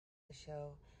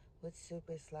show with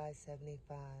Super Sly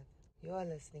 75. You're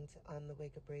listening to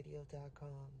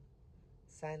OnTheWakeUpRadio.com.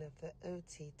 Sign up for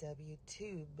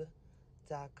OTWTube.com,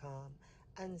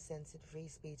 uncensored free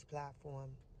speech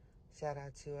platform. Shout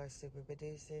out to our super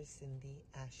producer, Cindy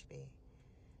Ashby.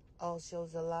 All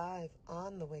shows are live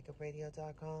on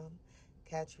TheWakeUpRadio.com.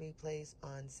 Catch replays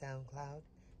on SoundCloud,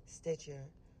 Stitcher,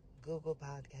 Google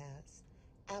Podcasts,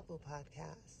 Apple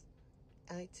Podcasts,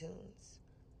 iTunes,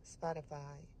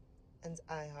 Spotify, and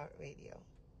iHeartRadio,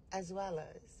 as well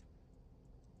as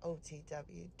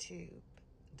OTWTube.com.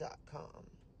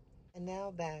 And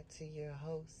now back to your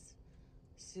host,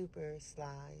 Super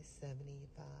Sly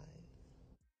 75.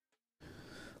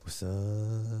 What's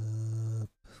up?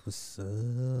 What's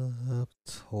up?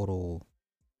 Total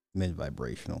mid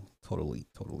vibrational. Totally.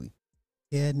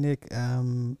 Yeah, Nick. I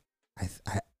th-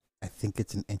 I I think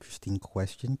it's an interesting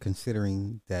question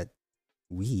considering that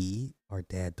we are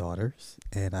dad daughters,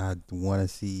 and I want to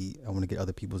see. I want to get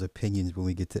other people's opinions when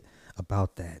we get to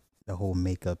about that. The whole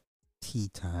makeup tea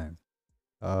time.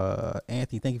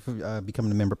 Anthony, thank you for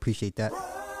becoming a member. Appreciate that.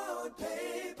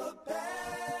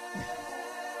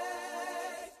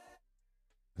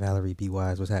 Valerie, be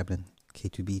wise. What's happening?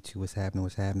 K2B2, what's happening?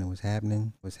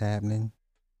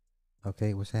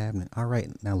 Okay, what's happening? All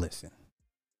right, now listen.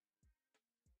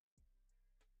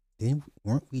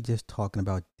 Weren't we just talking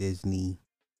about Disney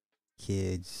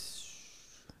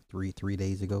kids three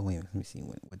days ago? Wait, let me see.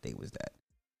 What day was that?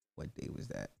 What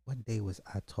day was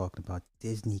I talking about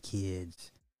Disney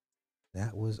kids?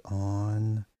 That was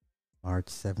on March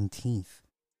 17th,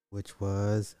 which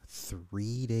was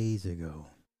 3 days ago.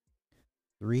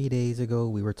 3 days ago,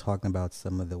 we were talking about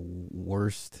some of the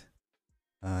worst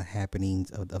happenings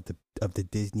of the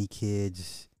Disney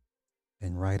kids,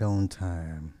 and right on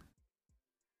time,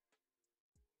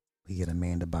 we get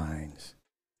Amanda Bynes.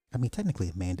 I mean, technically,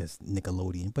 Amanda's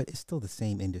Nickelodeon, but it's still the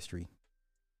same industry.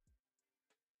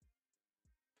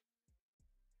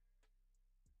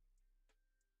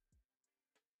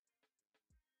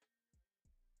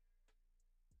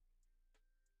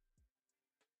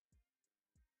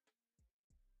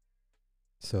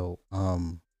 So,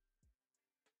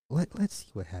 let's see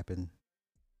what happened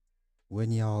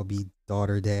when y'all be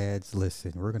daughter dads.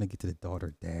 Listen, we're gonna get to the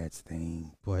daughter dads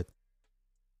thing, but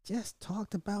just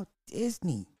talked about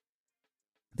Disney.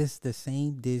 This is the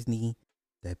same Disney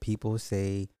that people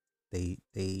say they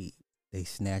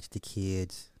snatched the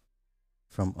kids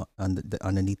from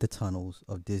underneath the tunnels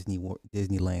of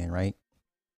Disneyland, right?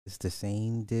 It's the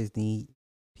same Disney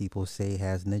people say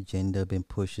has an agenda, been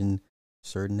pushing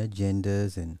certain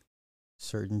agendas and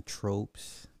certain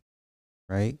tropes,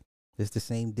 right? It's the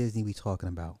same Disney we talking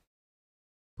about.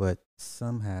 But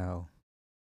somehow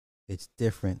it's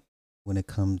different when it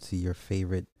comes to your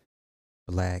favorite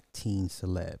black teen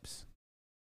celebs,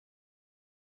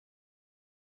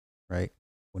 right?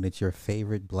 When it's your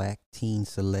favorite black teen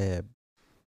celeb,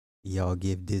 y'all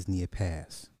give Disney a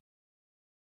pass.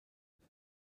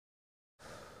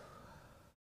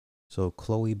 So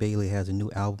Chloe Bailey has a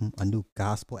new album, a new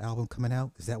gospel album coming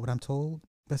out. Is that what I'm told?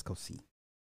 Let's go see.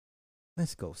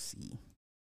 Let's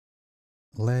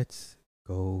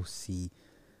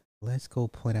go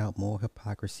point out more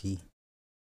hypocrisy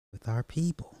with our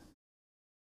people.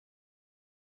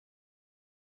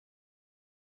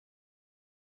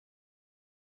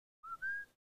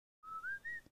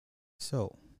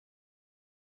 So,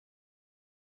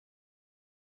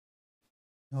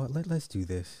 you know what, let's do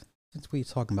this. Since we're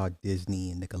talking about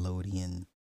Disney and Nickelodeon,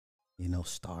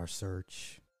 Star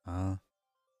Search,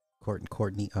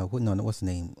 Courtney, what's the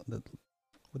name? With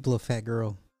the little fat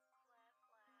girl,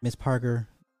 Miss Parker,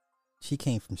 she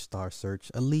came from Star Search.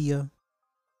 Aaliyah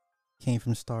came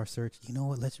from Star Search. You know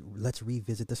what? Let's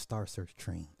revisit the Star Search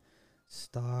train.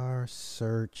 Star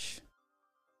Search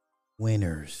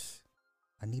winners.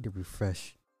 I need to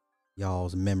refresh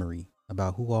y'all's memory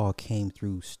about who all came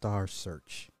through Star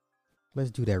Search.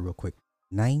 Let's do that real quick.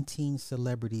 19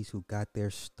 celebrities who got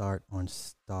their start on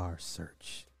Star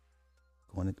Search.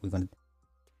 We're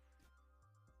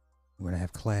gonna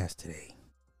have class today.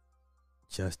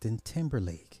 Justin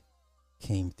Timberlake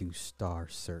came through Star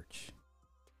Search.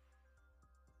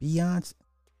 Beyonce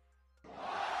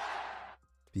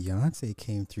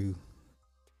came through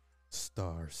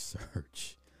Star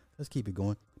Search. Let's keep it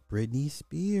going. Britney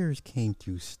Spears came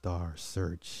through Star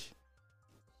Search.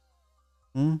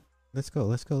 Let's go.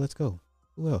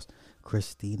 Who else?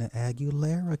 Christina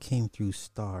Aguilera came through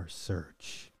Star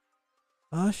Search.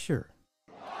 Usher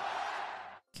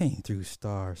came through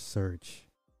Star Search.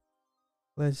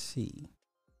 Let's see.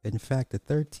 In fact, the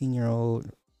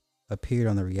 13-year-old appeared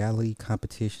on the reality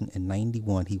competition in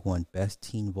 '91. He won Best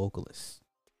Teen Vocalist.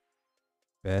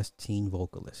 Best teen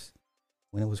vocalist.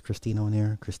 When it was Christina on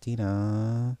there,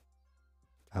 Christina,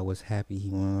 I was happy he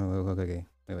won. Okay,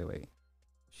 wait.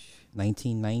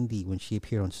 1990, when she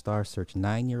appeared on Star Search,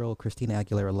 9-year-old Christina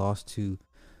Aguilera lost to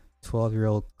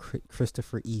 12-year-old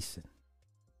Christopher Eason.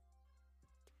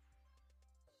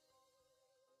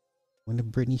 When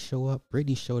did Britney show up?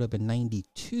 Britney showed up in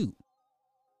 92.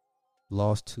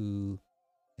 Lost to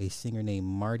a singer named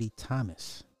Marty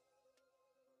Thomas.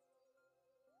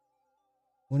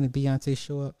 When did Beyonce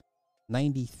show up?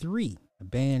 93. A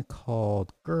band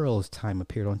called Girls Time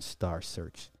appeared on Star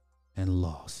Search and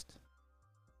lost.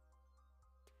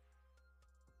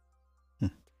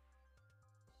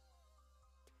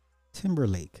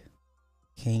 Timberlake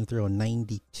came through in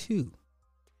 92.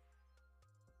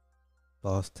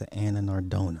 Lost to Anna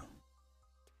Nardona.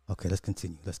 Okay, let's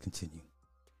continue. Let's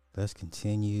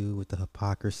continue with the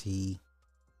hypocrisy.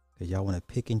 Because y'all want to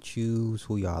pick and choose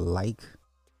who y'all like.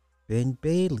 Ben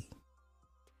Bailey.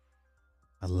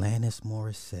 Alanis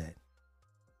Morissette.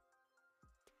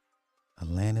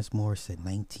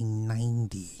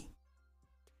 1990.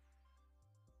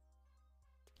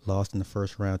 Lost in the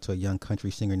first round to a young country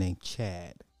singer named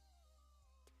Chad.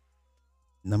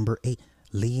 Number 8,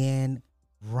 Leanne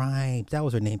Rimes. That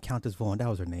was her name. Countess Vaughn. That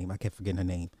was her name. I kept forgetting her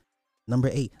name.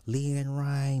 Number 8, Leanne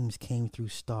Rimes came through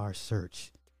Star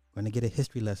Search. We're going to get a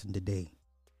history lesson today.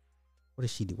 What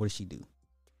does she do?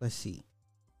 Let's see.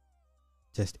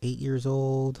 Just 8 years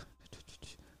old.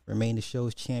 Remained the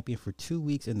show's champion for 2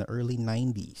 weeks in the early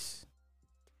 90s.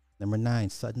 Number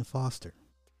 9, Sutton Foster.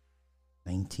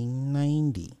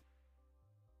 1990.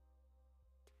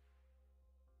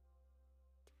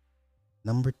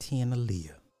 Number 10,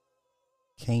 Aaliyah.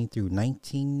 Came through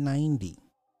 1990.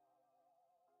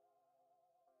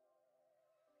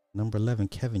 Number 11,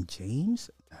 Kevin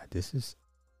James. This is...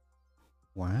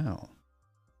 Wow.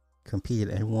 Competed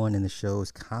and won in the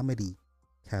show's comedy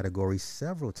category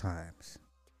several times.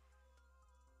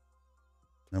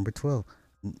 Number 12,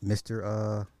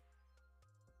 Mr.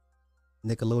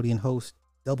 Nickelodeon host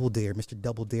Double Dare, Mr.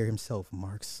 Double Dare himself,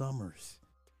 Mark Summers.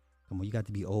 Come on, you got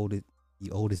to be old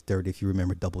as dirt if you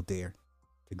remember Double Dare.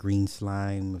 The green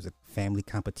slime was a family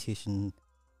competition.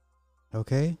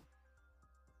 Okay.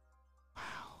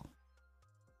 Wow.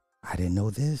 I didn't know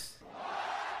this.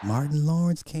 Martin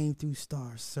Lawrence came through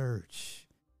Star Search.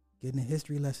 Getting a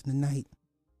history lesson tonight.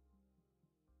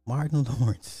 Martin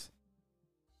Lawrence.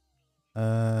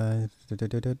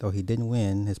 Though he didn't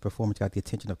win, his performance got the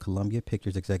attention of Columbia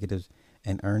Pictures executives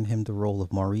and earned him the role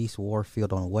of Maurice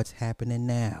Warfield on What's Happening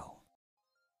Now.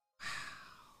 Wow.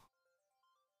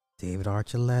 David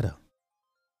Archuleta.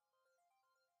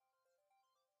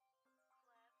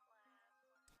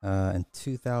 In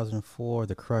 2004,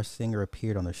 the Crush singer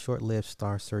appeared on the short-lived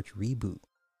Star Search reboot.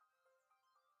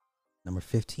 Number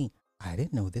 15. I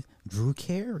didn't know this. Drew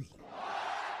Carey.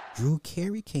 Drew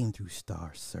Carey came through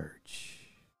Star Search.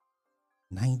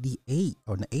 98.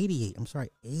 Or 88. I'm sorry.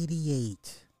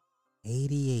 88.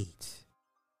 88.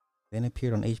 Then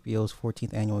appeared on HBO's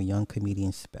 14th annual Young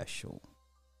Comedian Special.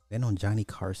 Then on Johnny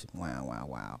Carson.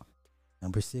 Wow.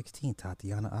 Number 16.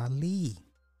 Tatiana Ali.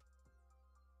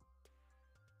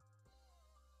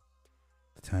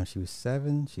 At the time she was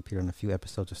 7, she appeared on a few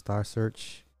episodes of Star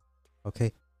Search.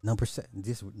 Okay. Number 7.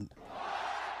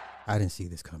 I didn't see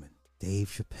this coming. Dave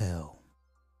Chappelle.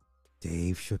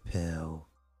 Dave Chappelle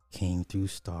came through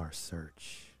Star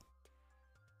Search.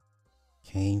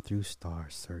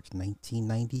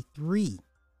 1993.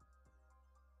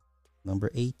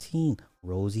 Number 18,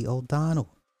 Rosie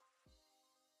O'Donnell.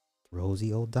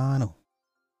 Rosie O'Donnell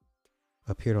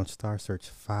appeared on Star Search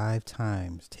 5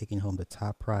 times, taking home the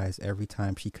top prize every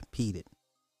time she competed.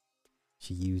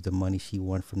 She used the money she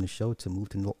won from the show to move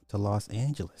to Los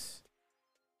Angeles.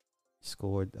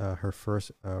 Scored her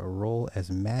first role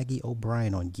as Maggie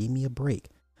O'Brien on Give Me a Break.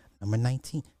 Number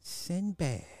 19,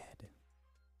 Sinbad.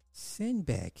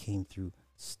 Sinbad came through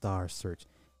Star Search.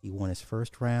 He won his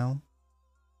first round,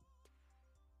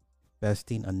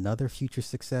 besting another future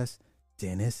success,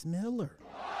 Dennis Miller.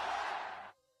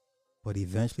 But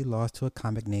eventually lost to a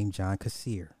comic named John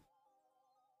Kassir.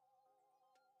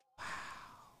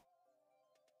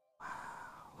 Wow.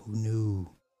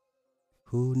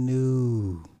 Who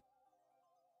knew?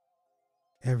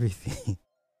 Everything,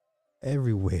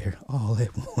 everywhere, all at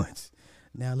once.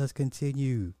 Now let's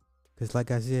continue. Because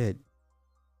like I said,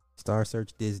 Star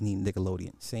Search, Disney,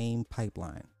 Nickelodeon, same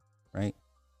pipeline, right?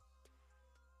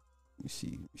 Let me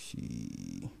see.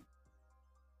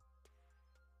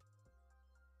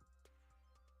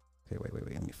 Okay, wait.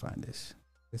 Let me find this.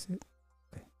 Is it?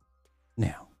 Okay.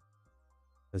 Now,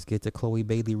 let's get to Chloe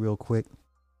Bailey real quick.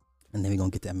 And then we're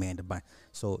going to get to Amanda Bynes.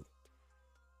 So,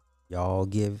 Y'all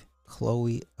give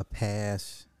Chloe a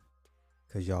pass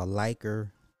because y'all like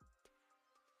her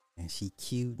and she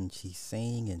cute and she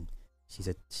sing and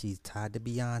she's tied to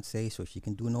Beyonce, so she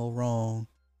can do no wrong.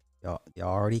 Y'all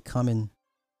already coming.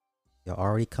 Y'all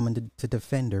already coming to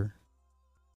defend her.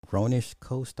 Grownish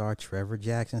co-star Trevor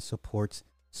Jackson supports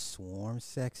Swarm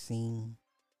sex scene.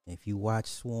 If you watch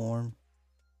Swarm,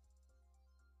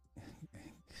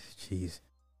 jeez,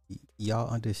 y'all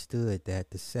understood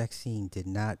that the sex scene did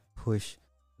not push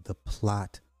the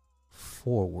plot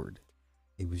forward.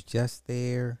 It was just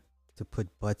there to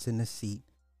put butts in the seat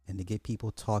and to get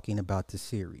people talking about the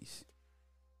series.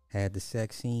 Had the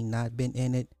sex scene not been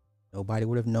in it, nobody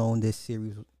would have known this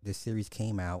series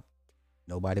came out.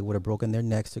 Nobody would have broken their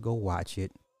necks to go watch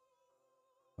it.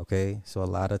 Okay, so a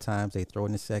lot of times they throw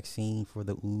in the sex scene for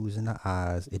the oohs and the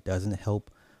ahs. It doesn't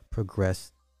help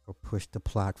progress or push the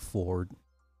plot forward.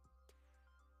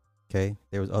 Okay,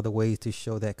 there was other ways to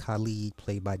show that Khalid,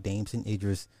 played by Damson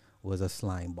Idris, was a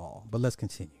slime ball. But let's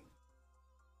continue.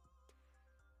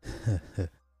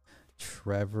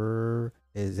 Trevor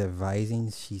is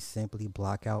advising she simply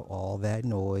block out all that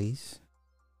noise.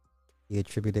 He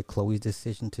attributed Chloe's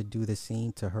decision to do the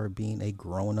scene to her being a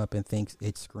grown-up and thinks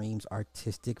it screams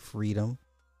artistic freedom.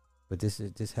 But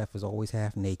this half is always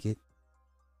half naked.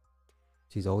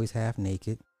 She's always half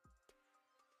naked.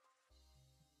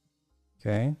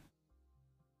 Okay.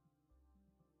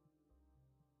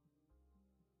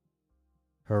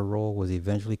 Her role was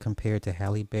eventually compared to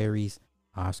Halle Berry's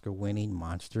Oscar-winning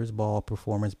Monsters Ball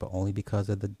performance, but only because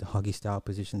of the doggy style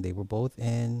position they were both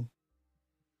in.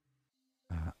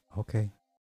 Okay.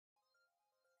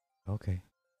 Okay.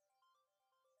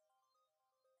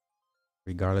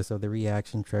 Regardless of the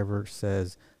reaction, Trevor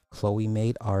says Chloe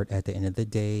made art at the end of the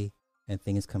day, and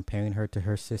things comparing her to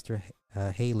her sister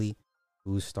Haley,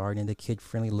 who's starring in the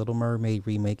kid-friendly Little Mermaid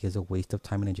remake, is a waste of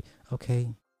time and energy. Okay.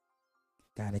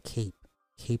 Got a cape.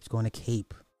 Cape's going to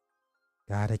cape.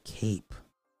 Got a cape.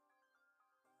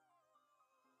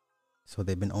 So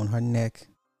they've been on her neck.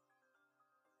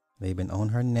 They've been on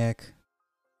her neck.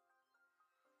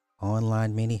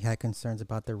 Online, many had concerns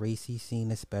about the racy scene,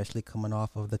 especially coming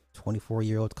off of the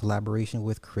 24-year-old collaboration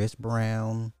with Chris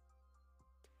Brown.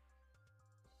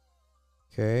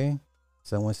 Okay.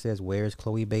 Someone says, where's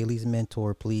Chloe Bailey's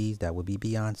mentor, please? That would be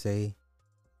Beyonce.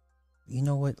 You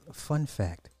know what? Fun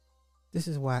fact. This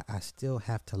is why I still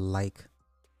have to like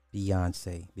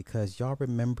Beyonce. Because y'all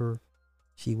remember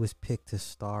she was picked to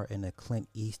star in a Clint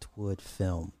Eastwood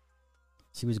film.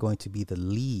 She was going to be the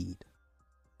lead.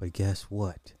 But guess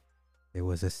what? There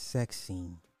was a sex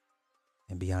scene.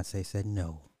 And Beyonce said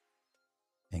no.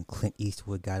 And Clint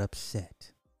Eastwood got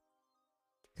upset.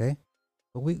 Okay?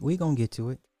 But we going to get to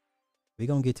it. We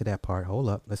going to get to that part. Hold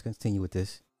up. Let's continue with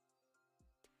this.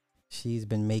 She's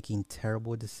been making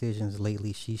terrible decisions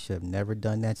lately. She should have never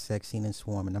done that sex scene in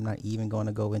Swarm. And I'm not even going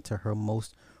to go into her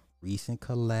most recent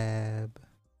collab.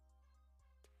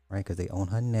 Right? Because they own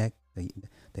her neck.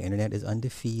 The internet is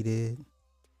undefeated.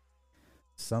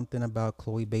 Something about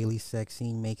Chloe Bailey's sex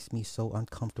scene makes me so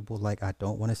uncomfortable. Like, I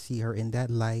don't want to see her in that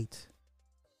light.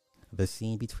 The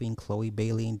scene between Chloe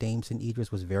Bailey and Damson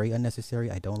Idris was very unnecessary.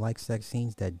 I don't like sex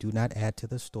scenes that do not add to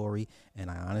the story.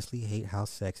 And I honestly hate how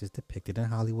sex is depicted in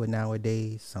Hollywood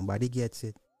nowadays. Somebody gets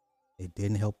it. It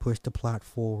didn't help push the plot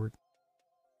forward.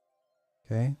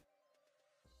 Okay.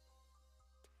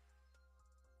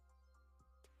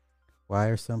 Why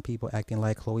are some people acting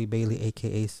like Chloe Bailey,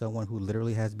 aka someone who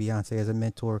literally has Beyonce as a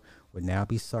mentor, would now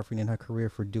be suffering in her career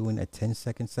for doing a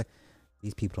 10-second sex?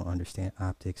 These people don't understand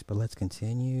optics, but let's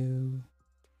continue.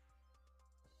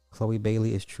 Chloe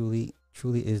Bailey is truly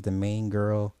is the main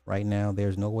girl right now.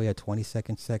 There's no way a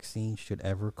 20-second sex scene should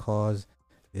ever cause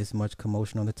this much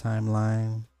commotion on the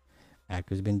timeline.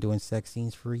 Actors been doing sex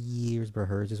scenes for years, but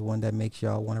hers is one that makes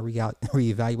y'all want to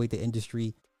reevaluate the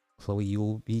industry. Chloe,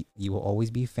 you will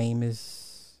always be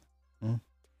famous. Mm,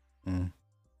 mm,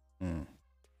 mm.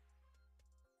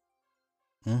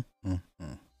 Mm, mm,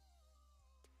 mm.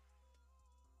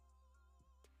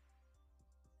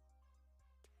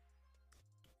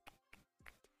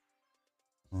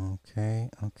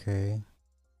 Okay.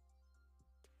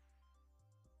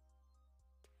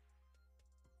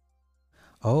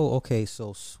 Oh, okay.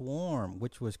 So Swarm,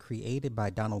 which was created by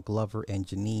Donald Glover and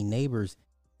Janine Neighbors,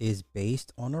 is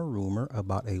based on a rumor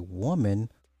about a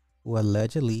woman who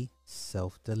allegedly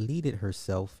self-deleted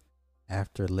herself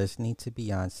after listening to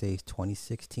Beyonce's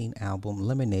 2016 album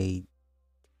Lemonade.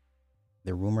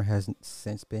 The rumor has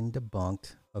since been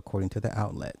debunked, according to the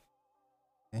outlet.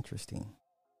 Interesting.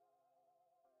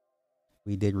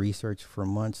 We did research for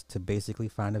months to basically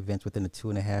find events within a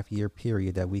 2.5-year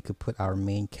period that we could put our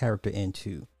main character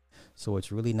into. So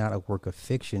it's really not a work of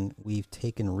fiction. We've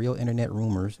taken real internet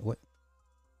rumors,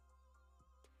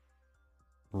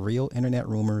 real internet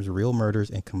rumors, real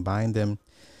murders, and combined them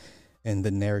in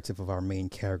the narrative of our main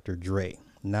character, Dre.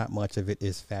 Not much of it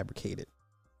is fabricated,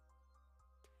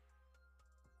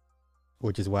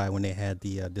 which is why when they had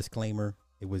the disclaimer,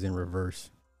 it was in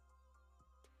reverse,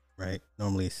 right?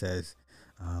 Normally it says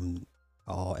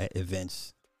all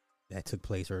events that took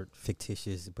place are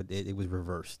fictitious, but it was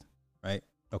reversed, right?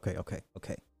 Okay.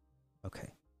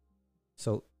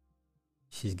 So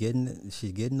she's getting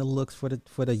the looks for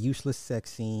the useless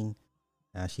sex scene.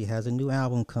 Now she has a new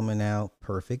album coming out.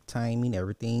 Perfect timing.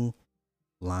 Everything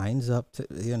lines up to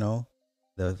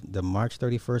the March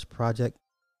 31st project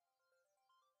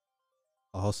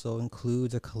also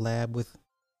includes a collab with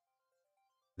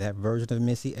that version of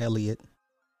Missy Elliott.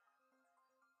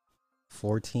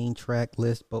 14 track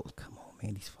list. Both come on,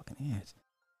 man, these fucking ads.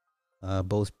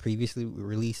 Both previously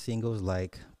released singles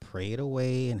like Pray It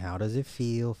Away and How Does It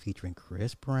Feel featuring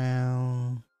Chris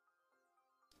Brown.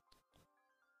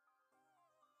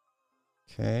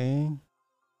 Okay.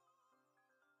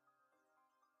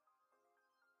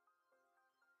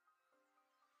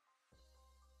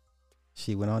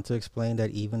 She went on to explain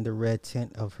that even the red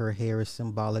tint of her hair is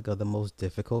symbolic of the most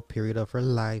difficult period of her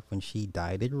life when she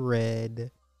dyed it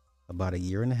red about a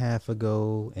year and a half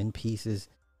ago. In pieces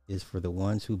is for the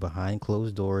ones who behind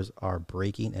closed doors are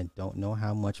breaking and don't know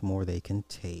how much more they can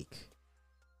take.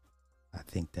 I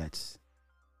think that's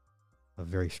a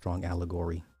very strong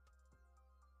allegory.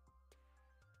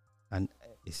 And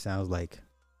it sounds like,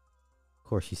 of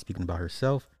course, she's speaking about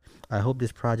herself. I hope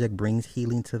this project brings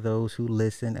healing to those who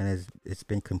listen, and it's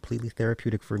been completely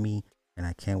therapeutic for me, and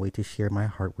I can't wait to share my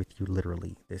heart with you,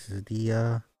 literally. This is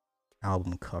the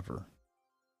album cover.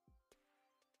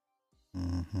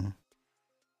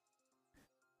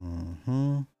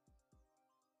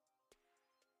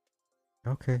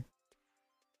 Okay.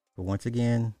 But once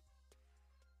again,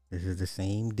 this is the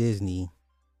same Disney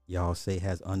y'all say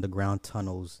has underground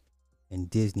tunnels in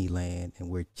Disneyland, and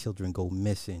where children go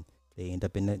missing. They end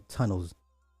up in the tunnels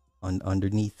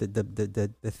underneath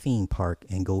the theme park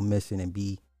and go missing and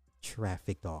be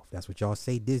trafficked off. That's what y'all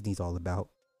say Disney's all about,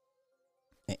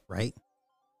 right?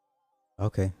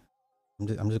 Okay, I'm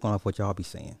just going off what y'all be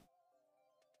saying.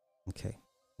 Okay,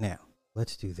 now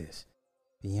let's do this.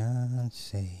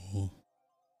 Beyonce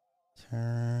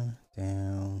turn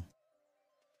down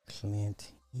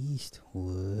Clint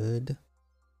Eastwood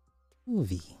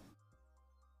movie.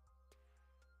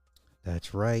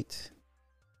 That's right.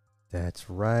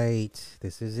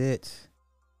 This is it.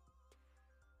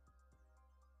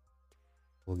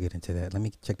 We'll get into that. Let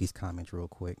me check these comments real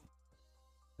quick.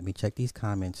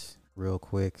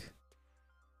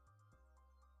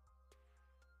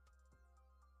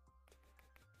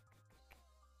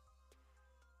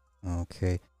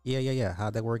 Okay. Yeah.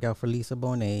 How'd that work out for Lisa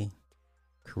Bonet?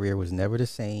 Career was never the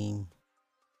same.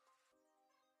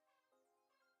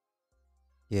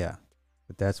 Yeah.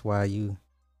 But that's why you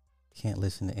can't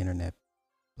listen to internet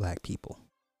black people.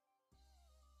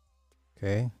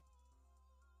 Okay?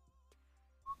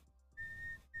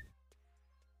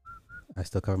 I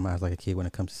still cover my eyes like a kid when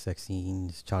it comes to sex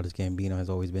scenes. Childish Gambino has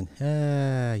always been,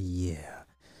 yeah.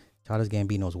 Childish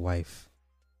Gambino's wife.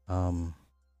 You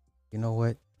know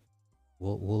what?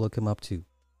 We'll look him up too.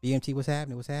 BMT, what's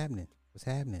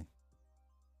happening?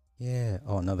 Yeah.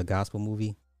 Oh, another gospel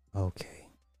movie? Okay.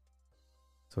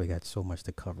 So we got so much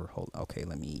to cover. Hold on. Okay,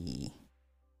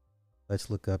 let's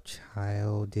look up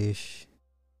Childish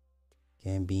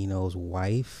Gambino's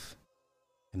wife,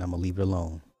 and I'm gonna leave it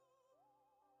alone.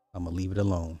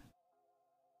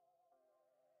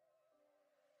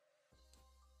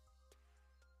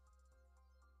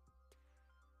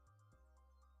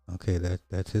 Okay,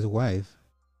 that's his wife.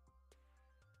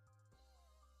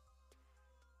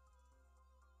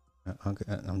 Okay,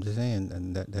 I'm just saying,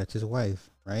 and that's his wife,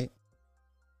 right?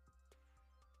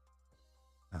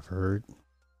 I've heard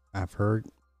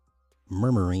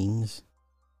murmurings.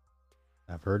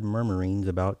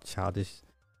 About Childish.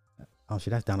 Oh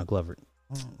shit, that's Donald Glover.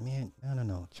 Oh, man,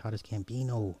 no. Childish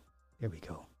Gambino. There we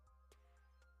go.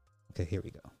 Okay, here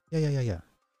we go.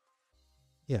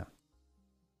 Yeah.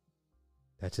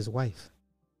 That's his wife.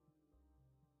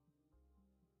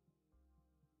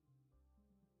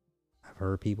 I've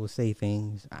heard people say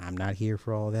things. I'm not here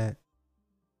for all that.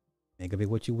 Think of it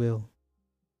what you will.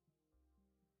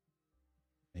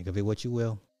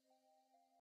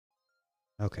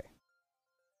 Okay.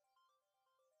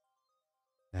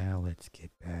 Now let's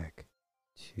get back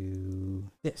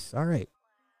to this. All right.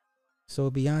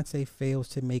 So Beyonce fails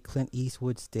to make Clint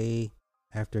Eastwood stay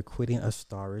after quitting A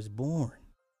Star Is Born.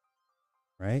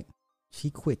 Right? She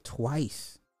quit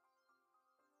twice.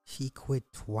 She quit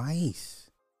twice.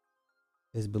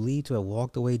 Is believed to have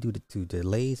walked away due to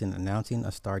delays in announcing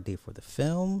a start date for the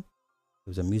film. It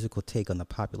was a musical take on the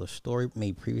popular story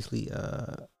made previously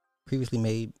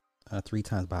made 3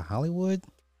 times by Hollywood.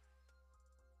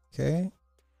 Okay.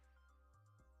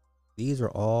 These are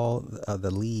all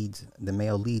the leads, the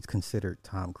male leads considered: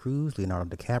 Tom Cruise,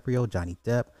 Leonardo DiCaprio, Johnny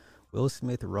Depp, Will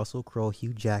Smith, Russell Crowe,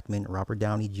 Hugh Jackman, Robert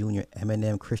Downey Jr.,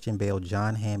 Eminem, Christian Bale,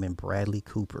 John Hamm, and Bradley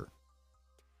Cooper.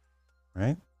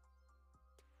 Right?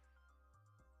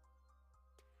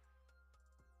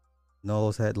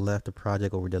 Knowles had left the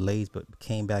project over delays, but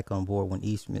came back on board when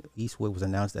Eastwood was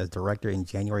announced as director in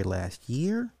January last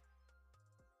year.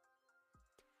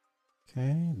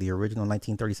 Okay. The original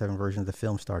 1937 version of the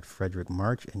film starred Frederick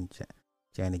March and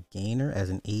Janet Gaynor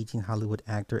as an aging Hollywood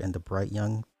actor and the bright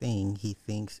young thing he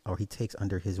takes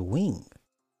under his wing.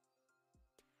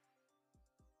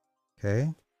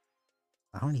 Okay.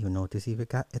 I don't even know if this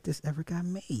ever got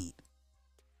made.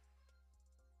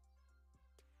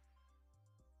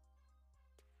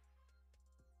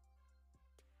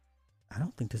 I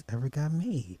don't think this ever got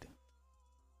made.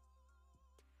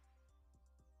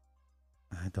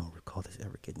 I don't recall this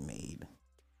ever getting made.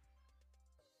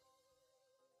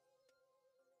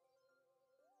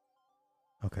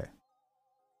 Okay.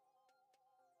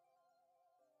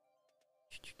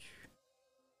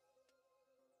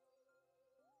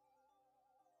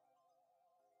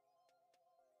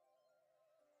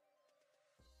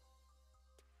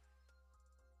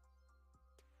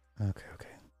 Okay.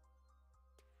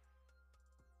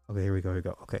 Okay, here we go.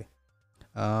 Okay.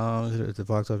 It's the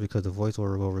box office because the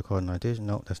voiceover will record an audition.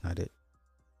 No, that's not it.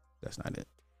 That's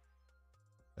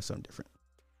something different.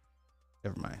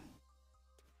 Never mind.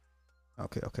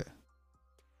 Okay.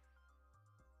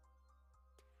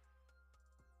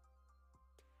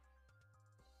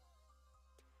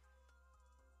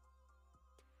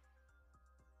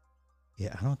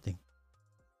 Yeah,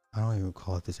 I don't even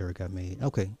recall if this ever got made.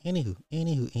 Okay. Anywho.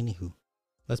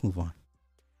 Let's move on.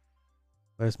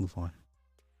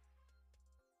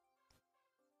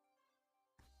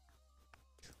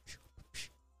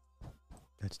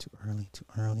 That's too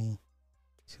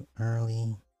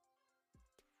early.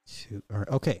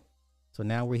 Okay. So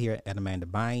now we're here at Amanda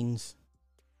Bynes.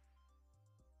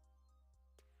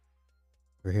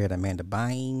 Okay. We're here at Amanda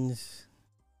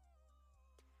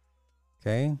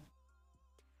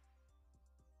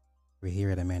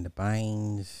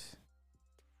Bynes.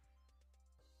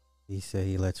 He said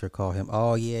he lets her call him.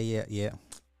 Oh, yeah.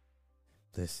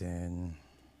 Listen.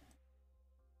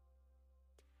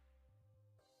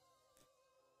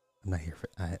 I'm not here for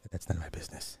that's none of my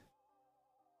business.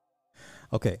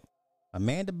 Okay.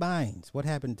 Amanda Bynes. What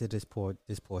happened to this poor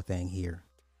thing here?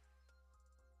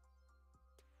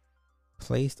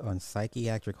 Placed on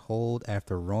psychiatric hold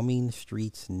after roaming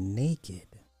streets naked.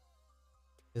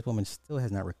 This woman still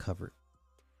has not recovered.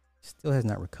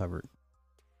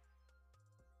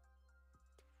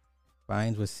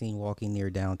 Bynes was seen walking near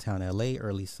downtown LA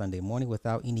early Sunday morning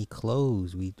without any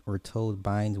clothes. We were told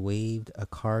Bynes waved a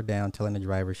car down, telling the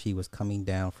driver she was coming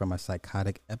down from a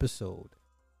psychotic episode.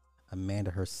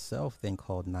 Amanda herself then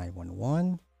called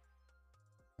 911.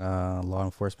 Law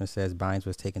enforcement says Bynes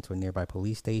was taken to a nearby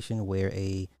police station where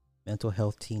a mental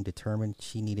health team determined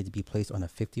she needed to be placed on a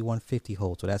 5150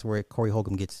 hold. So that's where Corey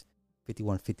Holcomb gets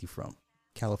 5150 from.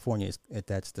 California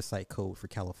that's the site code for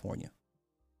California.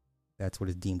 That's what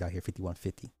it's deemed out here,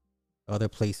 5150. Other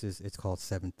places, it's called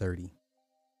 730.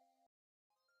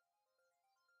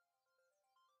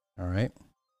 All right.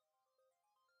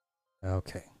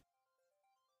 Okay.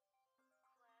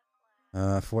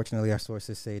 Fortunately, our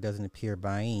sources say it doesn't appear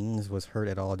Bynes was hurt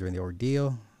at all during the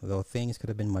ordeal, though things could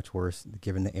have been much worse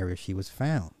given the area she was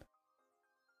found.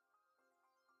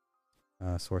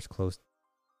 Source close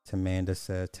to Amanda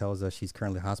tells us she's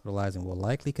currently hospitalized and will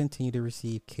likely continue to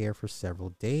receive care for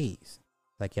several days.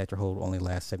 Psychiatric hold only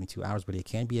lasts 72 hours, but it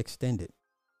can be extended.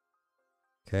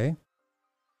 Okay.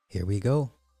 Here we go.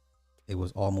 It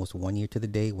was almost 1 year to the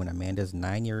day when Amanda's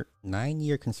nine-year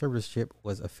conservatorship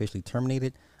was officially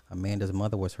terminated. Amanda's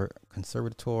mother was her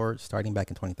conservator starting back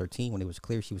in 2013 when it was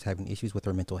clear she was having issues with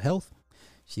her mental health.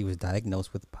 She was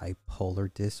diagnosed with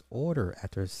bipolar disorder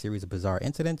after a series of bizarre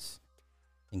incidents,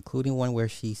 including one where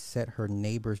she set her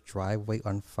neighbor's driveway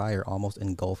on fire, almost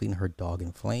engulfing her dog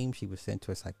in flames. She was sent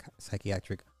to a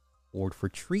psychiatric ward for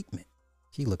treatment.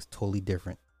 She looks totally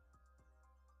different.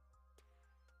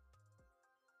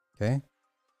 Okay?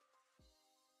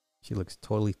 She looks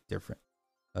totally different.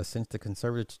 Since the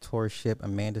conservatorship,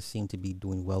 Amanda seemed to be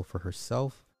doing well for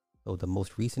herself. Though the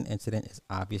most recent incident is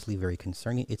obviously very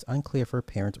concerning, it's unclear if her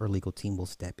parents or legal team will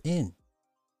step in.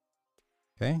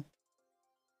 Okay?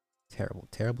 Terrible,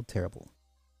 terrible, terrible.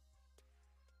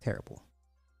 Terrible.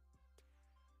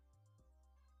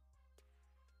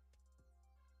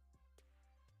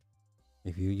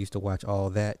 If you used to watch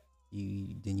all that,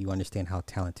 then you understand how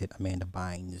talented Amanda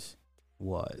Bynes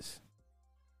was.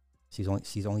 She's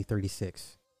only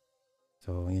 36.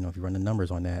 So, if you run the numbers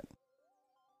on that.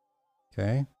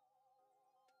 Okay?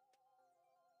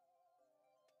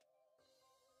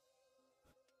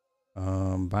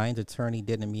 Bynes' attorney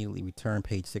didn't immediately return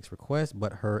page 6 request,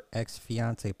 but her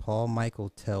ex-fiance Paul Michael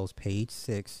tells page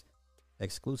 6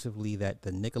 exclusively that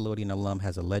the Nickelodeon alum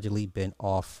has allegedly been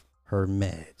off her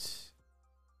meds.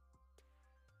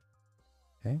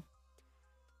 Okay.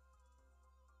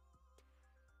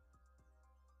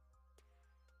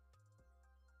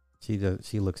 She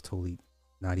looks totally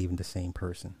not even the same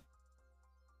person.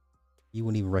 You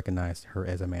wouldn't even recognize her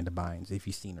as Amanda Bynes if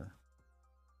you've seen her.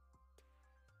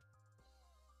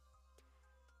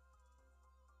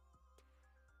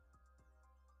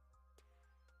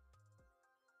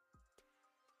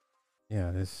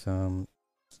 Yeah, this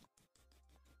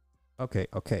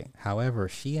Okay. However,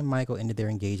 she and Michael ended their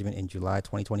engagement in July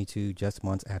 2022, just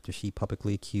months after she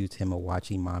publicly accused him of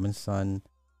watching mom and son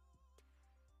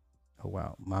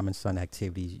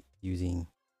activities using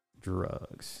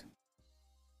drugs.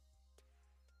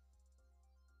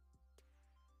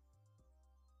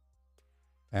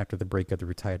 After the breakup, the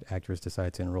retired actress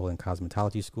decided to enroll in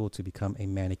cosmetology school to become a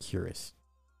manicurist.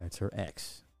 That's her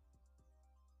ex-handler.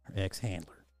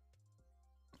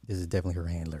 This is definitely her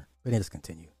handler. But let's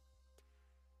continue.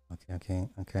 Okay.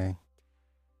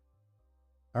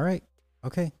 All right.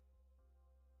 Okay.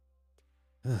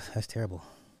 Ugh, that's terrible.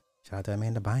 Shout out to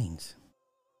Amanda Bynes.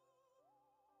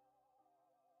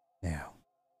 Now,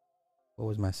 what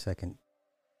was my second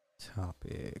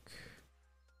topic?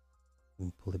 Let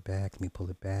me pull it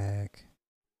back.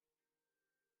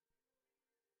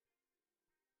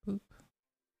 Boop.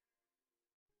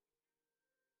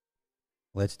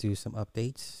 Let's do some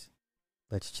updates.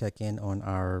 Let's check in on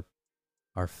our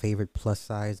favorite plus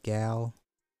size gal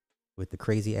with the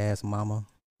crazy ass mama.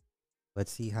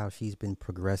 Let's see how she's been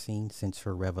progressing since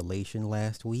her revelation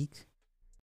last week.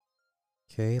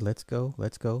 Okay, let's go.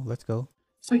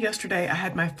 So yesterday I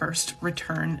had my first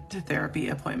return to therapy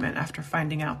appointment after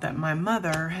finding out that my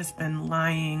mother has been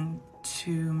lying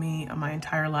to me my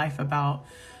entire life about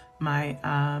my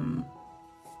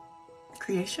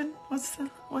creation. What's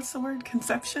the word?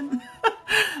 Conception.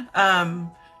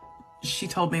 She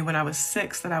told me when I was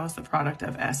 6 that I was the product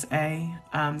of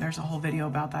SA. There's a whole video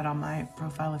about that on my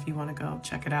profile if you want to go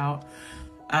check it out.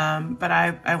 But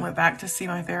I went back to see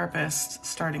my therapist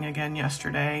starting again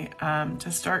yesterday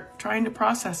to start trying to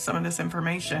process some of this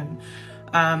information.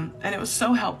 And it was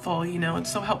so helpful.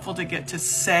 It's so helpful to get to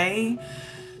say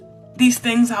these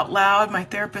things out loud. My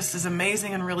therapist is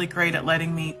amazing and really great at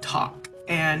letting me talk.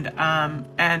 And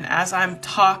as I'm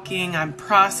talking, I'm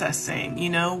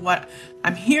processing, what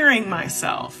I'm hearing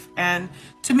myself. And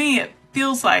to me, it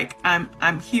feels like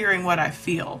I'm hearing what I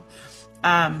feel.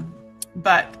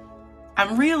 But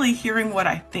I'm really hearing what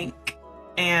I think.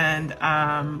 And,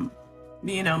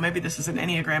 maybe this is an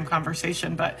Enneagram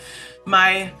conversation, but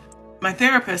my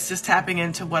therapist is tapping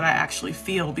into what I actually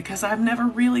feel because I've never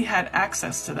really had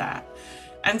access to that.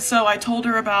 And so I told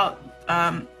her about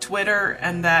Twitter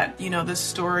and that, this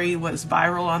story was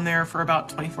viral on there for about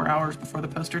 24 hours before the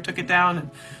poster took it down,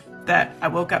 and that I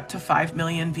woke up to 5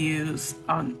 million views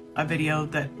on a video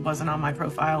that wasn't on my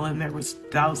profile, and there was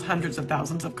hundreds of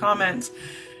thousands of comments,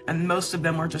 and most of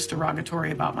them were just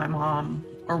derogatory about my mom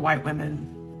or white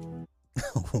women.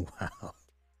 Wow.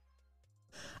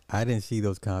 I didn't see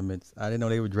those comments. I didn't know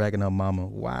they were dragging her mama.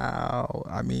 Wow.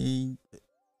 I mean,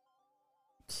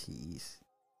 jeez.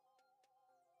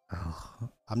 Oh,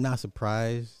 I'm not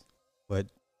surprised, but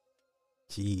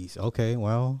jeez. Okay,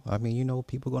 well, I mean,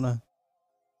 people they're gonna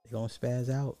spaz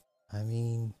out. I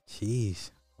mean,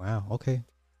 jeez. Wow. Okay.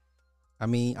 I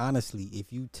mean, honestly,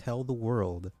 if you tell the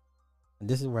world, and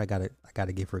this is where I gotta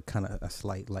give her kind of a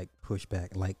slight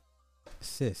pushback. Like,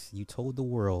 sis, you told the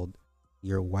world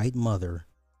your white mother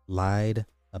lied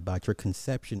about your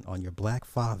conception on your black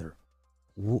father.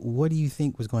 What do you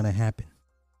think was going to happen?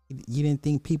 You didn't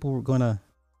think people were gonna.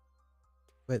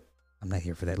 But I'm not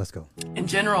here for that. Let's go. In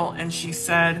general, and she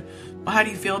said, well, how do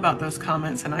you feel about those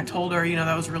comments? And I told her, that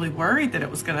I was really worried that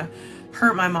it was going to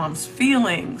hurt my mom's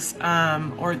feelings.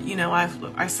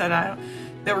 I said,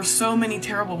 there were so many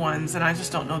terrible ones, and I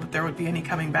just don't know that there would be any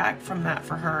coming back from that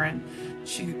for her. And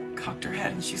she cocked her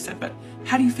head and she said, but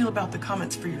how do you feel about the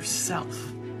comments for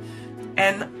yourself?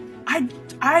 And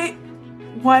I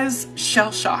was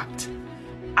shell-shocked.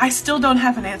 I still don't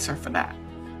have an answer for that.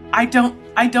 I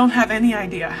don't have any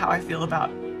idea how I feel about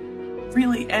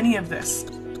really any of this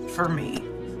for me.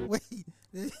 Wait,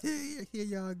 here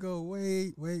y'all go.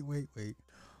 Wait.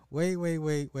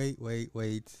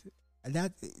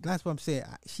 That's what I'm saying.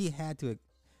 She had to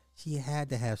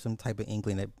have some type of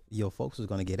inkling that folks was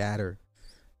gonna get at her.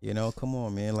 Come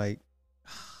on, man. Like,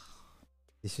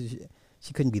 she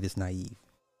couldn't be this naive.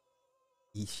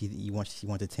 She wants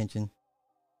attention.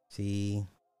 See,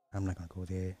 I'm not gonna go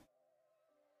there.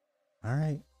 All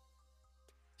right.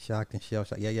 Shocked and shell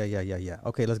shocked. Yeah.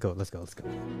 Okay, let's go.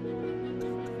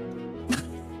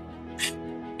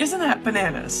 Isn't that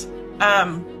bananas?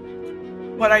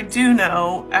 What I do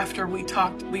know, after we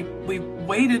talked, we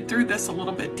waded through this a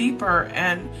little bit deeper,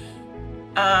 and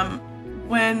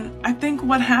when I think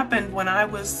what happened when I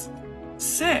was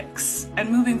 6 and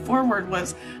moving forward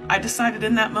was I decided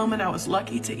in that moment I was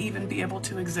lucky to even be able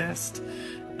to exist,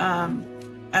 and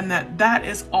that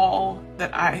is all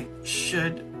that I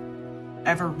should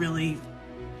ever really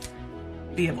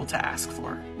be able to ask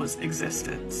for, was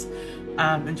existence,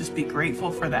 and just be grateful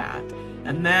for that.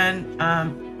 And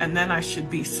then I should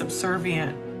be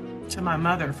subservient to my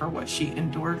mother for what she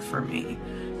endured for me.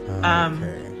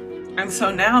 Okay. And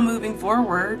so now moving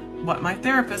forward, what my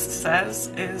therapist says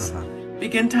is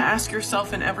begin to ask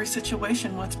yourself in every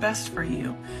situation what's best for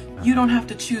you. You don't have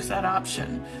to choose that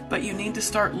option, but you need to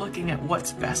start looking at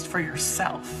what's best for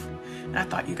yourself. And I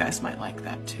thought you guys might like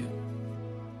that too.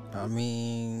 I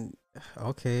mean,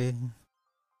 okay.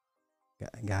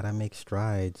 Gotta make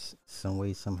strides some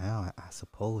way, somehow, I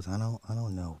suppose. I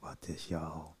don't know about this,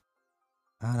 y'all.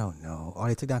 I don't know. Oh,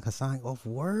 they took down Hassan off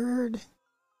Word?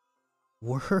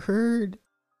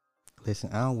 Listen,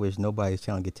 I don't wish nobody's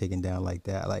channel get taken down like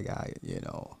that. Like,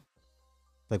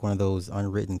 like one of those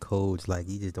unwritten codes. Like,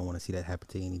 you just don't want to see that happen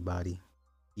to anybody,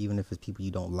 even if it's people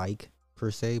you don't like per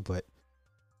se. But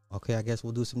okay, I guess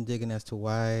we'll do some digging as to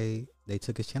why they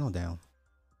took his channel down.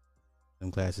 Them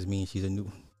glasses mean she's a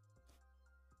new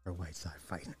her white side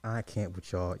fighting. I can't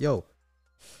with y'all. Yo,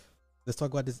 let's talk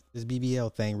about this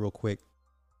BBL thing real quick.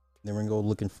 Then we're gonna go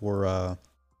looking for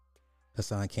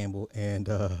Hassan Campbell and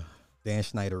Dan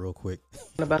Schneider real quick.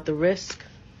 About the risk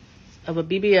of a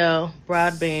BBL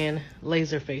broadband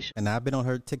laser facial. And I've been on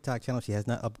her TikTok channel. She has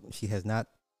not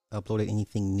uploaded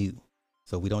anything new,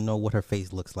 so we don't know what her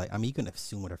face looks like. I mean, you can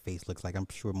assume what her face looks like. I'm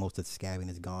sure most of the scabbing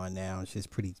is gone now. She's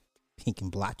pretty pink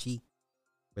and blotchy,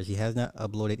 but she has not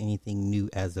uploaded anything new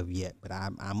as of yet. But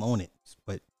I'm on it.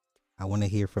 But I want to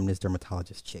hear from this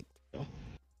dermatologist chick.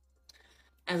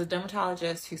 As a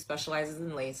dermatologist who specializes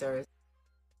in lasers,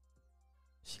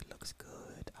 she looks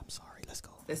good. I'm sorry. Let's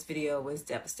go. This video was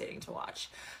devastating to watch.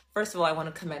 First of all, I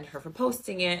want to commend her for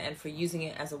posting it and for using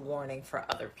it as a warning for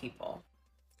other people.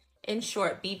 In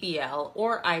short, BBL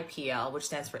or IPL, which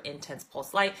stands for intense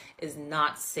pulse light, is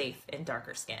not safe in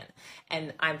darker skin.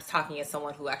 And I'm talking as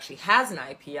someone who actually has an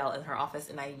IPL in her office,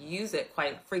 and I use it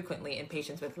quite frequently in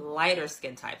patients with lighter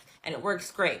skin types, and it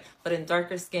works great. But in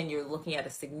darker skin, you're looking at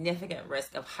a significant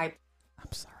risk of I'm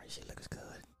sorry, she looks good.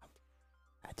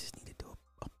 I just need to do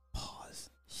a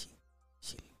pause. She.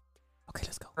 Okay,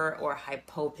 let's go. Or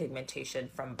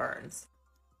hypopigmentation from burns.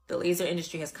 The laser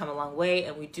industry has come a long way,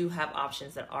 and we do have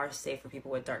options that are safe for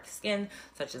people with dark skin,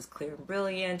 such as Clear and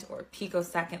Brilliant or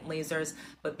picosecond lasers,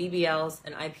 but BBLs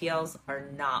and IPLs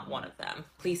are not one of them.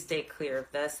 Please stay clear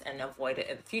of this and avoid it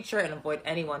in the future, and avoid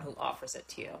anyone who offers it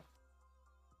to you.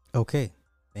 Okay,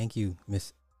 thank you,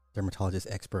 Miss Dermatologist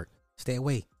Expert. Stay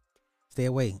away. Stay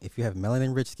away. If you have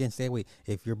melanin-rich skin, stay away.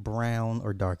 If you're brown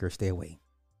or darker, stay away.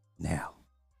 Now,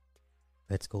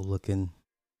 let's go looking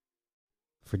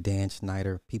for Dan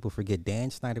Schneider. People forget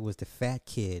Dan Schneider was the fat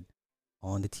kid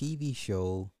on the TV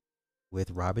show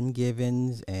with Robin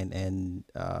Givens and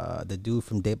the dude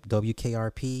from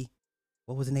WKRP.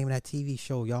 What was the name of that TV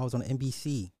show? Y'all, was on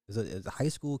NBC. It was a high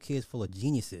school kids full of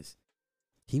geniuses.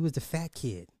 He was the fat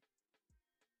kid.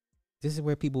 This is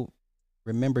where people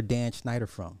remember Dan Schneider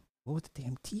from. What was the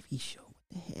damn TV show? What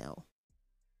the hell?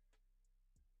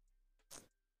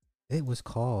 It was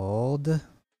called...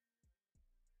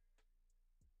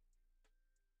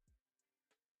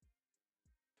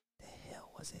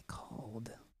 was it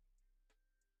called?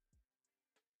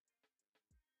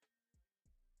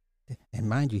 And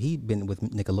mind you, he'd been with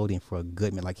Nickelodeon for a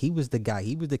good minute. Like, he was the guy.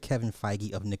 He was the Kevin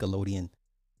Feige of Nickelodeon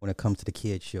when it comes to the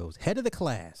kids shows. Head of the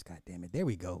class. God damn it. There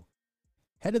we go.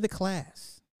 Head of the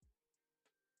class.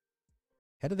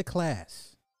 Head of the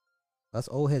class. Us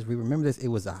old heads, we remember this. It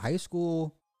was a high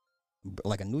school,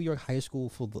 like a New York high school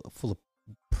full of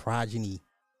progeny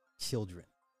children.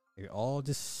 They're all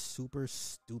just super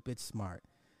stupid smart.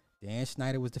 Dan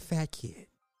Schneider was the fat kid.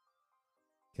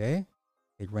 Okay?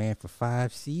 It ran for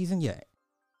 5 seasons. Yeah.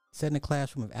 Set in a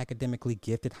classroom of academically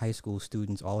gifted high school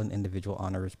students, all in individual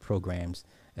honors programs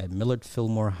at Millard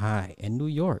Fillmore High in New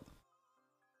York.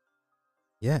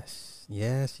 Yes.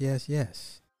 Dan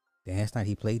Snyder,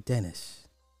 he played Dennis.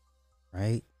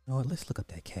 Right? You know what? Let's look up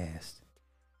that cast.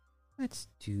 Let's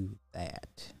do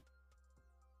that.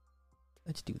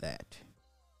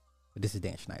 But this is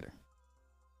Dan Schneider.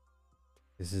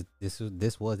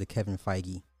 This was the Kevin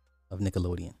Feige of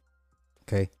Nickelodeon.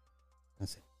 Okay?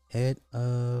 Let's see. Head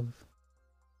of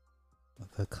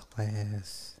the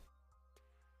class.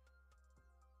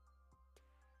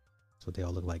 That's what they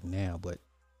all look like now, but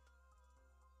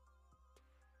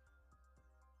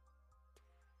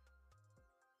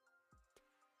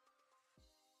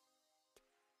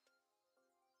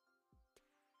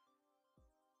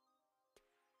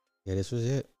yeah, this was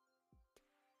it.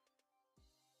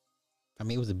 I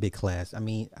mean, it was a big class. I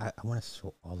mean, I want to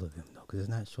show all of them, though, because it's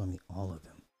not showing me all of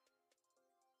them.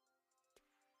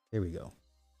 Here we go.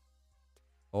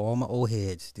 All my old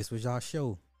heads. This was y'all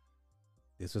show.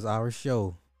 This was our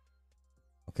show.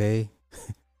 Okay?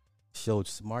 Showed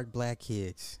smart black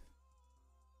kids.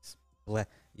 Black.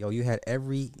 Yo, you had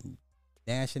every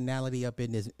nationality up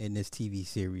in this TV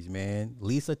series, man.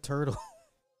 Lisa Turtle.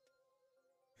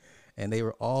 And they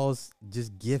were all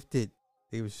just gifted.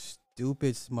 They were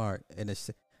stupid smart. And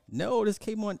no,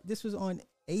 this was on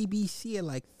ABC at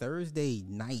like Thursday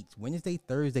nights,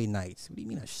 Thursday nights. What do you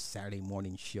mean a Saturday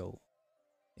morning show?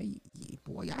 Hey,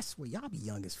 boy, I swear y'all be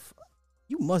young as fuck.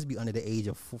 You must be under the age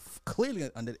of, clearly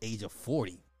under the age of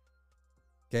 40.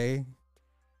 Okay?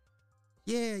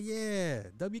 Yeah.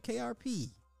 WKRP.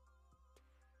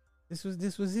 This was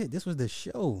it. This was the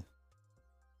show.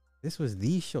 This was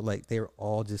the show. Like, they were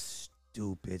all just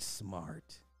stupid smart.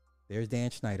 There's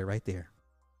Dan Schneider right there.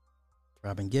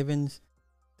 Robin Givens,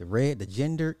 the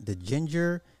ginger,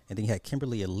 and then you had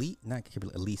Kimberly Elite, not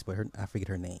Kimberly Elise, but I forget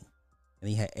her name. And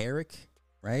then you had Eric,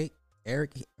 right?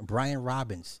 Brian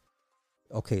Robbins.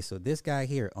 Okay, so this guy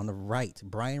here on the right,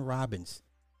 Brian Robbins,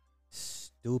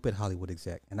 stupid Hollywood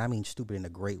exec, and I mean stupid in a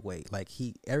great way. Like,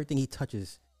 everything he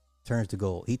touches turns to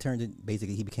gold. He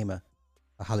became a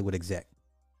Hollywood exec.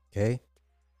 Okay,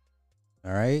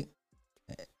 all right,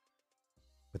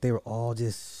 but they were all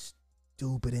just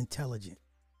stupid intelligent.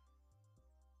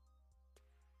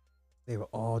 They were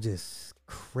all just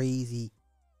crazy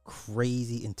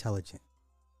intelligent.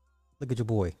 Look at your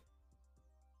boy.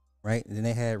 Right? And then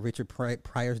they had Richard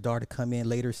Pryor's daughter come in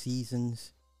later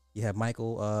seasons. You have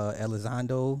Michael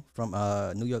Elizondo from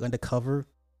New York Undercover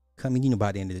coming. You know,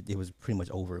 by the end it was pretty much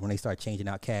over when they started changing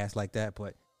out casts like that.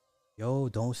 But yo,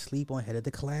 don't sleep on Head of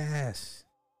the Class,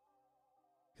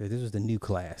 because this was the new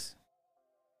class.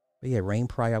 But yeah, Rain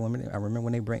Pryor. I remember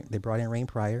when they brought in Rain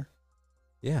Pryor.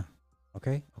 Yeah.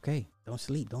 Okay. Don't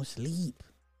sleep. All right,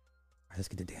 let's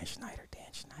get to Dan Schneider.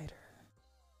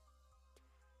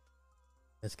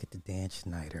 Let's get to Dan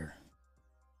Schneider.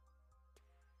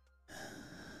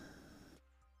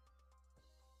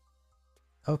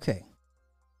 Okay.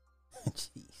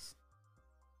 Jeez.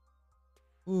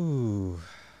 Ooh.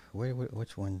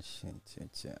 Which one should...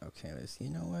 Okay, you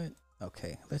know what?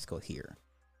 Okay, let's go here.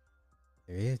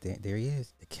 There he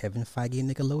is. The Kevin Feige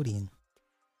Nickelodeon.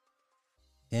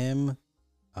 Him,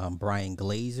 Brian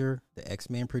Glazer, the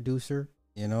X-Men producer.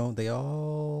 You know, they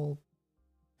all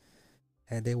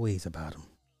had their ways about them.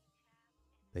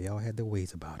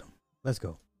 Let's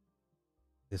go.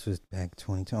 This was back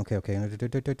 2010. Okay.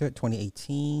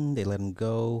 2018, they let him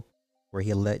go, where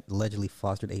he allegedly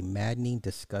fostered a maddening,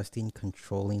 disgusting,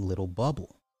 controlling little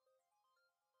bubble.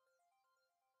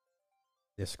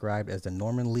 Described as the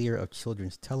Norman Lear of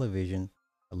children's television,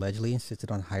 allegedly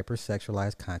insisted on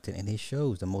hypersexualized content in his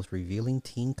shows, the most revealing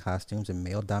teen costumes and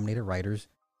male-dominated writer's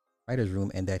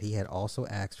room, and that he had also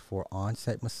asked for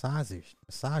on-set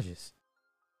massages.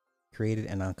 Created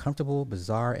an uncomfortable,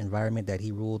 bizarre environment that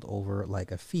he ruled over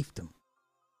like a fiefdom.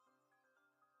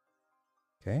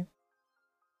 Okay.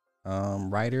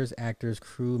 Writers, actors,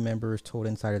 crew members told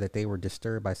Insider that they were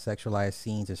disturbed by sexualized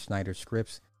scenes in Schneider's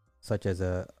scripts, such as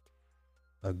a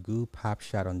goo pop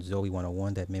shot on Zoe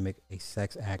 101 that mimicked a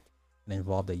sex act and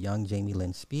involved a young Jamie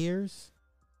Lynn Spears.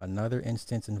 Another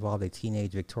instance involved a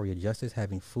teenage Victoria Justice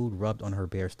having food rubbed on her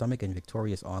bare stomach in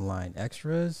Victoria's online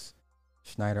extras.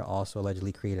 Schneider also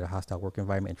allegedly created a hostile work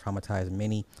environment and traumatized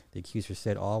many, the accuser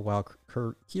said, all while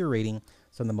curating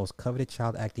some of the most coveted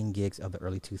child acting gigs of the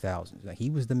early 2000s. Now,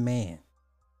 he was the man.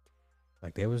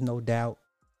 Like, there was no doubt.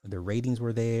 The ratings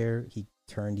were there. He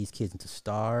turned these kids into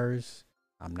stars.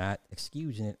 I'm not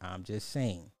excusing it. I'm just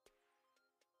saying.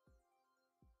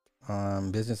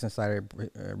 Business Insider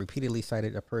repeatedly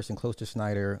cited a person close to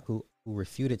Schneider who who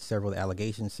refuted several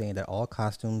allegations, saying that all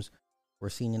costumes were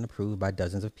seen and approved by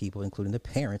dozens of people, including the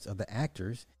parents of the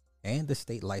actors and the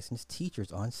state licensed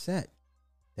teachers on set.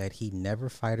 That he never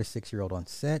fired a 6-year-old on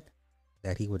set,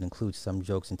 that he would include some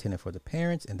jokes intended for the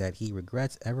parents, and that he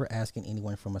regrets ever asking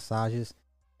anyone for massages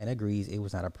and agrees it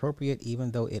was not appropriate,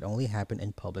 even though it only happened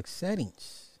in public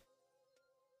settings.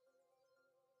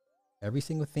 Every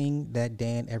single thing that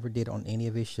Dan ever did on any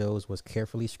of his shows was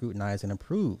carefully scrutinized and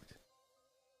approved.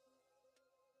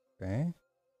 Okay.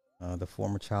 The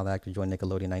former child actor joined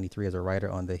Nickelodeon in 93 as a writer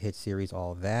on the hit series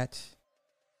All That.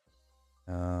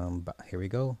 But here we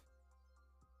go.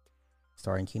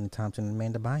 Starring Kenan Thompson and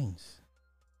Amanda Bynes.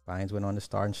 Bynes went on to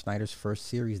star in Schneider's first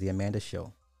series, The Amanda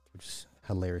Show, which is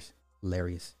hilarious.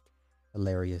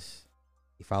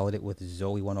 He followed it with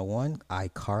Zoey 101,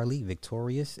 iCarly,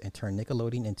 Victorious, and turned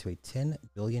Nickelodeon into a $10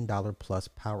 billion plus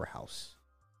powerhouse.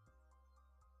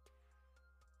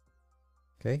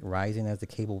 Okay, rising as the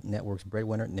cable network's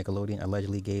breadwinner, Nickelodeon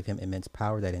allegedly gave him immense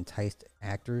power that enticed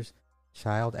actors,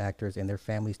 child actors, and their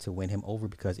families to win him over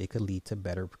because it could lead to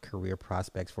better career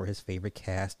prospects for his favorite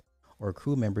cast or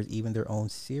crew members, even their own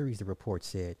series, the report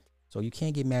said. So you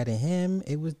can't get mad at him.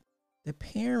 It was the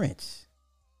parents.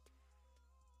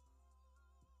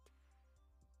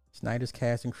 Snyder's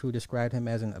cast and crew described him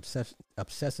as an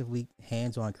obsessively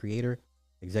hands-on creator,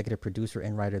 executive producer,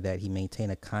 and writer, that he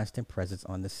maintained a constant presence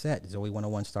on the set. Zoey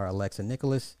 101 star Alexa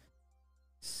Nicholas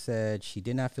said she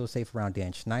did not feel safe around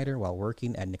Dan Schneider while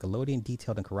working at Nickelodeon,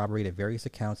 detailed and corroborated various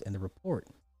accounts in the report.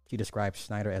 She described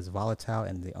Schneider as volatile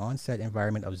and the on-set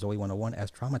environment of Zoey 101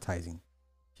 as traumatizing.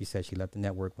 She said she left the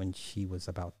network when she was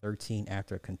about 13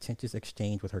 after a contentious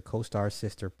exchange with her co-star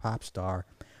sister, pop star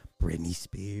Britney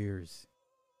Spears,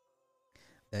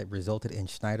 that resulted in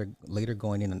Schneider later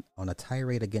going in on a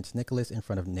tirade against Nicholas in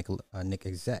front of Nick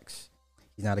execs.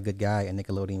 He's not a good guy, and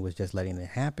Nickelodeon was just letting it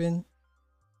happen.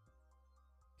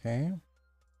 Okay.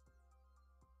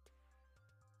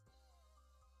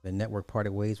 The network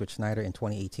parted ways with Schneider in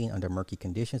 2018 under murky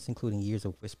conditions, including years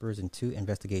of whispers and 2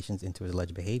 investigations into his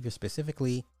alleged behavior,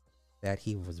 specifically that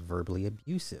he was verbally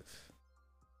abusive.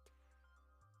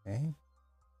 Okay.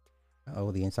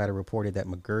 The Insider reported that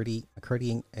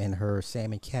McCurdy and her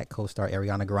Sam and Cat co-star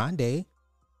Ariana Grande,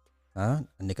 a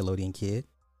Nickelodeon kid,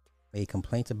 made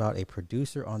complaints about a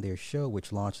producer on their show,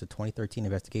 which launched a 2013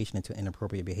 investigation into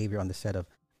inappropriate behavior on the set of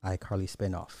iCarly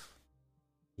spinoff.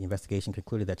 The investigation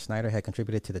concluded that Schneider had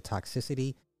contributed to the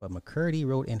toxicity, but McCurdy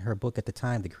wrote in her book at the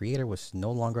time the creator was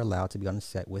no longer allowed to be on the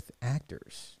set with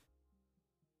actors.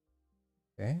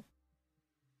 Okay.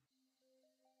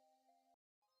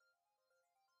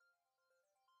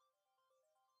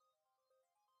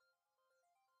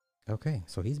 Okay,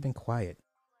 so he's been quiet.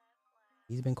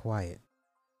 Never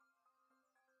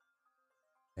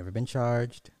been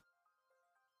charged.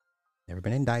 Never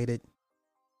been indicted.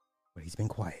 But he's been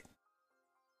quiet.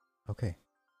 Okay.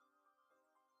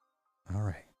 All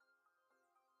right.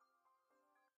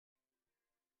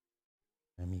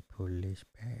 Let me pull this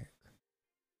back.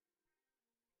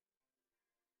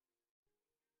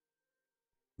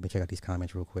 Let me check out these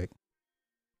comments real quick.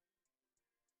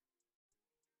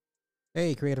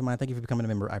 Hey, Creative Mind, thank you for becoming a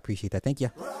member. I appreciate that. Thank you.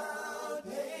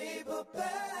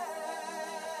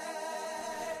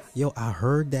 Yo, I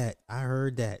heard that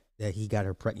he got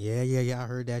her pregnant. Yeah. I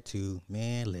heard that too.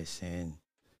 Man, listen.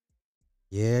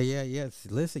 Yes.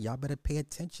 Listen, y'all better pay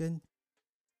attention.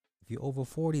 If you're over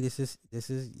 40, this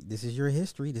is your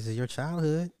history. This is your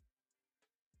childhood.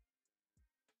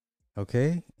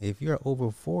 Okay? If you're over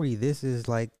 40, this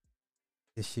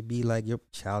should be like your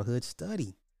childhood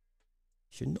study.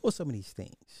 You should know some of these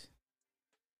things.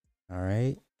 All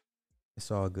right?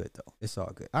 It's all good though. It's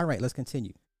all good. All right, let's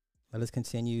continue. Let us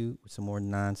continue with some more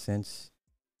nonsense.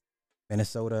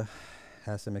 Minnesota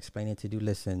has some explaining to do.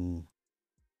 Listen,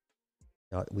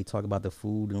 we talk about the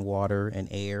food and water and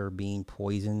air being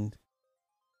poisoned.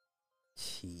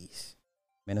 Jeez.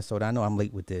 Minnesota, I know I'm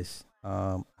late with this.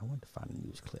 I want to find a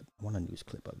news clip. I want a news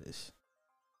clip of this.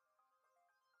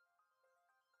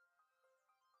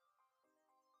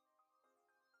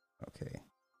 Okay.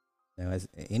 Now,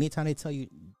 anytime they tell you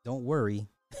don't worry,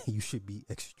 you should be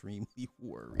extremely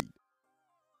worried.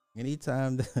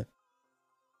 Anytime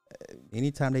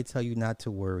they tell you not to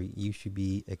worry, you should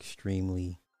be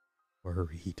extremely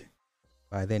worried.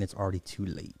 By then, it's already too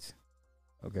late.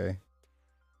 Okay?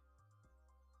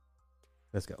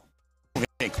 Let's go.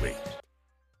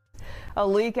 A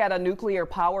leak at a nuclear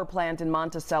power plant in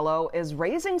Monticello is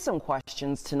raising some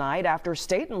questions tonight after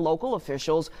state and local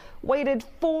officials waited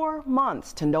 4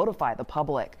 months to notify the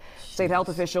public. State health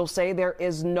officials say there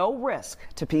is no risk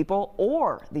to people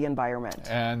or the environment.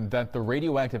 And that the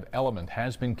radioactive element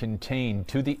has been contained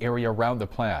to the area around the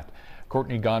plant.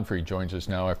 Courtney Godfrey joins us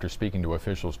now after speaking to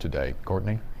officials today.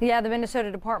 Courtney? Yeah, the Minnesota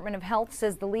Department of Health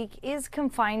says the leak is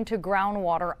confined to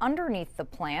groundwater underneath the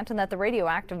plant and that the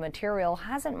radioactive material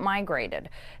hasn't migrated,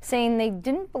 saying they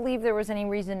didn't believe there was any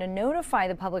reason to notify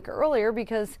the public earlier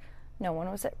because no one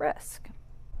was at risk.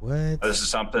 What? This is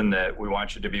something that we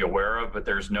want you to be aware of, but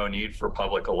there's no need for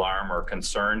public alarm or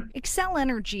concern. Xcel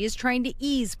Energy is trying to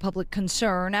ease public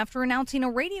concern after announcing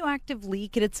a radioactive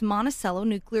leak at its Monticello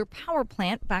nuclear power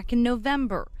plant back in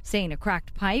November, saying a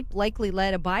cracked pipe likely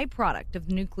led a byproduct of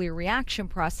the nuclear reaction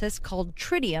process called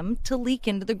tritium to leak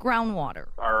into the groundwater.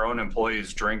 Our own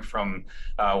employees drink from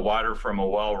water from a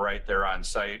well right there on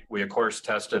site. We, of course,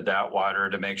 tested that water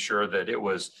to make sure that it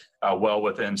was well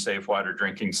within safe water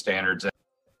drinking standards.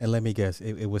 And let me guess,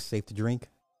 it was safe to drink?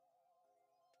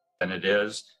 And it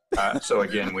is. So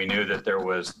again, we knew that there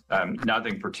was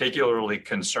nothing particularly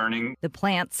concerning. The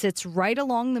plant sits right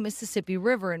along the Mississippi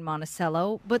River in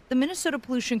Monticello, but the Minnesota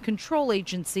Pollution Control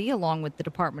Agency, along with the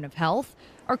Department of Health,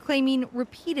 are claiming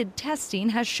repeated testing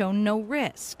has shown no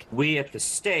risk. We at the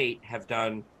state have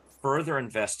done further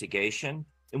investigation,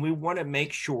 and we want to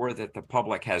make sure that the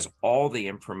public has all the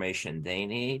information they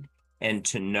need and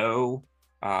to know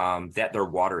that their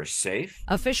water is safe.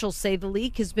 Officials say the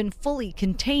leak has been fully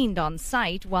contained on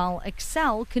site while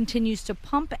Xcel continues to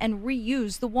pump and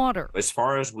reuse the water. As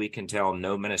far as we can tell,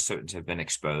 no Minnesotans have been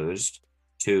exposed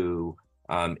to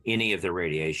any of the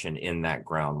radiation in that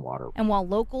groundwater. And while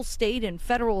local, state, and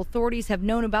federal authorities have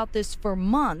known about this for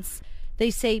months,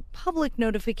 they say public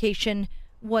notification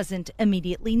wasn't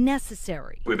immediately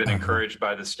necessary. We've been encouraged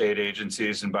by the state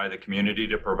agencies and by the community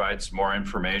to provide some more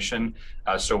information,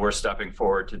 so we're stepping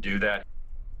forward to do that.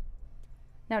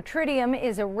 Now, tritium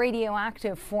is a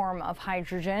radioactive form of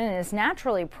hydrogen and is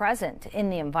naturally present in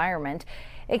the environment.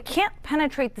 It can't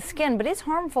penetrate the skin, but is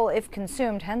harmful if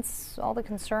consumed, hence all the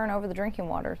concern over the drinking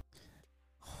water.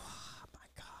 Oh my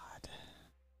God.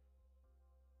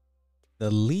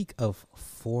 The leak of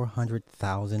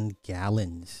 400,000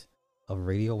 gallons of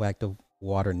radioactive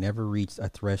water never reached a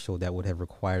threshold that would have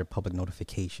required public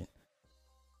notification.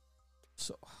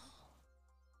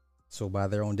 So by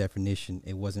their own definition,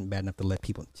 it wasn't bad enough to let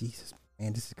people. Jesus,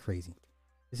 man, this is crazy.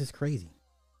 This is crazy.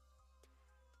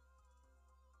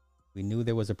 We knew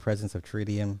there was a presence of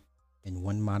tritium in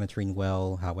one monitoring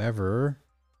well. However,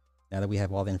 now that we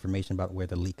have all the information about where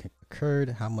the leak occurred,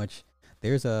 how much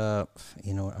there's a,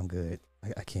 I'm good.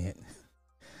 I can't.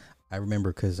 I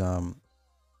remember because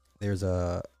there's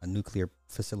a nuclear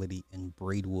facility in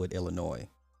Braidwood, Illinois.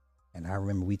 And I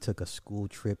remember we took a school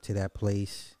trip to that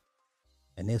place.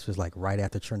 And this was like right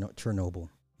after Chernobyl.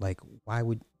 Like, why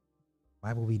would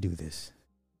we do this?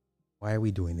 Why are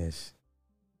we doing this?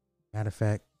 Matter of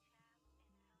fact,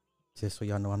 just so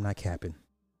y'all know I'm not capping.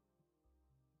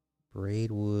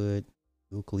 Braidwood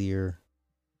nuclear.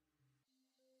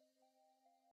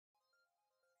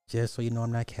 Just so you know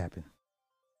I'm not capping.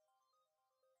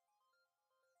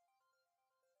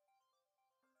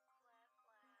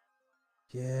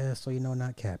 Yeah, so you know,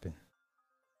 not capping.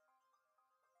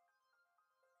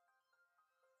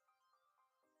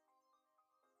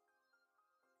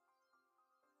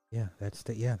 Yeah,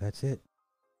 that's it.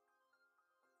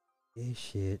 This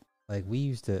shit. Like, we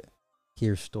used to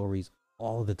hear stories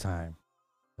all the time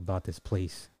about this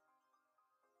place.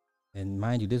 And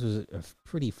mind you, this was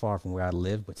pretty far from where I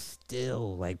live, but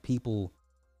still, like, people,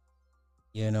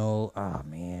 oh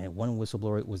man, one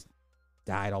whistleblower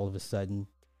died all of a sudden.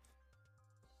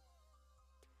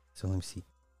 So let me see.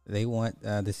 They want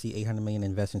to see 800 million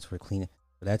investments for cleaning.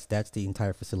 But that's the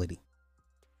entire facility.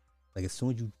 Like, as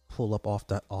soon as you pull up off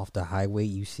the highway,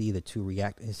 you see the two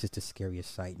reactors. It's just the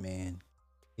scariest sight, man.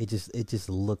 It just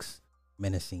looks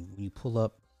menacing. When you pull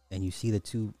up and you see the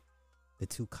two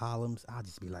columns, I'll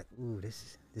just be like, ooh,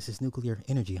 this is nuclear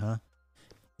energy, huh?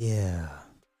 Yeah.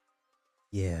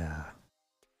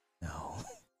 No.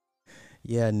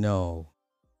 Yeah, no.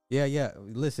 Yeah.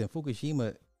 Listen,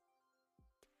 Fukushima,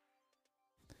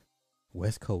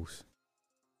 West Coast,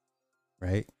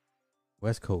 right?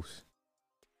 West Coast.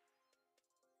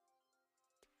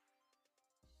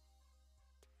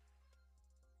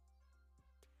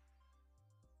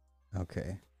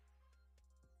 Okay.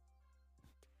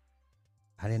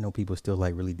 I didn't know people still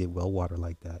like really did well water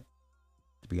like that,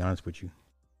 to be honest with you.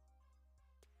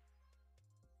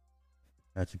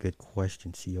 That's a good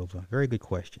question, Ciova. Very good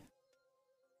question.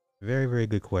 Very, very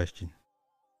good question.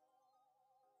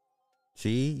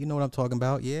 See, you know what I'm talking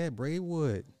about. Yeah,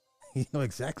 Braidwood. You know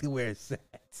exactly where it's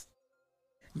at.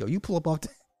 Yo, you pull up off.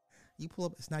 You pull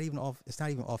up. It's not even off. It's not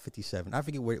even off 57. I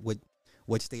forget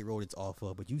what state road it's off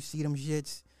of. But you see them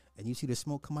shits, and you see the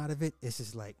smoke come out of it. It's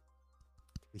just like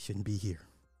we shouldn't be here,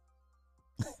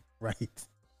 right?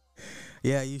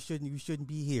 Yeah, you shouldn't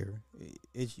be here.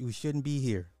 You shouldn't be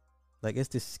here. Like it's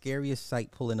the scariest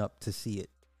sight pulling up to see it.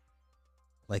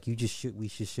 Like we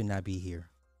should not be here.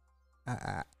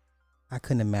 I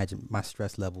couldn't imagine my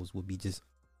stress levels would be just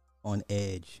on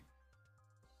edge.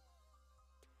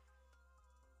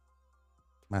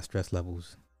 My stress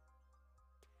levels.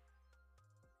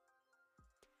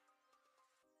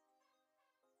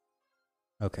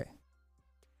 Okay.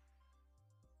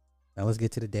 Now let's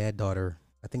get to the dad-daughter.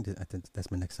 I think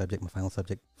that's my next subject, my final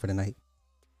subject for the night.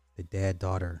 The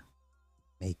dad-daughter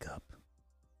makeup.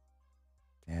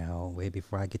 Now, wait,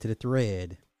 before I get to the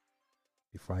thread.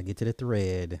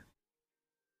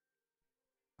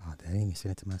 Oh, I didn't even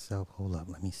send it to myself. Hold up,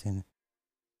 let me send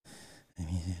it.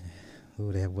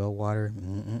 Ooh, they have well water.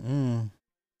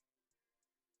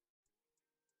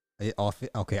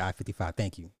 Okay, I-55.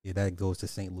 Thank you. Yeah, that goes to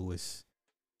St. Louis.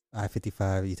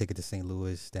 I-55. You take it to St.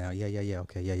 Louis down. Yeah.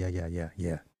 Okay.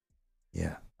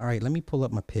 Yeah. All right. Let me pull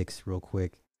up my picks real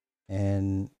quick,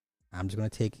 and I'm just gonna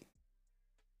take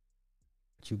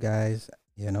you guys.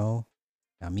 Now,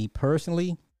 me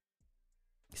personally,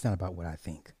 it's not about what I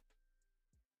think,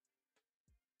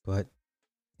 but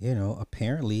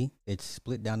apparently it's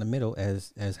split down the middle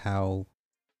as how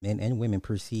men and women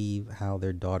perceive how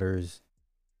their daughters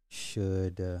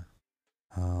should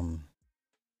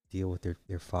deal with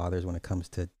their fathers when it comes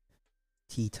to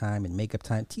tea time and makeup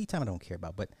time. Tea time I don't care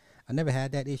about, but I never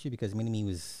had that issue because me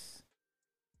was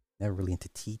never really into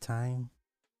tea time.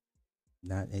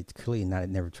 It's clearly not. I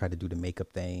never tried to do the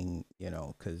makeup thing,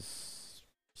 because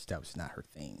that was not her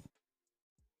thing.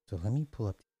 So let me pull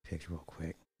up the picture real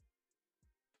quick.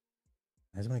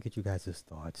 I just want to get you guys'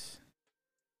 thoughts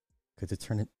because it's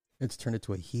turned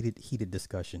into a heated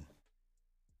discussion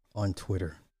on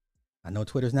Twitter. I know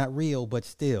Twitter's not real, but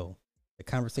still, the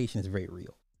conversation is very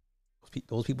real.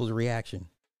 Those people's reaction,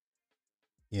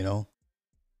 some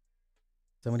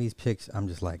of these pics, I'm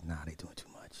just like, nah, they doing too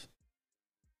much.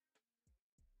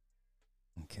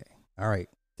 Okay, all right,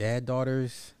 dad,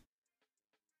 daughters.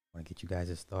 I want to get you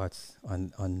guys' thoughts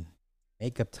on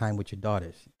makeup time with your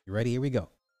daughters. You ready? Here we go.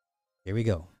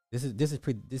 This is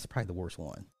probably the worst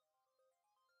one.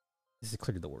 This is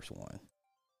clearly the worst one.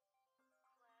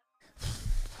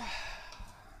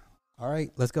 All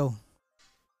right, let's go.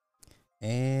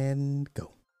 And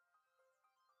go.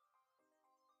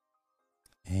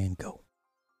 And go.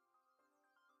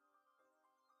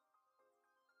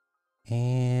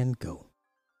 And go.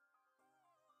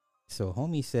 So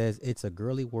homie says it's a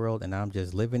girly world and I'm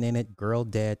just living in it. Girl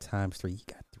dad times 3. You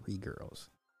got 3 girls.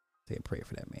 Say a prayer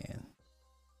for that man.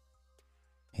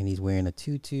 And he's wearing a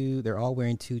tutu. They're all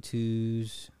wearing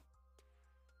tutus.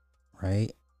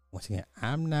 Right? Once again,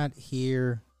 I'm not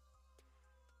here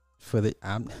for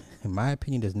in my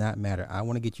opinion does not matter. I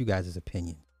want to get you guys'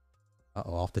 opinion.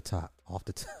 Off the top.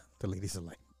 The ladies are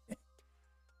like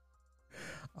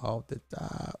off the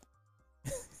top.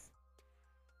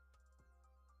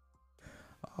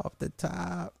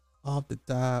 Off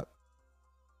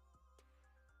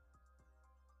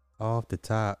the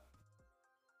top.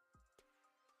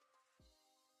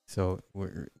 So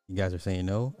you guys are saying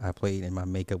no? I played in my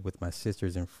makeup with my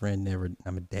sisters and friend.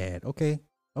 I'm a dad. Okay.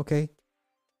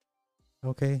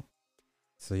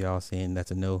 So y'all saying that's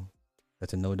a no?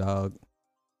 That's a no, dog?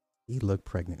 He looked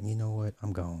pregnant. You know what?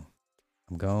 I'm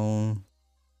gone.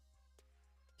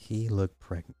 He looked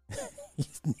pregnant.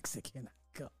 He's Nixon cannot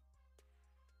go.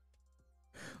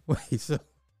 Wait, so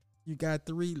you got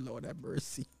 3, Lord have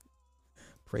mercy.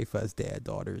 Pray for us dad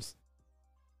daughters.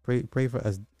 Pray for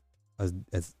us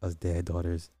dad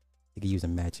daughters. He could use a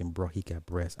matching bro. He got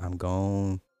breasts. I'm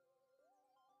gone.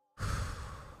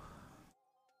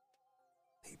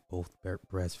 They both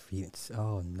breastfeeding.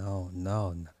 Oh no.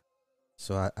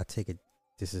 So I take it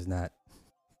this is not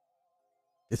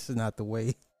the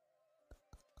way.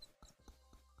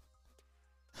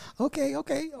 Okay.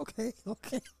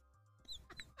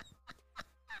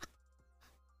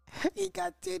 He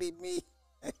got titty me.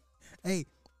 Hey,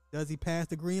 does he pass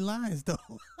the green lines though?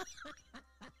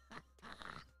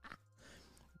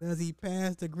 Does he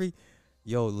pass the green?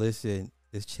 Yo, listen,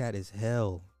 this chat is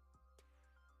hell.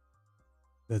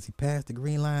 Does he pass the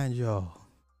green lines, y'all?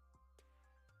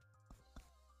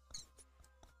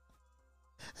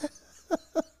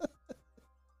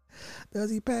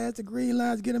 Does he pass the green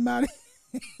lines? Get him out of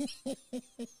here.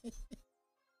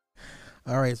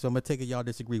 All right, so I'm gonna take it y'all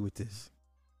disagree with this.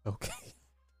 Okay.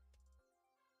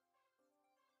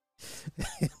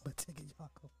 I'm gonna take it y'all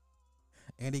go.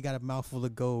 And he got a mouthful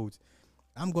of golds.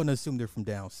 I'm gonna assume they're from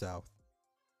down south.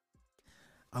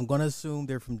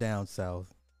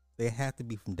 They have to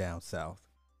be from down south.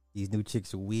 These new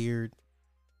chicks are weird.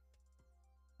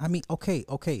 I mean, okay.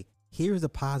 Here's the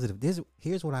positive.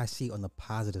 Here's what I see on the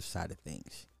positive side of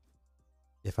things.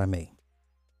 If I may.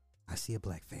 I see a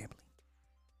black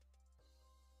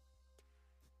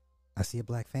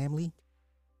family.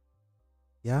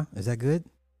 Yeah, is that good?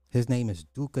 His name is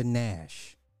Duka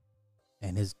Nash.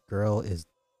 And his girl is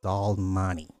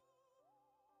Dalmani.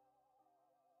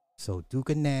 So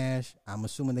Duka Nash, I'm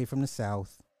assuming they from the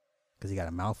South. Because he got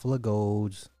a mouthful of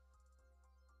golds.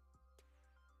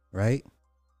 Right?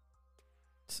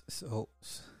 So,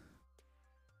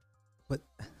 but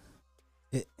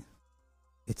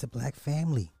it's a black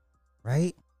family,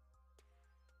 right?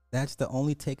 That's the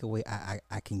only takeaway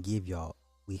I can give y'all.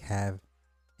 We have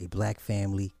a black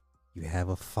family. You have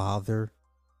a father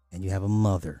and you have a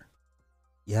mother.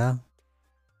 Yeah?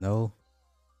 No?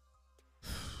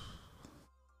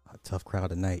 A tough crowd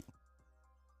tonight.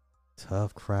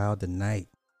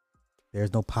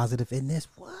 There's no positive in this.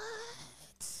 What?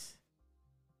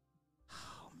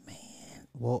 Oh, man.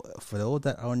 Well, for those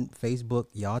that are on Facebook,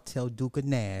 y'all tell Duka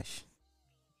Nash.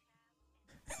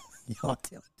 Y'all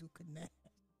tell Duka Nash.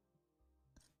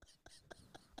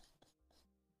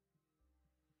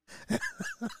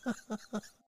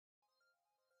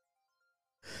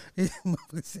 His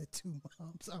mother said 2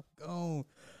 moms. I'm gone.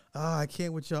 Oh, I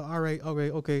can't with y'all. All right.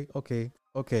 Okay.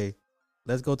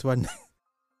 Let's go to our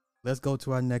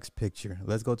next picture.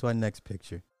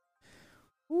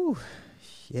 Whew,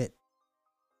 shit.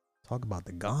 Talk about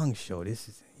the gong show. This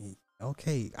is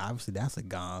okay. Obviously, that's a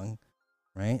gong,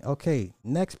 right? Okay.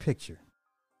 Next picture.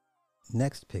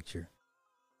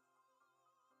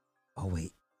 Oh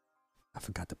wait. I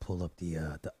forgot to pull up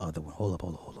the other one. Hold up.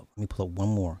 Let me pull up one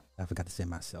more. I forgot to say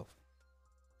myself.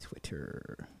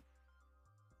 Twitter.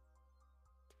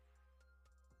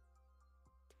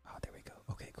 Oh, there we go.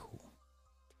 Okay, cool.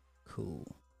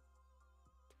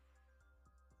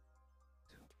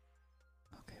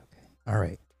 Okay. All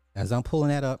right. As I'm pulling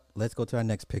that up, let's go to our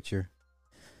next picture.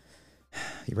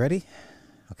 You ready?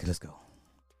 Okay, let's go.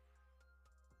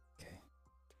 Okay.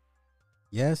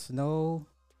 Yes, no,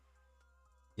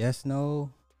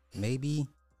 maybe.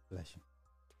 Bless you.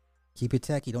 Keep it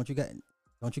techie. Don't you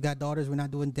got daughters? We're not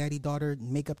doing daddy-daughter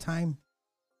makeup time.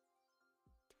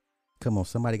 Come on,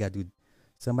 somebody got to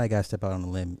step out on a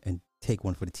limb and take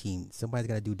one for the team. Somebody's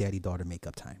got to do daddy-daughter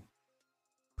makeup time.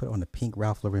 Put on the pink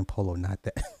Ralph Lauren polo, not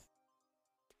that.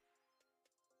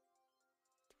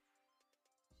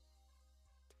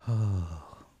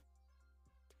 Oh,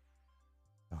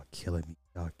 y'all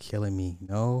killing me.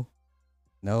 No.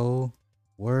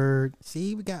 Word.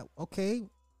 See, we got, okay.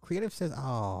 Creative says,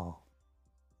 oh.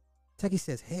 Techie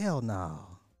says, hell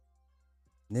no.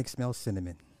 Nick smells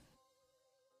cinnamon.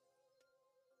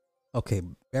 Okay,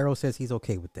 Barrow says he's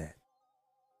okay with that.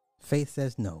 Faith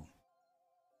says no.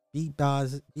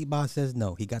 B-Boz says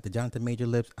no. He got the Jonathan Major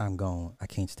lips. I'm gone. I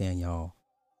can't stand y'all.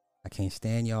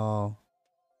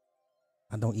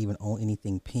 I don't even own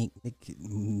anything pink.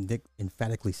 Nick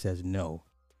emphatically says no.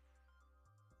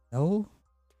 No?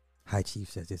 High Chief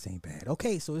says this ain't bad.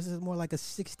 Okay, so this is more like a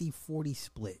 60-40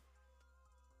 split.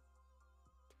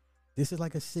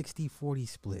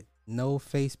 No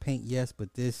face paint, yes,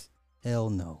 but this, hell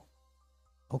no.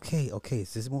 Okay, so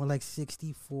this is more like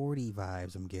 60-40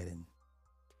 vibes I'm getting.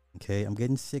 Okay, I'm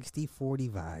getting 60-40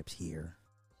 vibes here.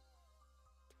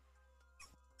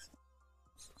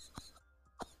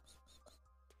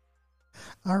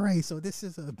 All right, so this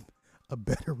is a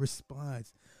better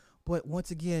response. But once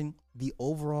again, the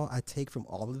overall I take from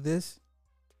all of this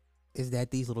is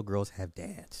that these little girls have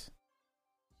dads.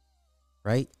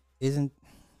 Right? Is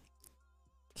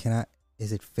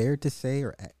it fair to say,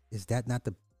 or is that not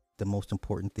the most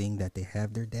important thing, that they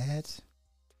have their dads?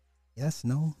 Yes,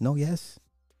 no, yes.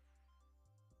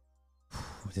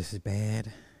 This is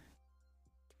bad.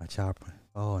 My child.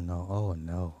 Oh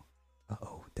no.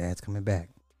 Uh-oh, dad's coming back.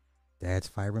 Dad's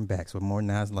firing back. So more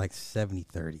now is like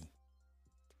 70-30.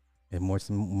 And more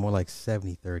like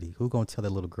 70-30. Who gonna tell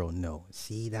that little girl no?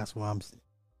 See, that's why I'm.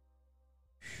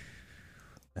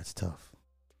 That's tough.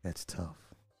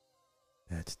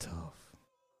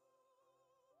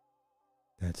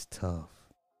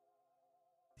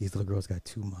 These little girls got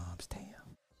 2 moms.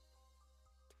 Damn.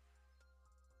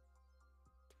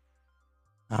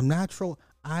 I'm not troll.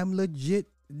 I'm legit.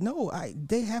 No,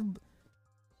 they have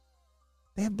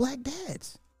black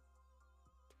dads.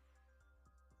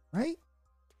 Right?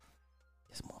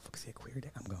 This motherfucker said queer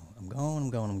dad. I'm gone. I'm gone. I'm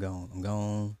gone. I'm gone. I'm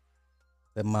gone.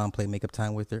 Let mom play makeup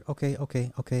time with her. Okay.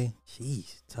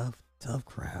 Jeez, tough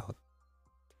crowd.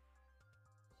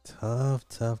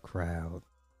 Tough crowd.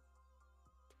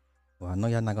 Well, I know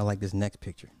y'all not gonna like this next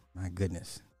picture. My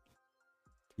goodness.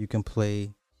 You can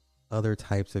play other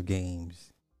types of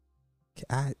games.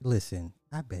 I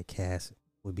bet Cass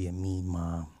would be a mean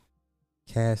mom.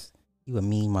 Cass, you a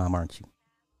mean mom, aren't you?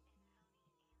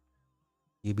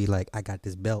 You'd be like, I got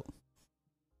this belt.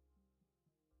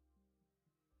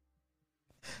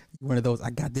 You one of those, I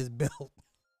got this belt.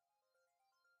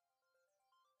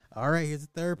 All right, here's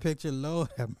the third picture. Lord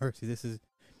have mercy. This is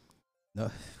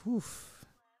no. Oof.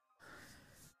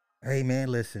 Hey man,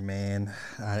 listen, man.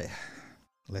 I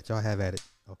let y'all have at it.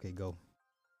 Okay, go.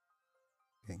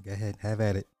 Okay, go ahead, have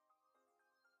at it.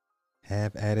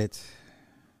 Have at it.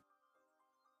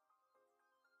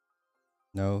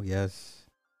 No, yes,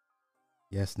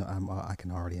 no. I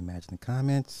can already imagine the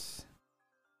comments.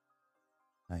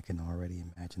 I can already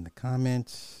imagine the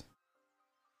comments.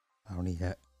 I don't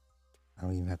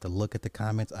even have to look at the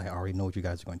comments. I already know what you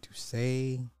guys are going to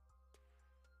say.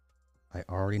 I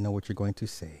already know what you're going to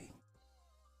say.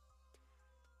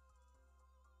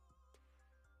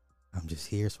 I'm just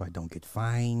here so I don't get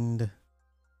fined.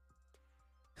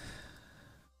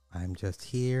 I'm just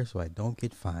here so I don't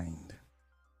get fined.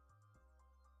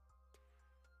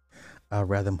 I'd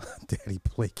rather my daddy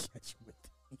play catch with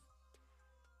me.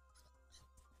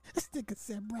 This nigga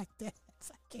said black dads.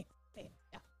 I can't stand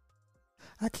y'all.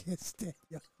 I can't stand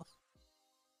y'all.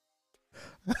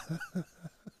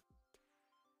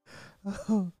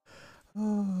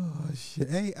 oh shit.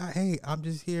 Hey, I'm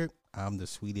just here. I'm the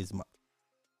sweetest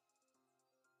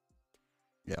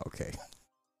Yeah, okay.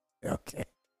 Okay.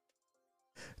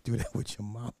 Do that with your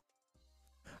mom.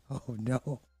 Oh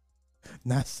no.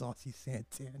 Not Saucy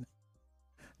Santana.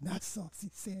 Not Saucy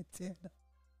Santana.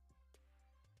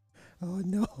 Oh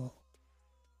no.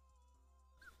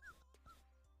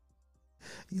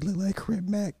 You look like Crib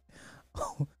Mac.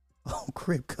 Oh,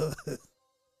 Crib cuz.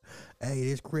 Hey,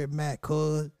 this Crib Mac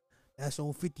cuz. That's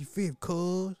on 55th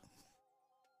cuz.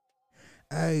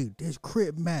 Hey, this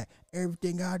Crib Mac.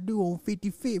 Everything I do on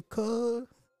 55th cuz.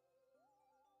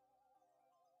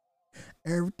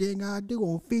 Everything I do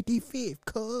on 55th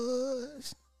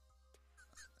cuz.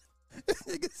 This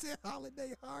nigga said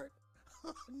holiday heart.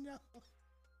 Oh no.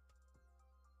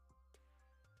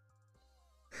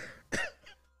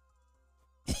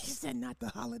 He said not the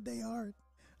holiday heart.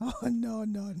 Oh no.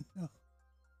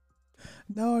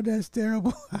 No, that's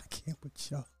terrible. I can't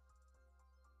with y'all.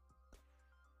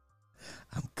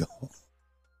 I'm gone.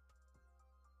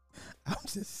 I'm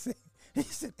just saying. He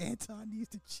said Anton needs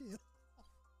to chill.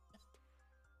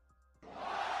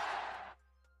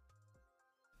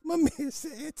 My man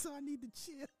said Anton need to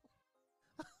chill.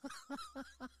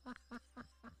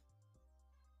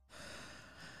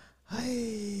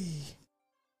 Hey,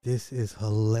 this is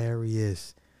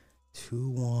hilarious. Tu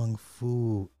Wong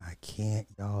Fu. I can't.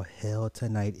 Y'all hell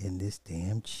tonight in this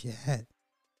damn chat.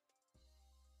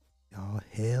 Y'all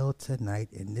hell tonight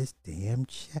in this damn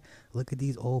chat. Look at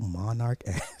these old monarch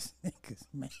ass niggas,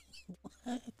 man.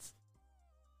 What?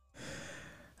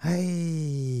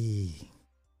 Hey.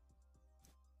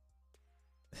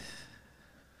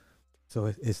 So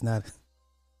it's not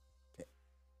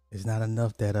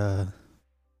enough that the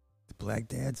black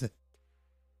dads are.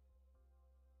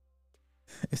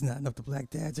 It's not enough the black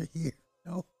dads are here.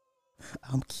 No,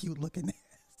 I'm cute looking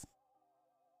ass.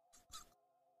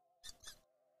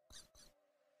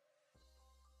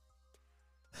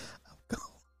 I'm gone.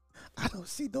 I don't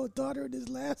see no daughter in this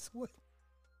last one.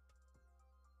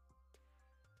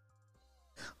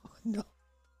 Oh no.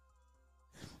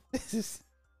 This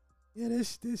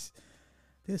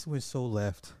went so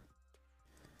left.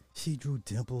 She drew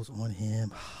dimples on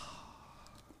him.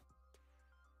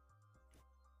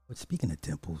 But speaking of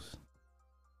dimples.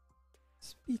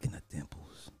 Speaking of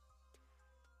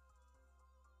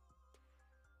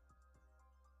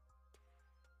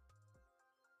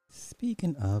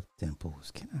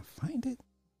dimples, can I find it?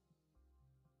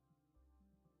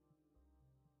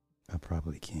 I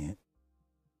probably can't.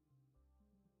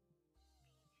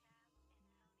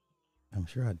 I'm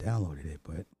sure I downloaded it,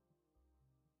 but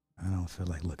I don't feel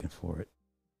like looking for it.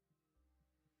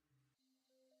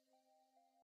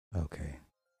 Okay.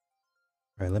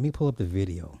 All right, let me pull up the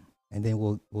video, and then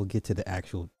we'll get to the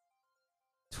actual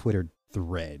Twitter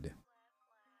thread,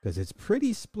 because it's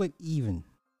pretty split even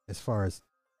as far as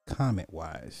comment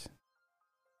wise.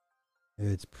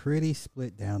 It's pretty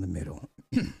split down the middle.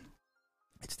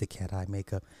 It's the cat eye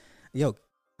makeup. Yo,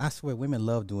 I swear women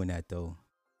love doing that though.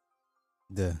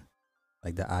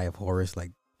 like the Eye of Horus,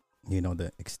 like,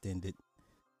 the extended,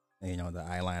 the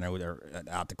eyeliner with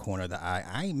out the corner of the eye.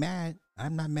 I ain't mad.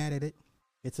 I'm not mad at it.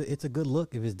 It's a good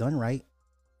look if it's done right.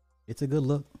 It's a good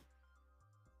look.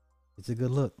 It's a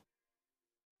good look.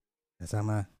 That's how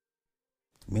my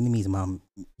Minime's mom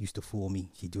used to fool me.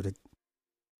 She'd do the,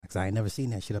 because I ain't never seen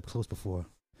that shit up close before,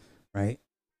 right?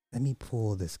 Let me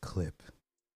pull this clip.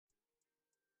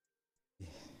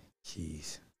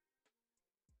 Jeez.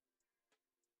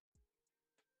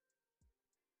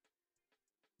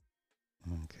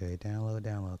 Okay,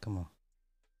 download. Come on.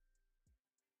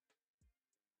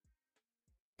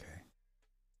 Okay.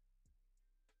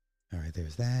 All right,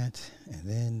 there's that. And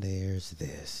then there's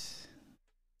this.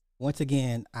 Once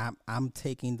again, I'm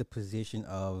taking the position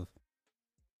of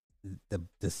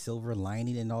the silver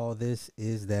lining in all this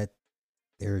is that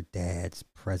their dad's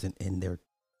present in their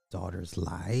daughter's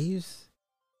lives.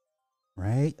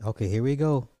 Right? Okay, here we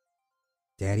go.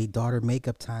 Daddy-daughter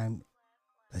makeup time.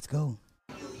 Let's go.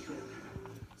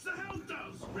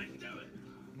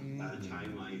 By the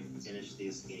time I finish the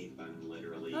escape, I'm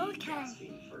literally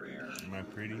gasping for air. Am I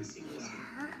pretty?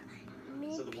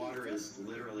 So the water is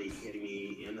literally hitting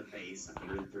me in the face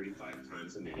 135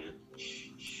 times a minute.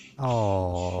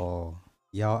 Oh,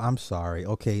 y'all, I'm sorry.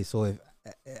 Okay, so if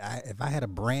I had a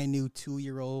brand new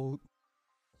 2-year-old,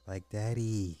 like,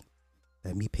 Daddy,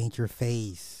 let me paint your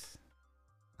face,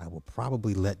 I will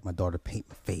probably let my daughter paint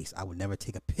my face. I would never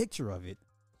take a picture of it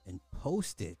and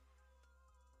post it.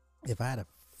 If I had a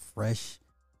fresh,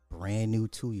 brand new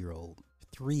 2-year-old,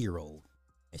 3-year-old,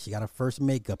 and she got her first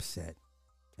makeup set,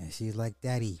 and she's like,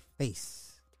 Daddy,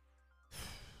 face,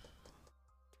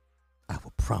 I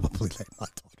will probably let my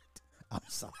daughter, I'm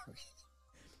sorry,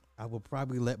 I will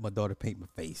probably let my daughter paint my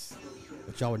face.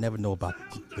 But y'all would never know about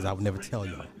it, because I would never tell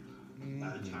y'all.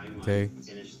 Okay?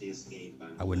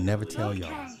 I would never tell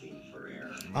y'all.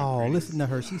 Oh, listen to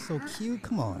her. She's so cute.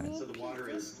 Come on. So the water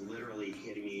is literally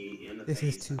hitting me in the This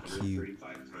face is too cute.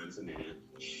 135 times a minute.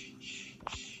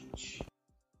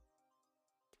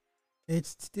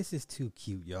 This is too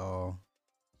cute, y'all.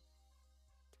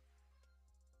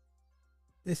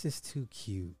 This is too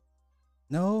cute.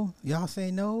 No? Y'all say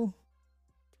no?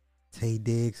 Tay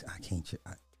Diggs, I can't.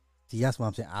 See, that's what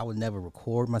I'm saying. I would never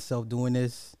record myself doing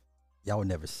this. Y'all would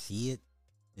never see it.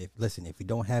 If we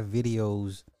don't have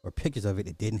videos or pictures of it,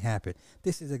 it didn't happen.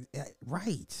 This is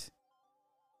right.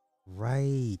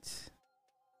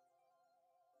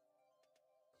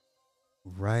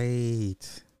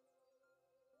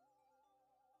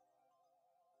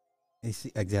 You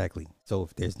see, exactly. So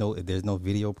if there's no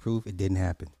video proof, it didn't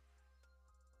happen.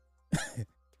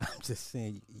 I'm just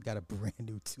saying, you got a brand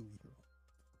new 2-year-old.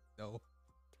 No.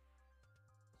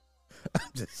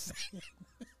 I'm just saying.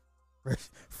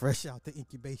 Fresh out the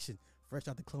incubation, fresh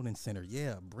out the cloning center.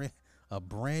 Yeah, a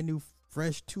brand new,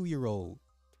 fresh 2-year-old.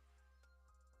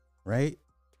 Right?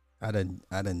 I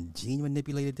done gene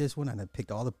manipulated this one. I done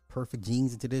picked all the perfect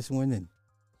genes into this one, and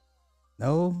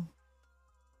no.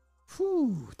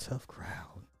 Whew, tough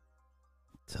crowd.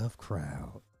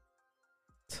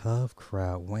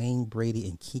 Wayne Brady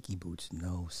and Kiki Boots.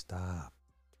 No, stop.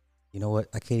 You know what?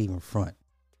 I can't even front.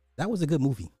 That was a good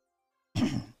movie.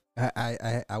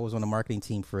 I was on the marketing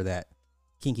team for that.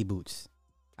 Kinky Boots.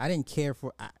 I didn't care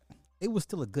for. It was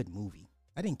still a good movie.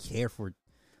 I didn't care for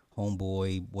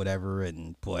Homeboy, whatever,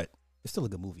 but it's still a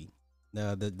good movie.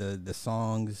 The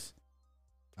songs,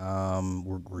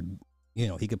 were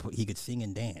he could sing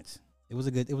and dance. It was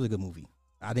a good movie.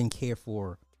 I didn't care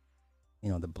for,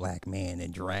 the black man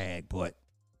and drag, but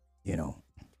it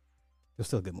was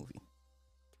still a good movie.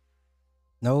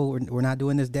 No, we're not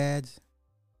doing this, dads.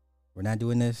 We're not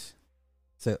doing this.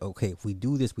 So, okay, if we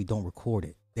do this, we don't record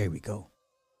it. There we go.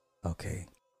 Okay.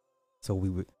 So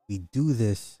we do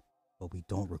this, but we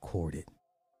don't record it.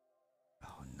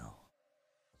 Oh, no.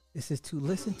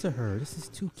 Listen to her. This is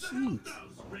too cute.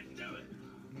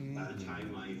 By the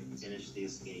time I finish the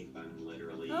escape, I'm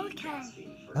literally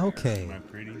gasping for okay. Am I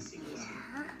pretty?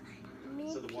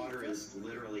 So the water is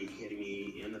literally hitting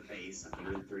me in the face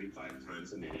 135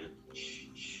 times a minute.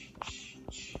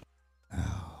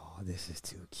 Oh, this is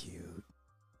too cute.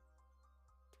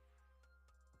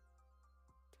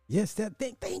 Yes,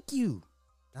 thank you.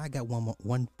 I got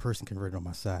one person converted on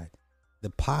my side. The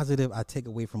positive I take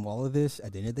away from all of this,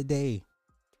 at the end of the day,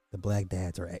 the black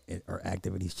dads are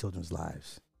active in these children's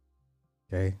lives.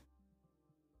 Okay?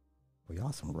 Well,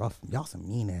 y'all some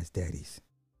mean ass daddies.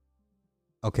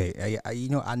 Okay,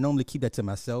 I normally keep that to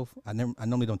myself. I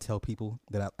normally don't tell people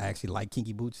that I actually like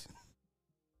Kinky Boots.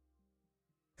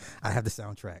 I have the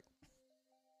soundtrack.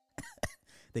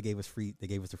 They gave us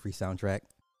the free soundtrack.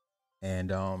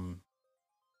 And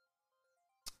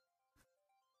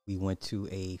we went to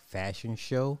a fashion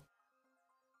show.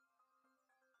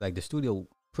 Like the studio,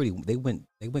 they went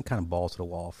kind of balls to the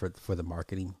wall for the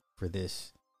marketing for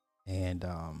this, and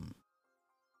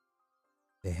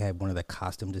they had one of the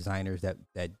costume designers that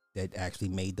actually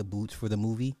made the boots for the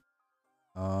movie.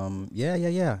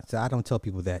 Yeah. So I don't tell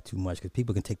people that too much because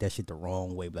people can take that shit the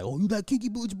wrong way. Like, oh, you got kinky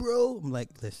boots, bro? I'm like,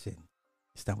 listen,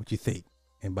 it's not what you think,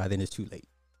 and by then it's too late.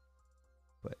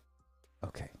 But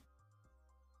okay,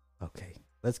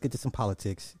 let's get to some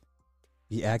politics.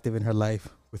 Be active in her life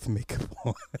with makeup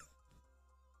on.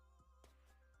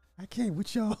 I can't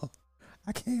with y'all.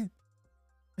 I can't.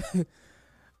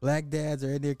 Black dads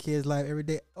are in their kids' life every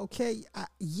day. Okay,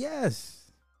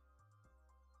 yes.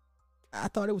 I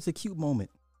thought it was a cute moment.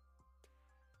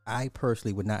 I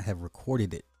personally would not have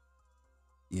recorded it.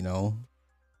 You know,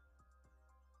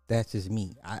 that's just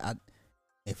me. I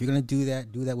if you're gonna do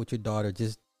that with your daughter.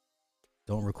 Just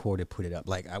don't record it. Put it up.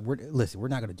 Like, we're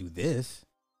not gonna do this.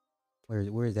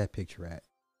 Where is that picture at?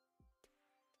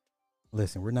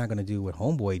 Listen, we're not gonna do what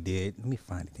Homeboy did. Let me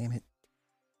find it. Damn it.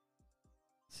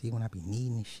 See, when I be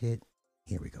needing this shit.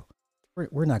 Here we go.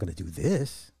 We're not gonna do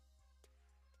this.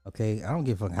 Okay, I don't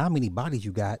give a fuck how many bodies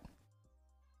you got.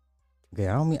 Okay,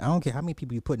 I don't care how many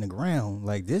people you put in the ground.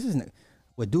 Like, this isn't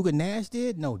what Duga Nash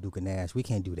did. No, Duga Nash, we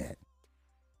can't do that.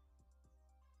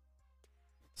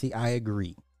 See, I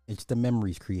agree. It's the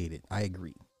memories created. I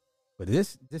agree, but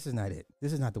this is not it.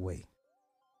 This is not the way.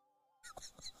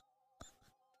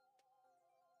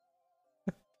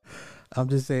 I'm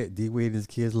just saying, D Wade in his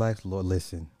kid's life. Lord,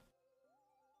 listen.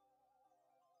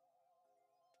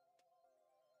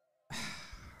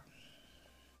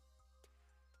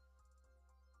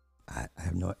 I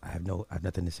have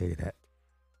nothing to say to that.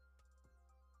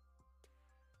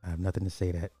 I have nothing to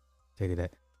say to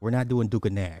that. We're not doing Duke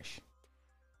of Nash.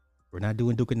 We're not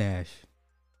doing Duke of Nash.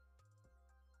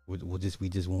 We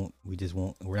just won't.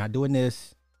 We're not doing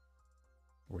this.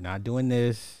 We're not doing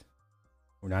this.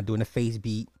 We're not doing the face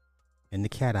beat and the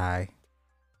cat eye.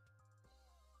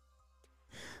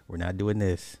 We're not doing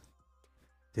this.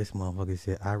 This motherfucker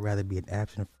said, I'd rather be an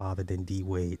absent father than D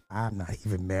Wade. I'm not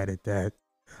even mad at that.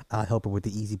 I'll help her with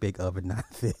the Easy Bake Oven, not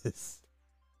this.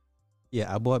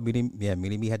 Yeah, I bought me and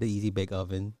me had the Easy Bake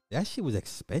Oven. That shit was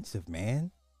expensive,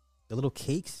 man. The little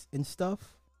cakes and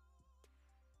stuff.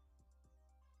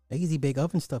 The Easy Bake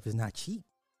Oven stuff is not cheap.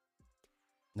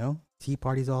 No? Tea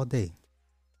parties all day.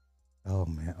 Oh,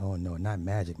 man. Oh, no, not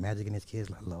Magic. Magic and his kids,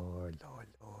 like, Lord.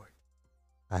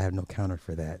 I have no counter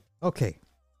for that. Okay.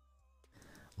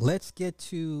 Let's get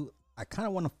to, I kind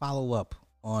of want to follow up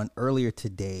on earlier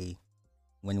today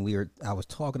when I was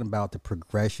talking about the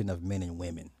progression of men and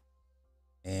women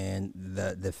and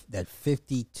that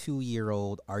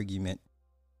 52-year-old argument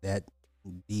that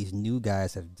these new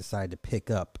guys have decided to pick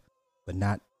up but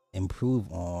not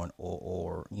improve on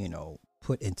or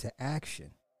put into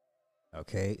action.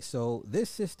 Okay, so this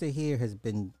sister here has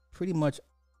been pretty much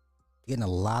getting a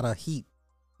lot of heat,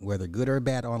 whether good or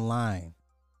bad, online.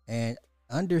 And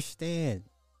understand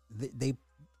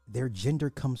their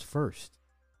gender comes first.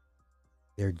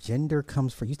 Their gender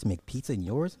comes first. Used to make pizza in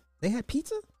yours. They had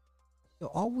pizza. So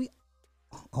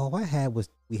all I had was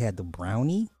we had the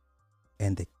brownie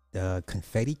and the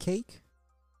confetti cake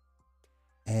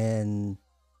and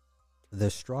the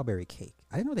strawberry cake.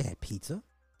 I didn't know they had pizza.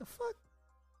 The fuck?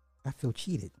 I feel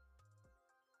cheated.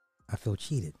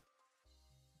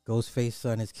 Ghostface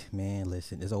son is, man,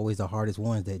 listen, it's always the hardest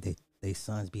ones that they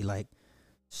sons be like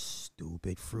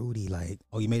stupid fruity, like,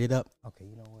 oh, you made it up? Okay,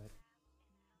 you know what?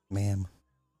 Ma'am.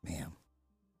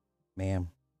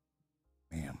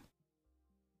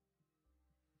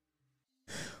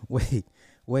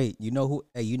 Wait, you know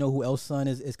who else son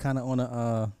is kind of on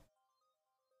a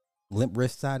limp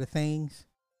wrist side of things?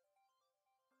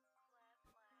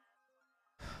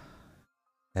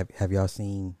 Have y'all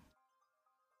seen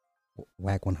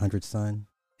Whack 100 son?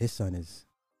 His son is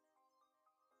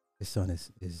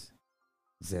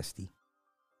zesty.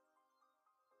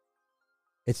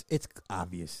 It's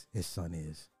obvious his son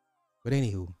is. But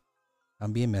anywho,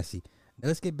 I'm being messy. Now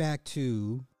let's get back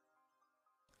to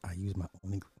I use my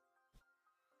own ingredient.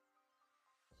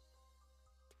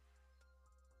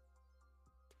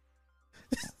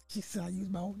 She said I use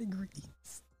my own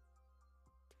ingredients.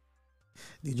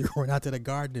 Did you run out to the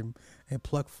garden and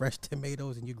pluck fresh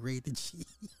tomatoes and you grate the cheese?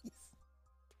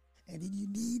 And then you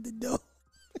need the dough.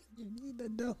 You need the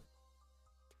dough.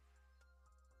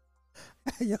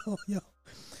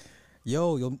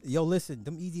 Yo, listen,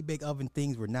 them Easy Bake Oven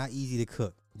things were not easy to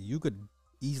cook. You could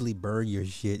easily burn your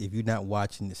shit if you're not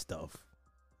watching the stuff.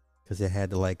 Because it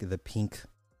had the pink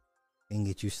thing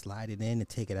that you slide it in and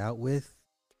take it out with.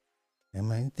 And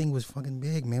my thing was fucking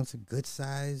big, man. It was a good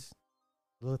size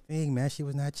little thing, man. She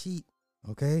was not cheap.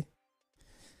 Okay.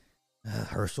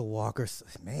 Herschel Walker,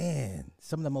 man,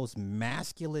 some of the most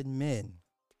masculine men,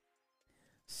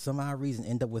 some odd reason,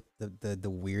 end up with the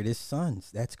weirdest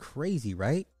sons. That's crazy,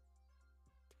 right?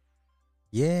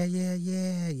 Yeah.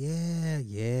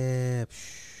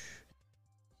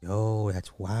 Yo,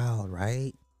 that's wild,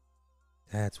 right?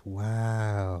 That's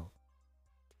wild.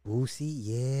 Boosie,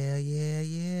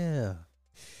 yeah.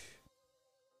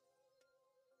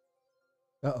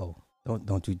 Uh-oh.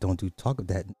 Don't do talk of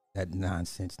that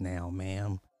nonsense now,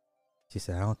 ma'am. She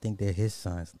said, I don't think they're his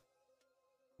sons.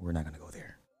 We're not gonna go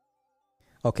there.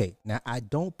 Okay, now I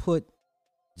don't put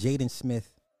Jaden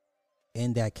Smith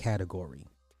in that category.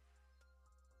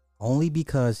 Only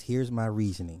because here's my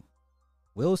reasoning.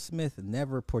 Will Smith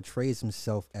never portrays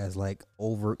himself as like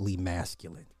overtly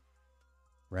masculine.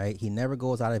 Right? He never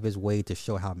goes out of his way to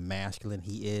show how masculine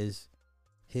he is.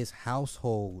 His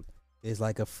household is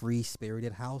like a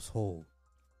free-spirited household,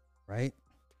 right?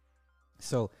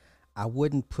 So I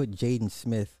wouldn't put Jaden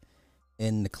Smith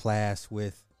in the class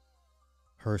with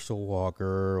Herschel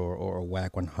Walker or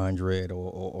Whack 100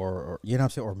 or you know what I'm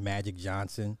saying, or Magic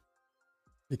Johnson,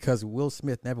 because Will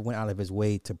Smith never went out of his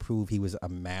way to prove he was a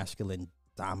masculine,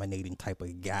 dominating type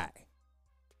of guy.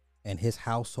 And his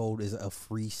household is a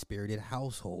free-spirited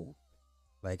household.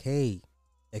 Like, hey,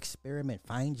 experiment,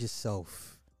 find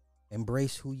yourself.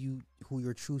 Embrace who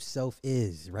your true self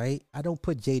is, right? I don't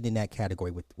put Jaden in that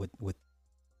category with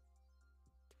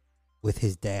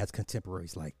his dad's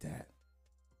contemporaries like that.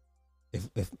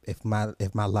 If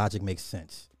my logic makes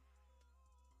sense.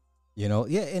 You know,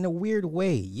 yeah, in a weird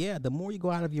way. Yeah, the more you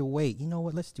go out of your way, you know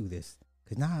what? Let's do this.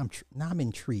 Cause now I'm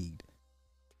intrigued.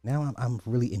 Now I'm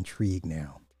really intrigued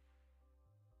now.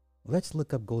 Let's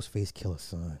look up Ghostface Killer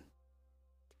Son.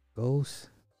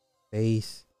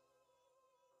 Ghostface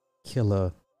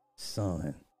Killer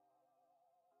Son.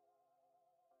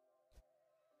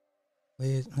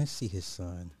 Let's see his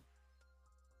son.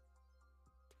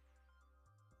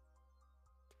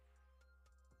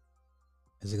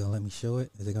 Is it gonna let me show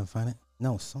it? Is it gonna find it?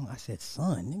 No, son. I said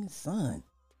son. Nigga, son.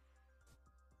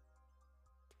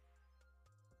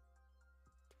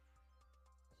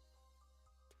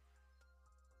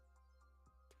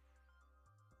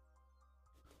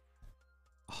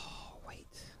 Oh, wait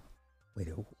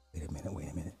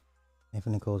a minute.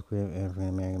 Anthony Cole's queer African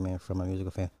American man from a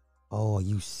musical fan. Oh, are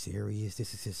you serious?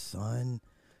 This is his son?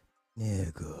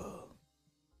 Nigga.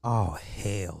 Oh,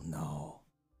 hell no.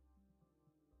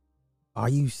 Are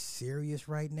you serious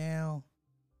right now?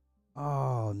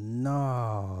 Oh,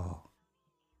 no.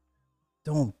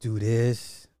 Don't do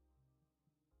this.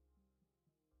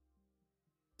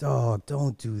 Dog,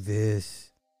 don't do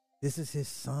this. This is his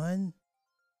son?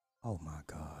 Oh, my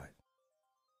God.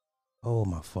 Oh,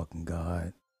 my fucking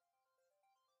God.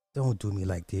 Don't do me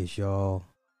like this, y'all.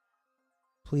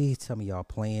 Please tell me y'all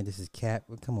playing. This is cap.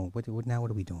 Come on. What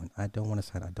are we doing? I don't want to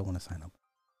sign up.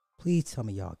 Please tell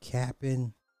me y'all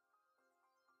capping.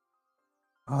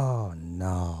 Oh,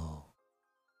 no.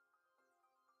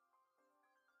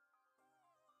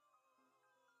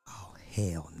 Oh,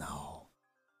 hell no.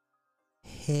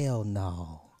 Hell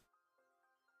no.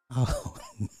 Oh,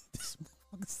 this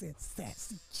motherfucker said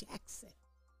Sassy Jackson.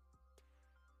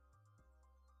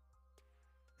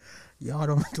 Y'all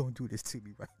don't do this to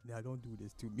me right now. Don't do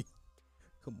this to me.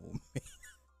 Come on, man.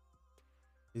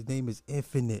 His name is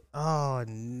Infinite. Oh,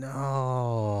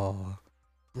 no.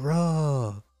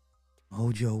 Bruh.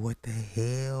 Mojo, what the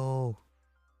hell?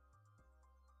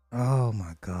 Oh,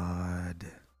 my God.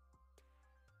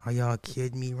 Are y'all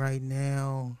kidding me right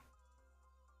now?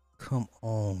 Come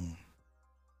on.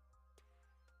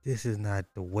 This is not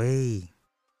the way.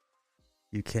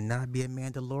 You cannot be a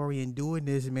Mandalorian doing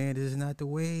this, man. This is not the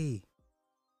way.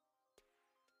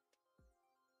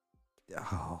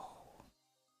 Oh.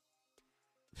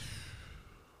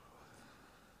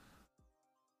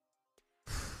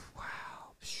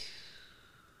 Wow.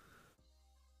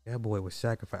 That boy was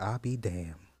sacrificed. I'll be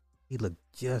damned. He looked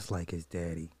just like his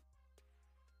daddy.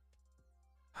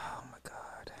 Oh my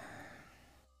God.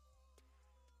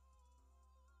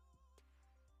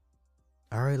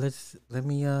 All right, let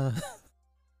me I'm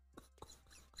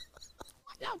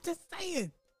just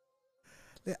saying.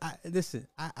 Listen,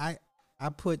 I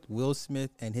put Will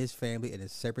Smith and his family in a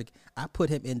separate. I put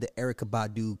him in the Erykah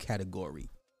Badu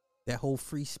category. That whole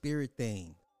free spirit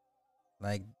thing,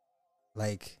 like,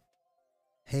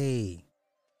 hey,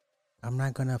 I'm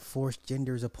not gonna force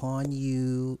genders upon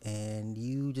you, and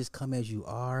you just come as you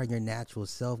are, and your natural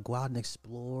self. Go out and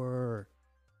explore.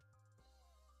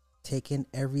 Take in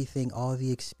everything, all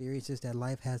the experiences that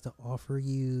life has to offer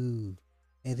you.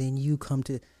 And then you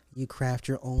craft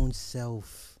your own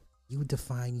self. You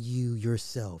define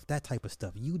yourself. That type of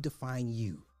stuff. You define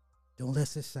you. Don't let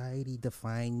society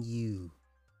define you.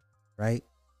 Right?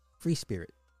 Free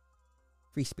spirit.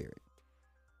 Free spirit.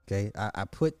 Okay? I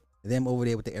put them over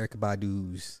there with the Erykah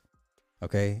Badu's.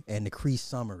 Okay? And the Cree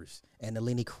Summers. And the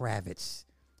Lenny Kravitz.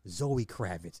 Zoe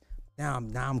Kravitz. Now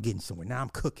I'm getting somewhere. Now I'm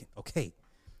cooking. Okay.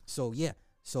 So yeah.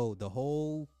 So the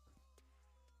whole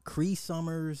Cree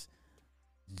Summers,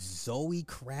 Zoe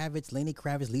Kravitz, Lenny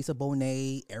Kravitz, Lisa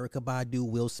Bonet, Erykah Badu,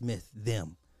 Will Smith,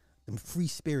 them free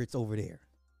spirits over there.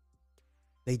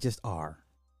 They just are.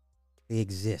 They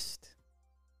exist.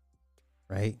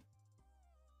 Right?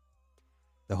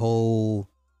 The whole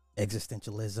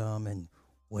existentialism and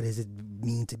what does it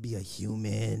mean to be a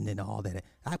human and all that.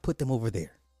 I put them over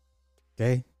there.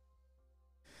 Okay?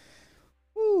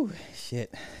 Woo,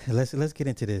 shit. Let's get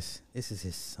into this. This is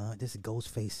his son. This is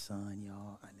Ghostface's son,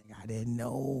 y'all. I didn't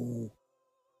know.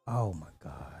 Oh my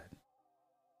God.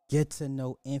 Get to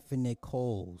know Infinite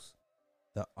Coles,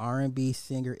 the R&B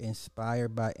singer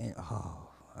inspired by oh.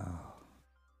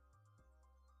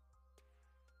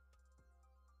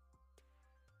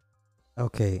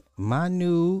 Okay,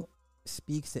 Manu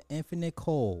speaks to Infinite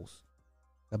Coles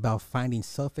about finding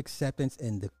self-acceptance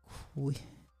in the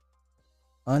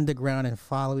underground and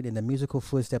following in the musical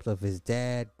footsteps of his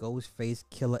dad, Ghostface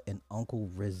Killer, and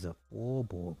Uncle RZA.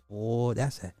 Boy,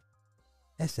 that's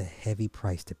a heavy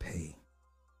price to pay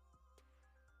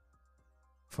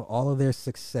for all of their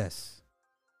success.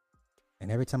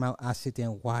 And every time I sit there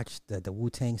and watch the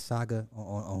Wu-Tang Saga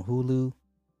on Hulu,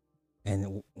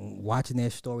 and watching their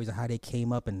stories of how they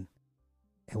came up and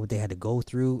what they had to go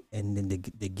through, and then they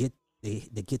get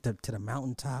to the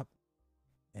mountaintop,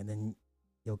 and then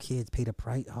your kids pay the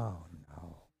price. Oh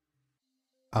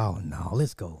no.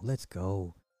 Let's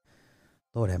go.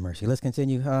 Lord have mercy. Let's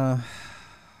continue.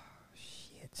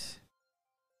 Shit.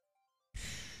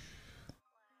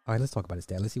 All right, let's talk about his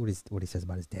dad. Let's see what he says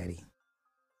about his daddy.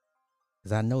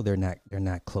 Because I know they're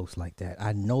not close like that.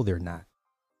 I know they're not.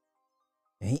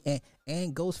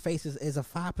 And Ghostface is a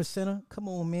 5%er. Come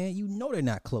on, man. You know they're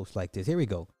not close like this. Here we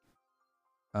go.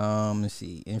 Let's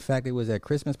see. In fact, it was at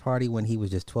Christmas party when he was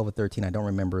just 12 or 13. I don't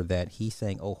remember that. He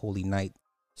sang "Oh Holy Night"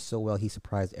 so well he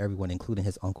surprised everyone, including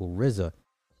his uncle RZA.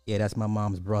 Yeah, that's my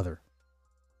mom's brother.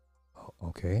 Oh,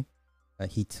 okay.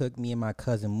 He took me and my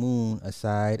cousin Moon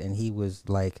aside, and he was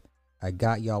like, "I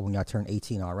got y'all when y'all turn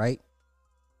 18, all right?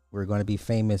 We're going to be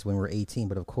famous when we're 18."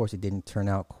 But of course, it didn't turn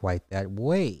out quite that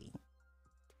way.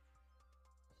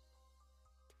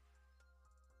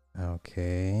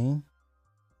 Okay.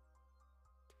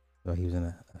 So he was in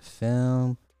a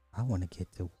film. I want to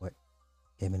get to what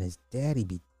him and his daddy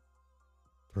be.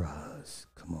 Bruhs,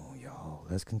 come on, y'all.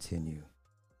 Let's continue.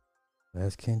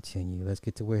 Let's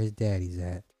get to where his daddy's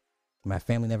at. My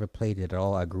family never played it at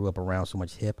all. I grew up around so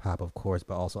much hip hop, of course,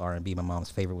 but also R&B. My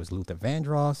mom's favorite was Luther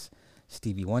Vandross,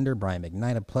 Stevie Wonder, Brian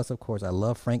McKnight. Plus, of course, I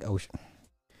love Frank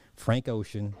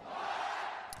Ocean,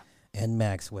 and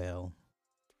Maxwell.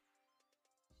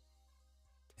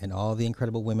 And all the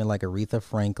incredible women like Aretha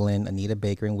Franklin, Anita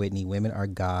Baker, and Whitney. Women are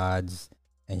gods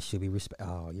and should be respected.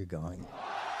 Oh, you're going.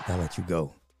 I gotta let you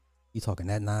go. You talking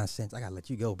that nonsense? I gotta let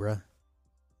you go, bruh.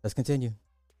 Let's continue.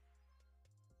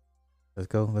 Let's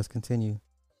go. Let's continue.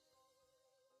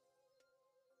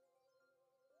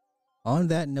 On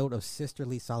that note of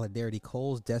sisterly solidarity,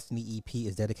 Cole's Destiny EP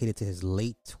is dedicated to his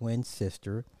late twin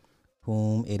sister,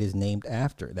 whom it is named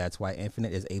after. That's why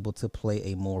Infinite is able to play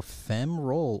a more femme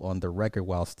role on the record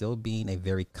while still being a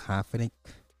very confident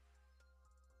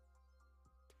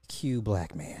Q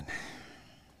black man.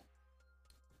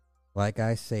 Like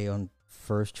I say on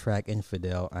first track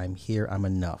Infidel, I'm here, I'm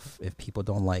enough. If people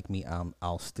don't like me,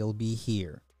 I'll still be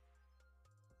here.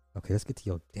 Okay, let's get to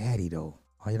your daddy though.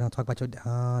 Oh, you don't talk about your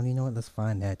you know what? Let's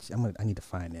find that. I need to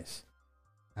find this.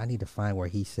 I need to find where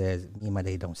he says me and my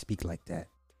daddy don't speak like that.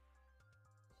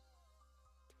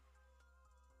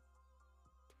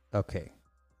 Okay.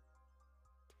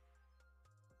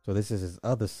 So this is his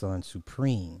other son,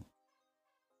 Supreme.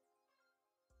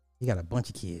 He got a bunch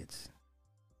of kids.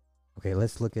 Okay,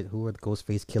 let's look at who are the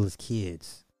Ghostface Killer's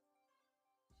kids.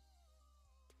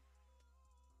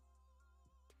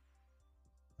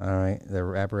 All right, the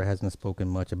rapper hasn't spoken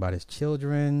much about his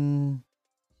children.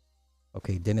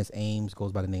 Okay, Dennis Ames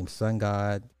goes by the name Sun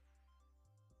God.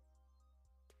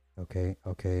 Okay.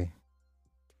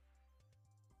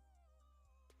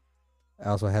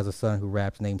 Also has a son who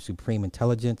raps named Supreme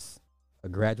Intelligence, a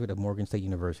graduate of Morgan State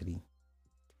University.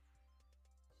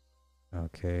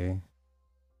 Okay.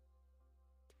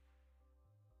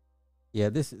 Yeah,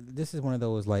 this is one of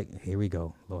those like, here we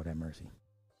go. Lord have mercy.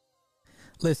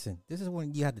 Listen, this is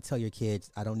when you have to tell your kids,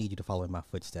 I don't need you to follow in my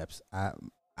footsteps. I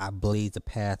blaze a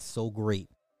path so great,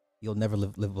 you'll never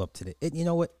live up to it. You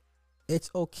know what?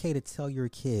 It's okay to tell your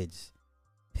kids,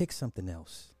 pick something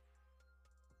else.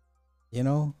 You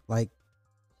know, like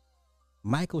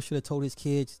Michael should have told his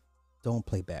kids, don't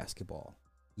play basketball.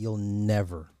 You'll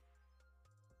never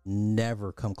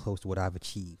come close to what I've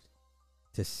achieved.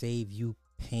 To save you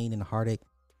pain and heartache.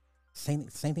 Same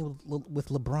thing with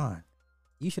LeBron.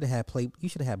 You should have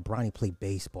had Bronny play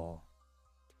baseball.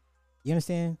 You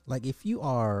understand? Like, if you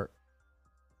are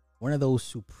one of those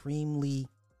supremely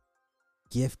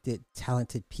gifted,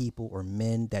 talented people or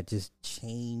men that just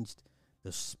changed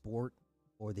the sport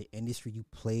or the industry you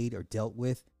played or dealt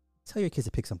with, tell your kids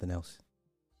to pick something else.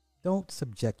 Don't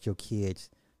subject your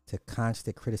kids to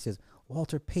constant criticism.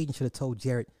 Walter Payton should have told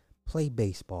Jarrett, play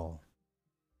baseball.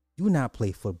 Do not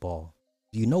play football.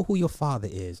 Do you know who your father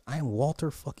is? I am Walter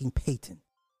fucking Payton.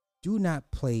 Do not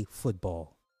play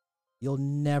football. You'll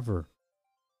never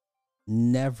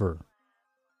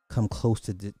come close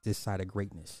to this side of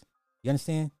greatness. You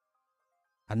understand?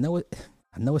 I know it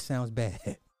sounds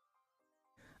bad.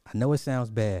 I know it sounds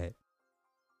bad.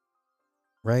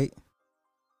 Right?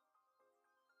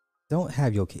 Don't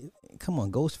have your kid. Come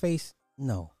on, Ghostface.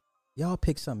 No. Y'all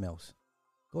pick something else.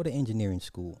 Go to engineering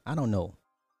school. I don't know.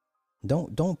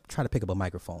 Don't try to pick up a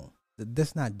microphone.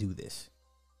 Let's not do this.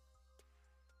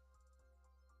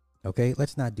 Okay?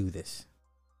 Let's not do this.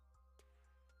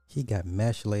 He got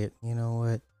mesh layered. You know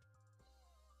what?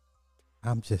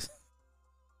 I'm just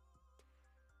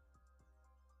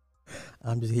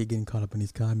here getting caught up in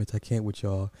these comments. I can't with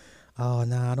y'all. Oh,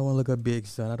 nah, I don't want to look up Big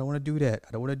Son. I don't want to do that.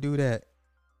 I don't want to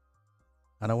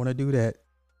do that.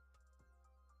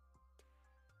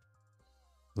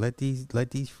 Let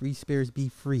these free spirits be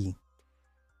free.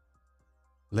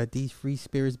 Let these free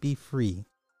spirits be free.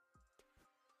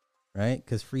 Right?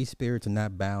 Because free spirits are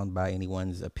not bound by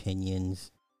anyone's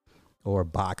opinions or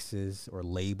boxes or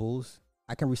labels.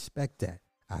 I can respect that.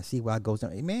 I see why it goes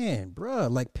down. Hey, man, bruh,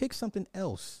 like, pick something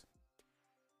else.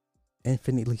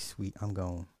 Infinitely sweet. I'm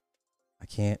gone. I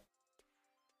can't.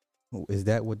 Is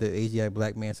that what the AGI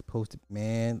black man's supposed to?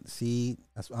 Man, see,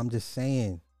 that's what I'm just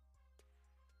saying.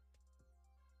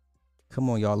 Come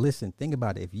on, y'all. Listen, think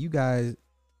about it. If you guys,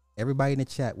 everybody in the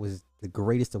chat was the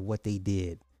greatest of what they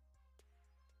did,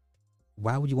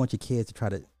 why would you want your kids to try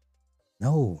to?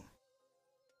 No.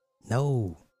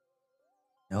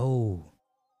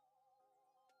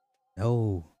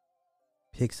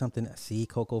 Pick something. See,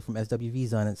 Coco from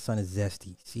SWV's on it. Son is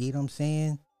zesty. See what I'm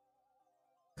saying?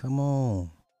 Come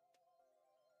on.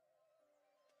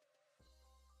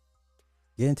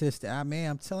 Get into this.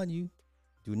 Man, I'm telling you,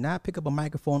 do not pick up a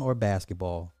microphone or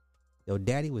basketball. Your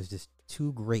daddy was just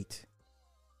too great.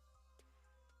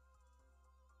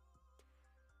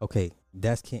 Okay,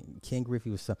 that's Ken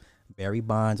Griffey was some. Barry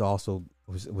Bonds also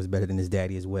was better than his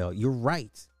daddy as well. You're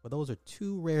right, but those are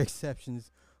two rare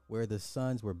exceptions where the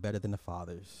sons were better than the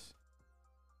fathers.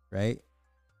 Right?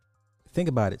 Think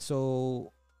about it.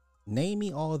 So, name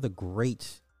me all of the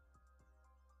greats.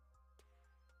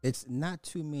 It's not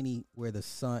too many where the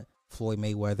son, Floyd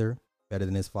Mayweather, better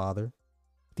than his father.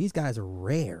 These guys are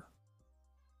rare.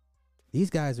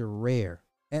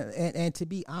 And to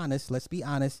be honest, let's be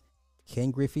honest,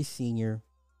 Ken Griffey Sr.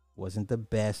 wasn't the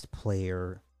best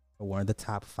player or one of the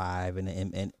top 5 in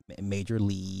the major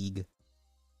league,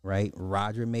 right?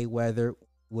 Roger Mayweather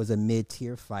was a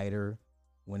mid-tier fighter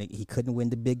when he couldn't win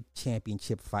the big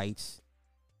championship fights,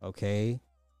 okay?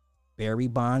 Barry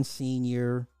Bonds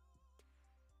Sr.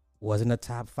 wasn't a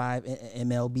top 5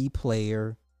 MLB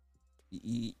player.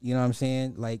 You know what I'm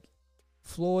saying? Like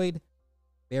Floyd,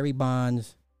 Barry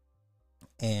Bonds,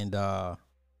 and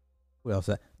what else?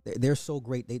 They're so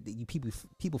great.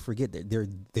 People forget that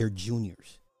they're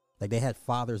juniors. Like, they had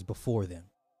fathers before them.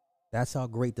 That's how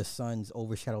great the sons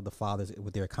overshadowed the fathers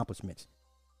with their accomplishments.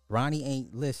 Bronny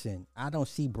ain't. Listen, I don't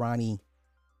see Bronny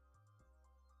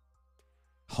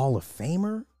Hall of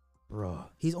Famer, bruh.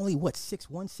 He's only what, 6'1",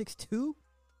 6'2"?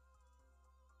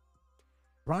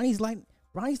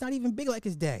 Bronny's not even big like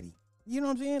his daddy. You know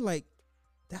what I'm saying? Like,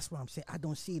 that's what I'm saying. I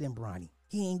don't see it in Bronny.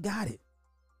 He ain't got it.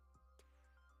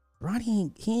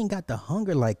 Bronny he ain't got the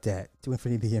hunger like that to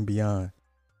infinity and beyond.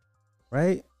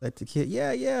 Right? Like the kid.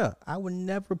 Yeah. I would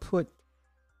never put.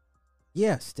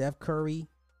 Yeah, Steph Curry.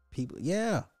 People.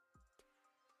 Yeah.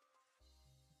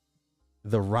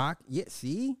 The Rock. Yeah,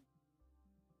 see?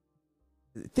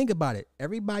 Think about it.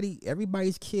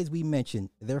 Everybody's kids we mentioned,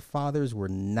 their fathers were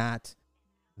not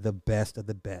the best of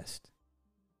the best.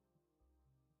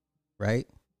 Right?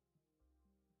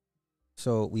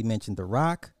 So we mentioned The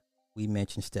Rock, we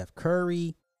mentioned Steph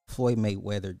Curry, Floyd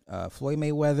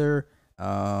Mayweather,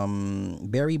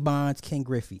 Barry Bonds, Ken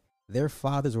Griffey. Their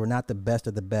fathers were not the best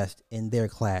of the best in their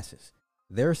classes.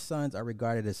 Their sons are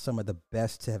regarded as some of the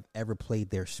best to have ever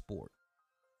played their sport.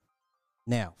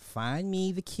 Now, find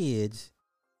me the kids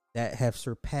that have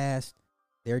surpassed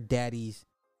their daddies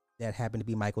that happen to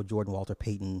be Michael Jordan, Walter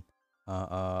Payton,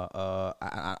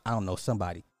 I don't know,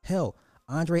 somebody. Hell,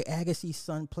 Andre Agassi's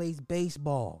son plays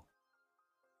baseball.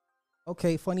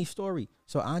 Okay, funny story.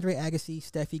 So Andre Agassi,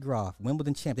 Steffi Graf,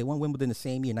 Wimbledon champ. They won Wimbledon the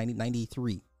same year,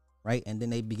 1993, right? And then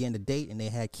they began to date and they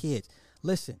had kids.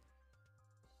 Listen,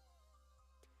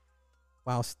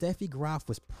 while Steffi Graf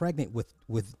was pregnant with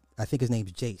I think his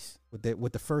name's Jace,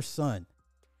 with the first son,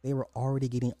 they were already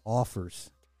getting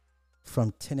offers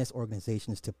from tennis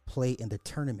organizations to play in the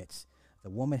tournaments. The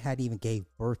woman hadn't even gave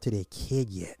birth to their kid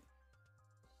yet.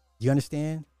 Do you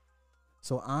understand?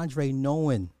 So Andre,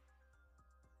 knowing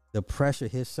the pressure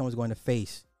his son was going to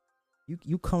face,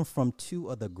 you come from two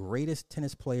of the greatest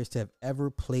tennis players to have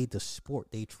ever played the sport.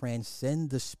 They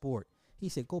transcend the sport. He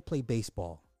said, go play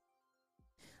baseball.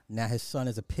 Now his son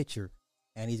is a pitcher,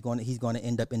 and he's going to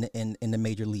end up in the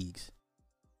major leagues.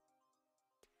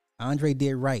 Andre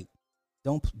did right.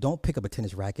 Don't pick up a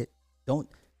tennis racket. Don't,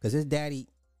 because his dad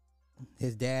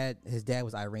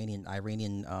was Iranian.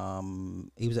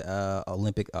 He was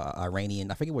Olympic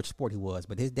Iranian. I forget what sport he was,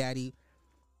 but his daddy,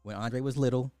 when Andre was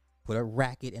little, put a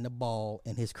racket and a ball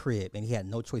in his crib, and he had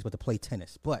no choice but to play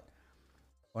tennis. But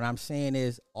what I'm saying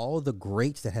is, all the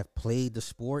greats that have played the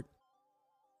sport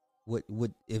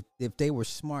would if they were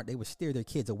smart, they would steer their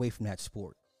kids away from that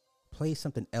sport. Play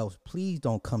something else. Please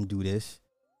don't come do this.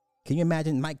 Can you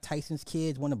imagine Mike Tyson's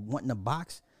kids wanting to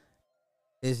box?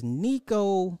 Is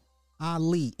Nico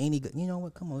Ali any good? You know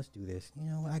what? Come on, let's do this.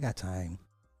 You know what? I got time.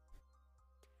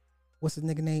 What's his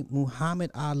nigga name?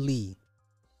 Muhammad Ali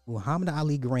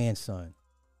grandson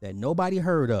that nobody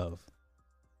heard of.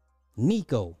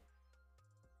 Nico.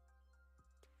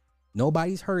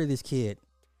 Nobody's heard of this kid.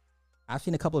 I've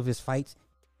seen a couple of his fights.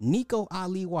 Nico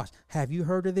Ali Wash. Have you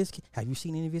heard of this kid? Have you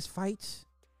seen any of his fights?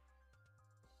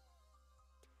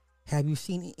 Have you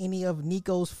seen any of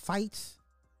Nico's fights?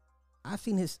 I've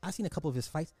seen a couple of his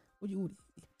fights.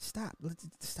 Stop.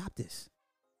 Stop this.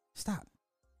 Stop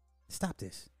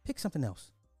this. Pick something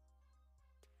else.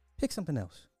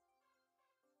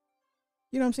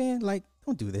 You know what I'm saying? Like,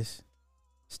 don't do this.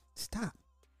 Stop.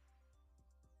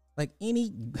 Like,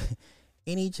 any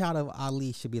child of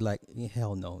Ali should be like,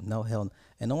 hell no.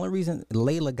 And the only reason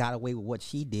Layla got away with what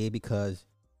she did because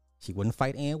she wouldn't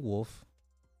fight Ann Wolf,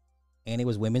 and it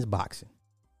was women's boxing.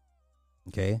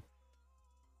 Okay?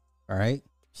 All right?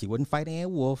 She wouldn't fight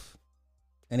Ann Wolf,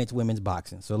 and it's women's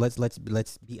boxing. So let's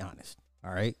be honest.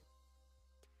 All right?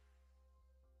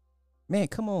 Man,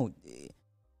 come on. Yeah.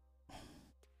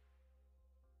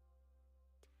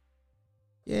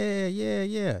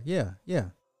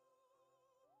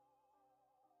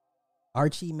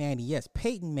 Archie Manning, yes.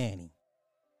 Peyton Manning.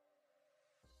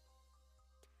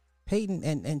 Peyton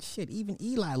and shit, even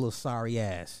Eli, little sorry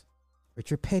ass.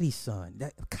 Richard Petty's son.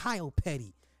 Kyle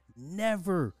Petty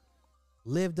never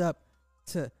lived up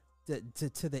to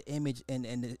the image and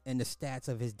the stats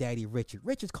of his daddy Richard.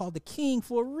 Richard's called the king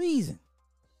for a reason.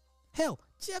 Hell,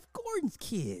 Jeff Gordon's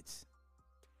kids.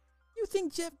 You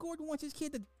think Jeff Gordon wants his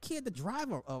kid to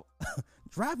drive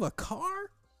a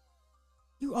car?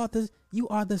 You are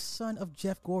the son of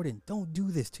Jeff Gordon. Don't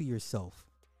do this to yourself.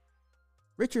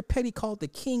 Richard Petty called the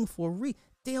king for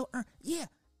Dale Earnhardt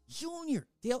Jr.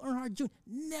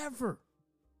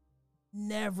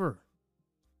 Never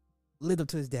lived up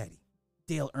to his daddy,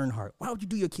 Dale Earnhardt. Why would you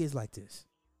do your kids like this?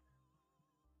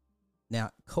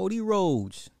 Now, Cody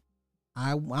Rhodes,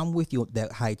 I'm with you,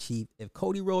 that high chief. If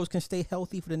Cody Rhodes can stay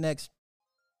healthy for the next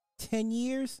 10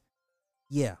 years,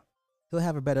 yeah, he'll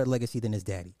have a better legacy than his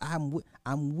daddy. I'm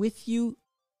with you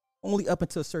only up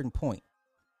until a certain point,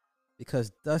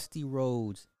 because Dusty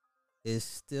Rhodes is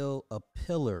still a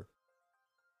pillar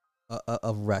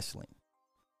of wrestling.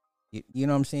 You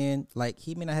know what I'm saying? Like,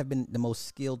 he may not have been the most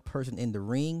skilled person in the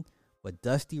ring, but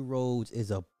Dusty Rhodes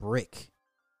is a brick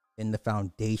in the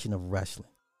foundation of wrestling.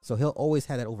 So he'll always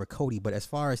have that over Cody. But as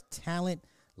far as talent,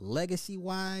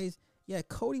 legacy-wise, yeah,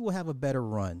 Cody will have a better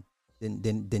run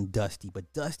than Dusty.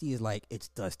 But Dusty is like, it's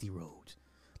Dusty Rhodes.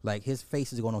 Like, his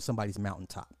face is going on somebody's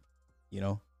mountaintop, you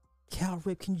know? Cal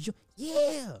Ripken Jr.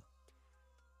 Yeah.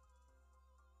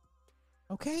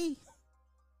 Okay?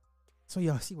 So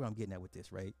y'all see where I'm getting at with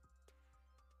this, right?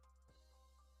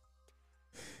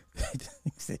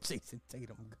 He said Jason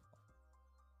Tatum.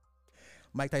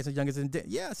 Mike Tyson's youngest.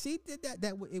 Yeah, see,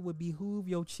 that it would behoove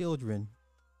your children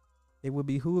It would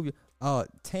behoove you.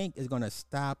 Tank is gonna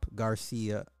stop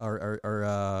Garcia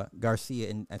or Garcia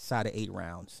inside of 8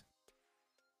 rounds.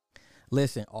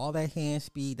 Listen, all that hand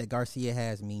speed that Garcia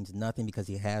has means nothing because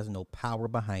he has no power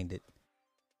behind it.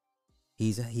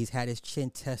 He's had his chin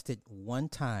tested one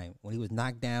time when he was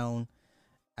knocked down.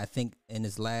 I think in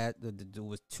his last, it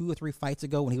was 2 or 3 fights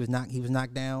ago when he was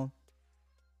knocked down.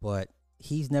 But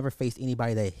he's never faced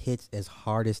anybody that hits as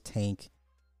hard as Tank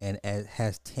and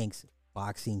has Tank's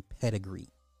boxing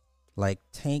pedigree. Like,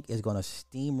 Tank is gonna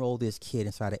steamroll this kid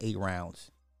inside of 8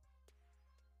 rounds.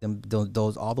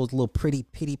 All those little pretty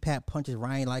pity pat punches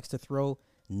Ryan likes to throw,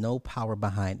 no power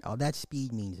behind. All that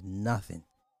speed means nothing.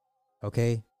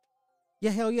 Okay.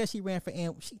 Yeah, hell yeah, she ran for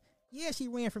Ann. She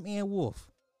ran from Ann Wolf.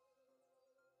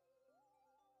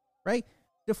 Right?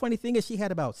 The funny thing is she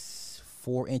had about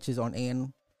 4 inches on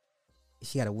Ann.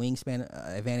 She had a wingspan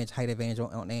advantage, height advantage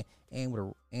on Ann. Ann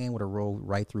would have rolled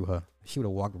right through her. She would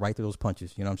have walked right through those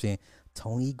punches. You know what I'm saying?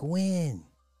 Tony Gwynn.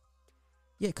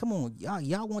 Yeah, come on.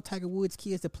 Y'all want Tiger Woods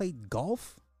kids to play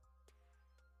golf?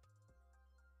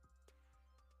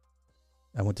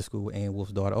 I went to school with Ann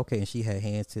Wolf's daughter. Okay, and she had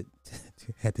hands to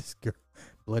had this girl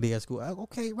bloody at school.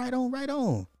 Okay, right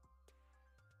on.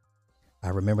 I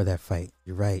remember that fight.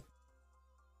 You're right.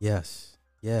 Yes.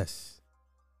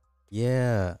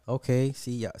 Yeah. Okay.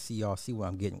 See where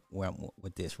I'm getting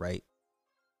with this, right?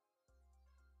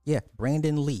 Yeah.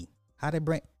 Brandon Lee.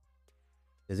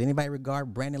 Does anybody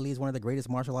regard Brandon Lee as one of the greatest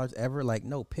martial arts ever? Like,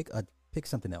 no. Pick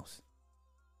something else.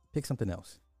 Pick something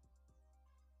else.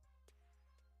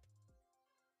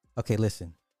 Okay,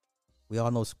 listen. We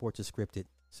all know sports is scripted,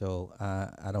 so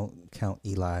I don't count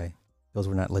Eli. Those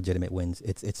were not legitimate wins.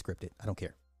 It's scripted. I don't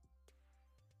care.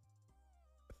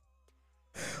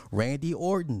 Randy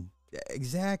Orton.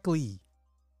 Exactly.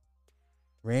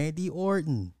 Randy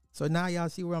Orton. So now y'all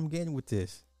see where I'm getting with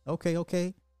this.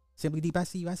 Okay. Simply Deep, I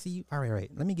see you. All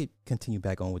right. Let me continue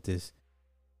back on with this.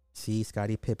 See,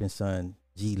 Scottie Pippen's son,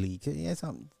 G League. Yeah,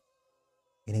 something.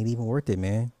 It ain't even worth it,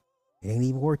 man. It ain't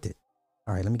even worth it.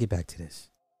 All right, let me get back to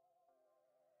this.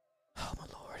 Oh, my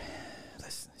Lord.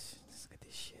 Let's look at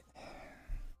this shit.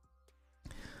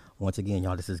 Once again,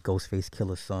 y'all, this is Ghostface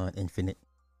Killer's son, Infinite.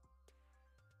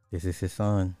 This is his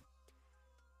son.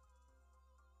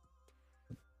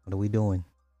 What are we doing?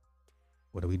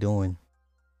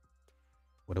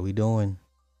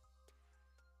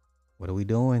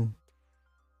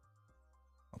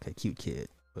 Okay, cute kid.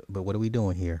 But what are we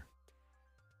doing here?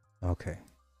 Okay.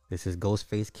 This is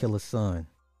Ghostface Killer's son.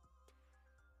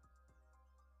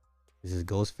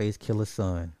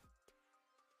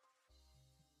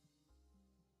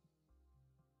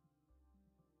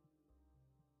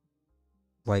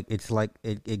 Like, it's like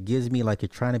it gives me like you're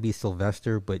trying to be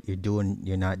Sylvester, but you're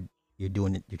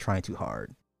trying too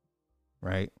hard.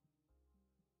 Right?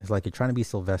 It's like you're trying to be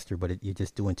Sylvester, but you're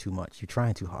just doing too much. You're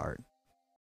trying too hard.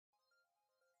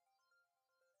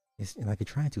 It's like you're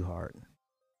trying too hard.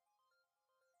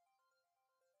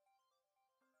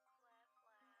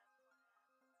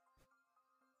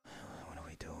 What are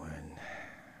we doing?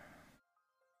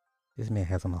 This man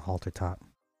has on a halter top.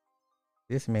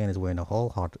 This man is wearing a whole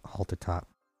halter top.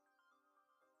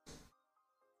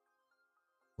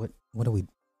 What are we?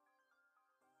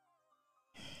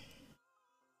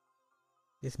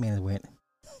 This man is wearing.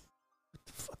 What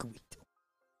the fuck are we doing?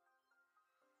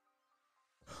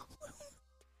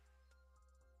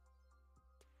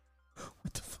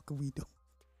 What the fuck are we doing?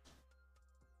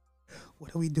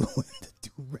 What are we doing? The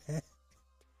do-rag.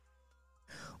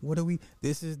 What are we?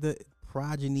 This is the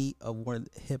progeny of one of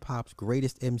hip hop's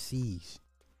greatest MCs.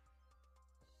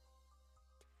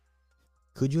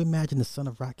 Could you imagine the son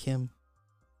of Rakim?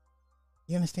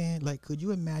 You understand? Like, could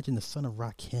you imagine the son of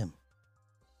Rakim?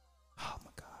 Oh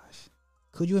my gosh.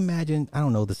 Could you imagine, I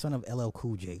don't know, the son of LL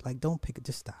Cool J? Like,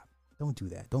 just stop. Don't do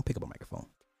that. Don't pick up a microphone.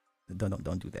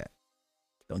 Don't do that.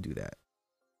 Don't do that.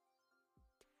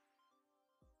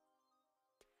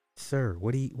 Sir,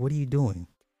 what are you doing?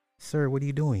 Sir, what are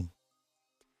you doing?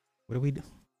 What are we doing?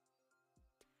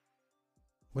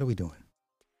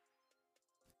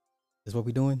 Is what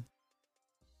we doing?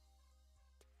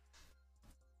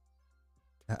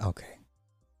 Okay.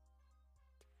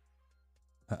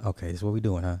 Okay, this is what we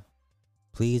doing, huh?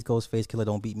 Please, Ghostface Killer,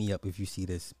 don't beat me up if you see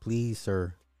this. Please,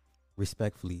 sir,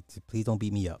 respectfully, please don't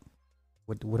beat me up.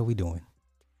 What are we doing?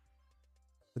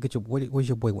 Look at where's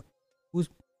your boy?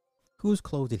 Whose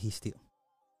clothes did he steal?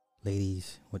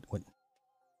 Ladies, what are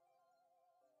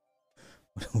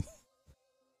we?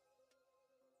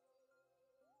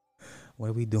 What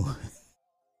are we doing?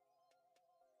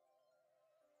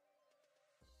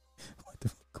 What the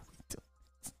fuck are we doing?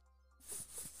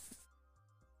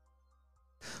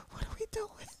 What are we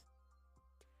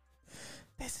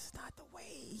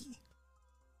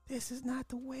This is not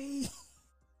the way.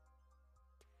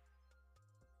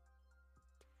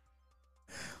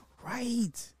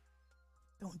 Right.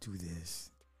 Don't do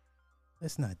this.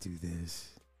 Let's not do this.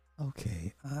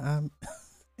 Okay.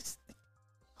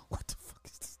 What the fuck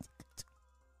is this?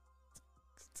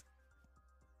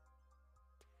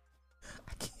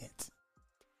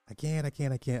 I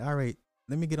can't. All right.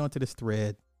 Let me get onto this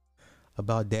thread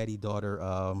about daddy daughter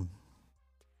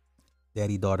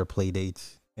play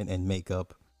dates and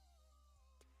makeup.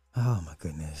 Oh my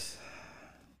goodness.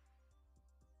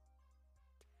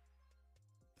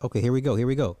 Okay, here we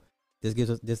go. This gives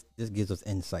us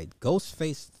insight.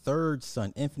 Ghostface's third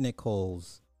son, Infinite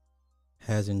Coles,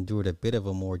 has endured a bit of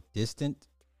a more distant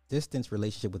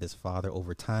relationship with his father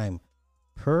over time.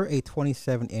 Per a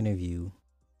 27 interview,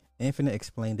 Infinite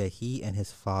explained that he and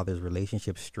his father's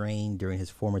relationship strained during his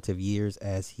formative years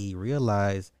as he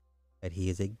realized that he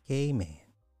is a gay man.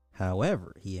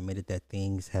 However, he admitted that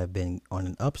things have been on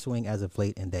an upswing as of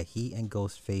late and that he and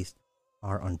Ghostface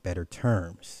are on better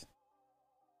terms.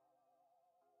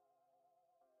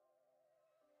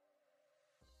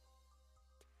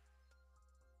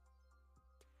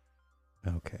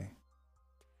 Okay.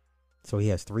 So he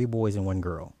has 3 boys and 1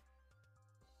 girl.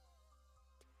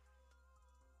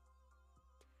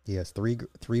 He has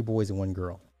three boys and 1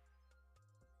 girl.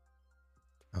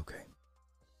 Okay.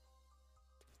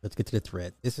 Let's get to the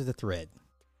thread. This is the thread.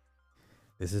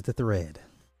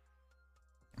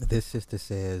 This sister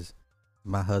says,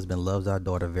 my husband loves our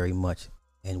daughter very much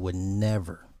and would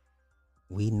never.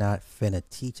 We not finna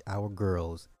teach our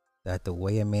girls that the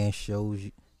way a man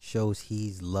shows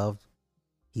he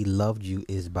loved you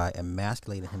is by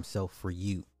emasculating himself for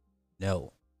you.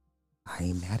 No, I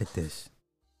ain't mad at this.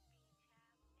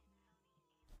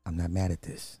 I'm not mad at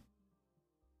this.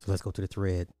 So let's go to the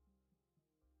thread.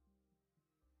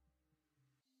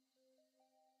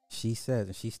 She says,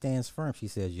 and she stands firm. She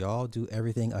says, y'all do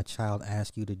everything a child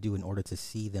asks you to do in order to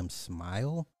see them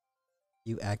smile.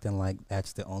 You acting like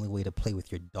that's the only way to play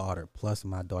with your daughter. Plus,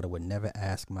 my daughter would never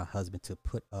ask my husband to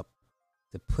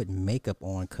put makeup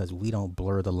on because we don't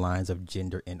blur the lines of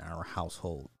gender in our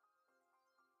household.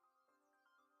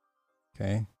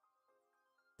 Okay.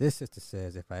 This sister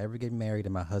says, if I ever get married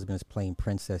and my husband is playing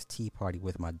Princess Tea Party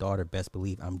with my daughter, best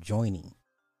believe I'm joining.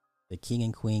 The king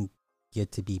and queen get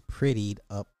to be prettied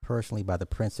up personally by the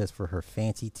princess for her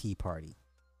fancy tea party.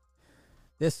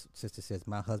 This sister says,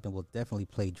 my husband will definitely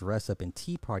play dress up and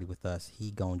tea party with us.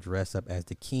 He gonna dress up as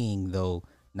the king, though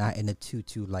not in a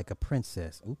tutu like a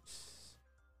princess. Oops.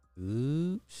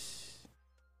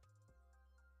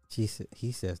 He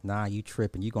says, nah, you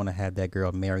tripping. You gonna have that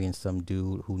girl marrying some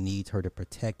dude who needs her to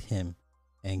protect him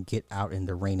and get out in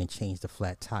the rain and change the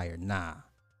flat tire. Nah.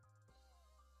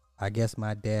 I guess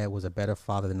my dad was a better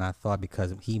father than I thought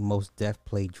because he most def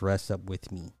played dress up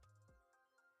with me.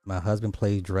 My husband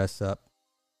plays dress up,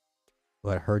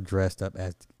 but her dressed up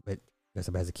as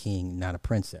a king, not a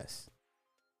princess.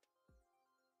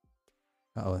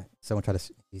 Someone tried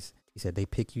to. He said, they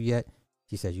pick you yet?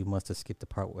 She says, you must have skipped the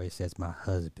part where it says my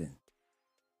husband.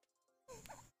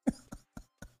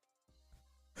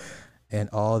 And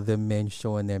all the men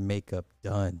showing their makeup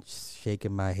done,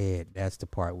 shaking my head. That's the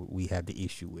part we have the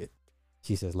issue with.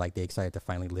 She says, like they're excited to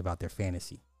finally live out their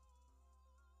fantasy.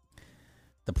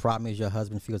 The problem is your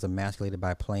husband feels emasculated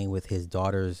by playing with his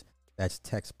daughters. That's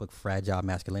textbook fragile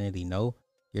masculinity. No,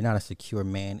 you're not a secure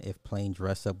man if playing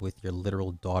dress up with your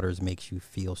literal daughters makes you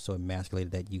feel so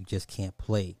emasculated that you just can't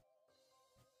play.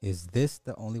 Is this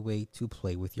the only way to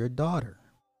play with your daughter?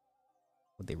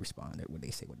 What they respond, what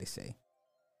they say.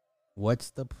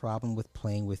 What's the problem with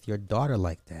playing with your daughter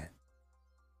like that?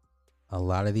 A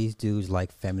lot of these dudes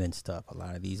like feminine stuff. A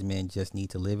lot of these men just need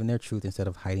to live in their truth instead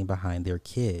of hiding behind their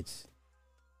kids.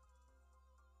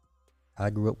 I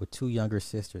grew up with 2 younger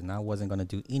sisters and I wasn't going to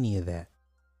do any of that.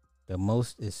 The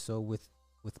most is so with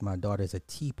my daughter is a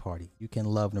tea party. You can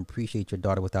love and appreciate your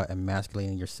daughter without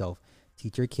emasculating yourself.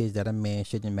 Teach your kids that a man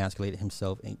shouldn't emasculate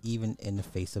himself, and even in the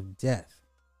face of death.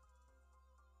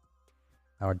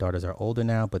 Our daughters are older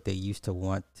now, but they used to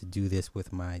want to do this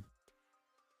with my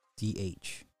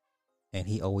DH. And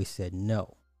he always said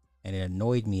no. And it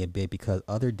annoyed me a bit because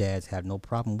other dads have no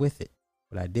problem with it.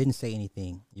 But I didn't say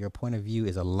anything. Your point of view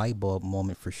is a light bulb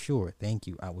moment for sure. Thank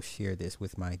you. I will share this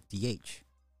with my DH.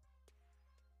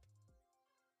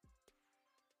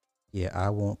 Yeah, I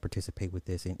won't participate with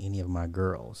this in any of my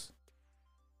girls.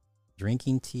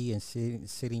 Drinking tea and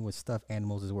sitting with stuffed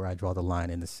animals is where I draw the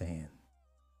line in the sand.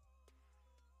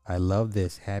 I love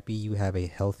this. Happy you have a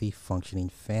healthy, functioning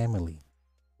family.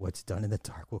 What's done in the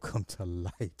dark will come to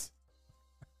light.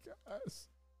 Gosh.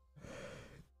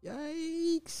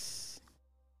 Yikes.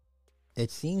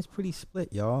 it seems pretty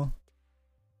split, y'all.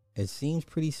 It seems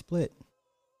pretty split.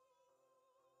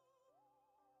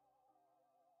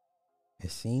 It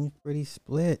seems pretty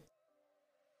split.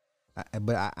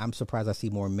 I'm surprised I see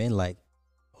more men like,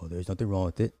 oh, there's nothing wrong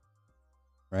with it,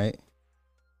 right?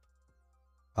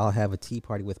 I'll have a tea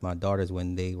party with my daughters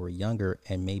when they were younger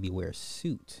and maybe wear a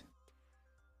suit.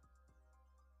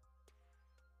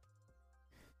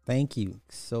 Thank you.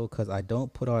 So, because I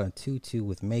don't put on a tutu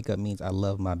with makeup means I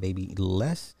love my baby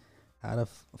less. How the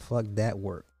fuck that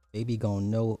work? Baby gonna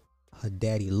know her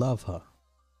daddy love her.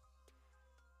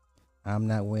 I'm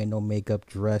not wearing no makeup,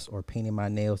 dress, or painting my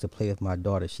nails to play with my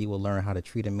daughter. She will learn how to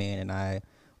treat a man, and I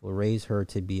will raise her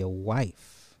to be a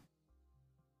wife.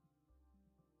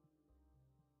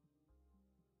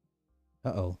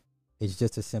 Uh-oh. It's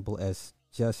just as simple as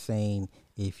just saying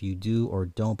if you do or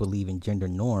don't believe in gender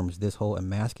norms, this whole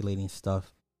emasculating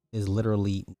stuff is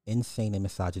literally insane and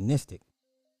misogynistic.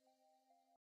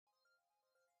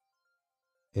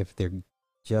 If they're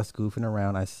just goofing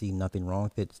around, I see nothing wrong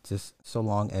with it, just so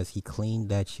long as he cleaned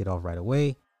that shit off right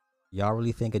away. Y'all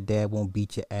really think a dad won't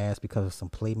beat your ass because of some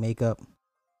play makeup?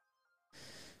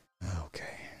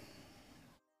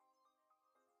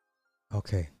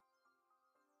 Okay.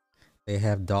 They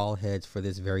have doll heads for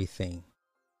this very thing.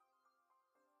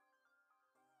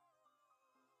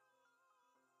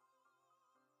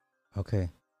 Okay.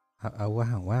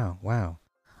 Wow.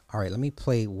 All right, let me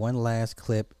play one last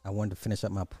clip. I wanted to finish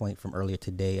up my point from earlier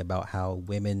today about how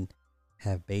women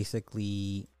have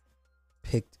basically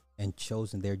picked and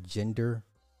chosen their gender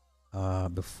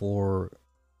before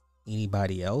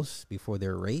anybody else, before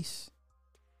their race.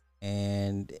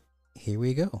 And here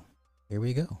we go.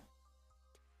 Good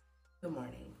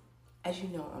morning. As you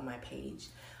know, on my page,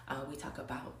 we talk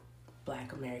about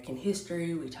Black American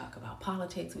history, we talk about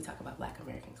politics, we talk about Black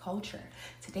American culture.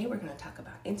 Today we're going to talk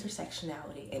about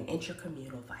intersectionality and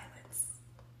intercommunal violence.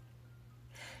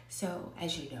 So,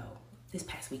 as you know, this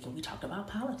past weekend we talked about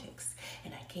politics,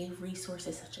 and I gave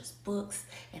resources such as books,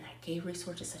 and I gave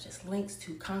resources such as links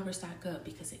to congress.gov,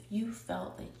 because if you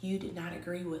felt that you did not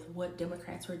agree with what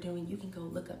Democrats were doing, you can go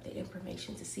look up the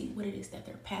information to see what it is that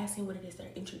they're passing, what it is they're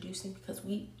introducing, because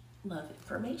we love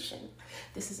information.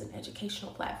 This is an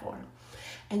educational platform.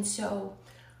 And so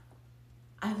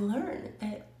I've learned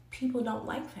that people don't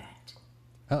like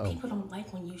that. People don't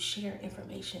like when you share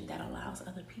information that allows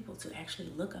other people to actually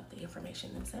look up the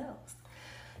information themselves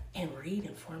and read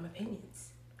and form opinions.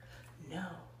 No.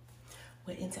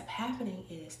 What ends up happening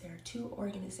is there are two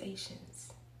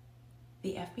organizations,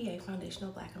 the FBA,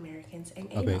 Foundational Black Americans, and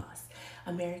ADOS,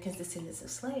 Americans Descendants of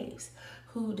Slaves,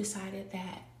 who decided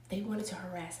that they wanted to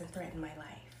harass and threaten my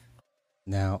life.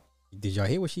 Now, did y'all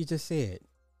hear what she just said?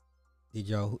 Did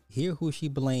y'all hear who she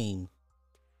blamed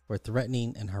for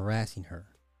threatening and harassing her?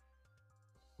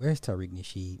 Where's Tariq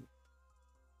Nasheed?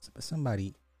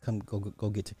 Somebody come go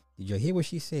get her. Did y'all hear what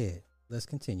she said? Let's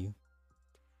continue.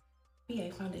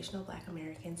 FBA, Foundational Black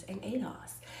Americans, and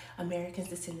ADOS, Americans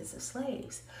Descendants of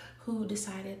Slaves, who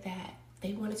decided that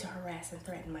they wanted to harass and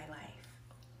threaten my life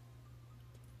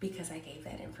because I gave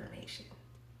that information.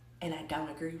 And I don't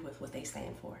agree with what they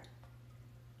stand for.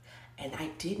 And I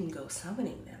didn't go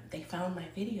summoning them. They found my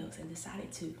videos and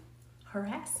decided to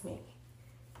harass me.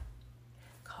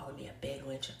 Calling me a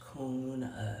bedwench, a coon,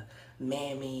 a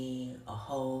mammy, a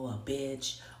hoe, a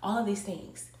bitch, all of these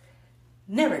things.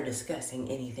 Never discussing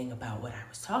anything about what I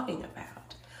was talking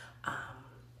about.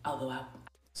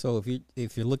 So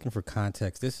if you're looking for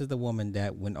context, this is the woman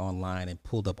that went online and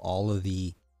pulled up all of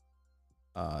the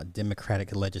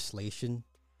Democratic legislation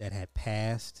that had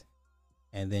passed,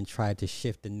 and then tried to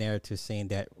shift the narrative saying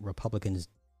that Republicans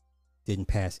didn't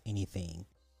pass anything.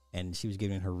 And she was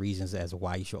giving her reasons as to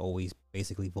why you should always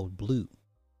basically vote blue.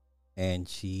 And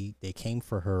they came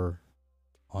for her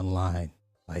online.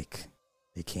 Like,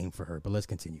 they came for her. But let's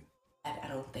continue. I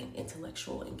don't think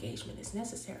intellectual engagement is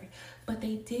necessary. But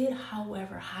they did,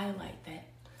 however, highlight that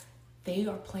they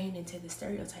are playing into the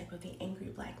stereotype of the angry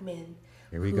Black men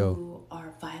who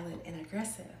are violent and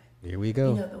aggressive. Here we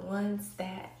go. You know, the ones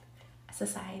that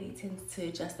society tends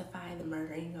to justify the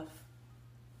murdering of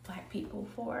Black people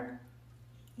for.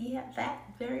 Yeah, that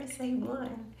very same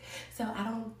one. So I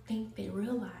don't think they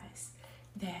realize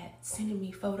that sending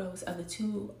me photos of the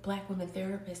two Black women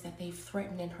therapists that they've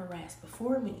threatened and harassed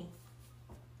before me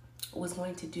was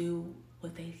going to do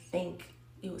what they think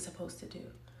it was supposed to do,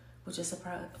 which is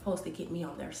supposed to get me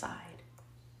on their side.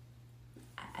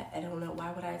 I don't know.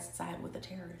 Why would I side with the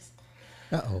terrorists?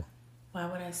 Why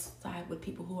would I side with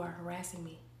people who are harassing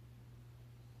me?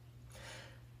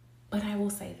 But I will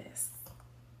say this.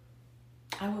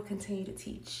 I will continue to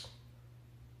teach.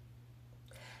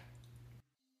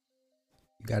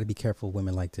 You got to be careful of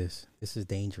women like this. This is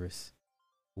dangerous.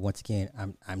 Once again,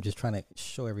 I'm just trying to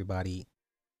show everybody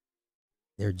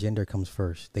their gender comes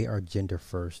first. They are gender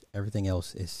first. Everything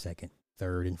else is second,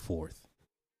 third, and fourth.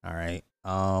 All right.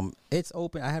 It's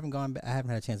open. I haven't gone back. I haven't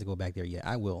had a chance to go back there yet.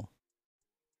 I will.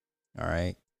 All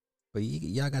right. But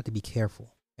y'all got to be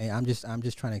careful. And I'm just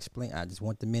trying to explain. I just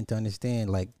want the men to understand,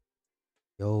 like,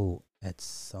 yo, at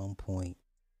some point,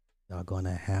 y'all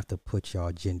gonna have to put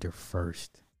y'all gender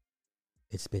first.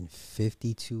 It's been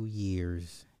 52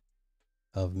 years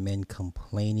of men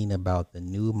complaining about the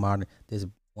new modern. This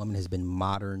woman has been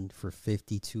modern for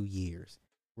 52 years.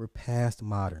 We're past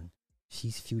modern.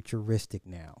 She's futuristic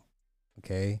now.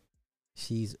 Okay?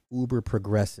 She's uber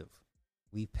progressive.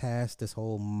 We passed this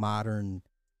whole modern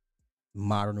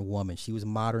woman. She was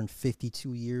modern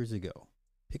 52 years ago.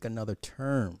 Pick another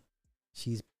term.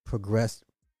 She's progressed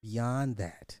beyond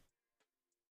that.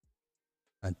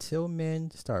 Until men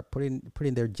start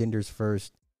putting their genders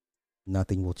first,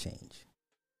 nothing will change.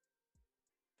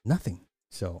 Nothing.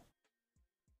 So,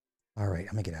 all right,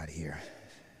 I'm gonna get out of here.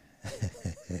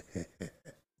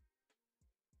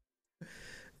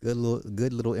 Good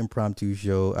little impromptu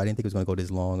show. I didn't think it was gonna go this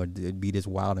long or it'd be this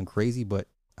wild and crazy, but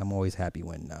I'm always happy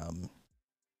when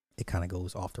it kind of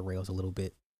goes off the rails a little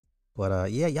bit.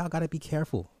 But yeah, y'all gotta be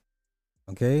careful.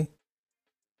 Okay?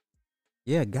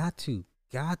 Yeah, got to.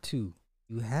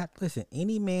 You have, listen,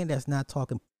 any man that's not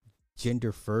talking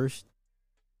gender first,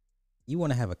 you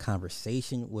want to have a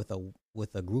conversation with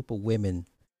a group of women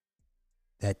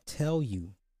that tell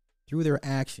you through their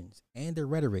actions and their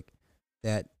rhetoric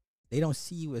that they don't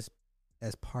see you as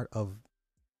part of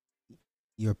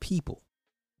your people.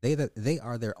 They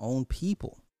are their own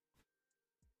people.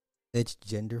 It's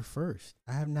gender first.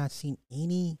 I have not seen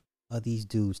any of these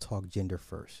dudes talk gender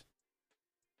first.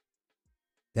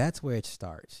 That's where it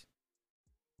starts.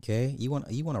 Okay, you want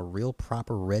a real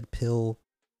proper red pill,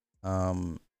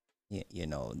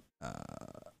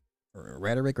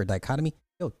 rhetoric or dichotomy.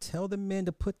 Yo, tell the men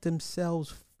to put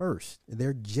themselves first,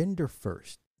 their gender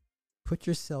first. Put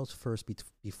yourselves first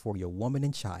before your woman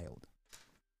and child.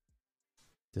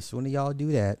 The sooner y'all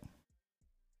do that,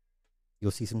 you'll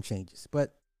see some changes.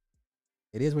 But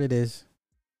it is what it is.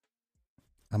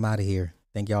 I'm out of here.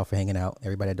 Thank y'all for hanging out.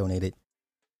 Everybody that donated,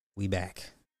 we back.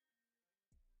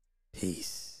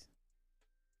 Peace.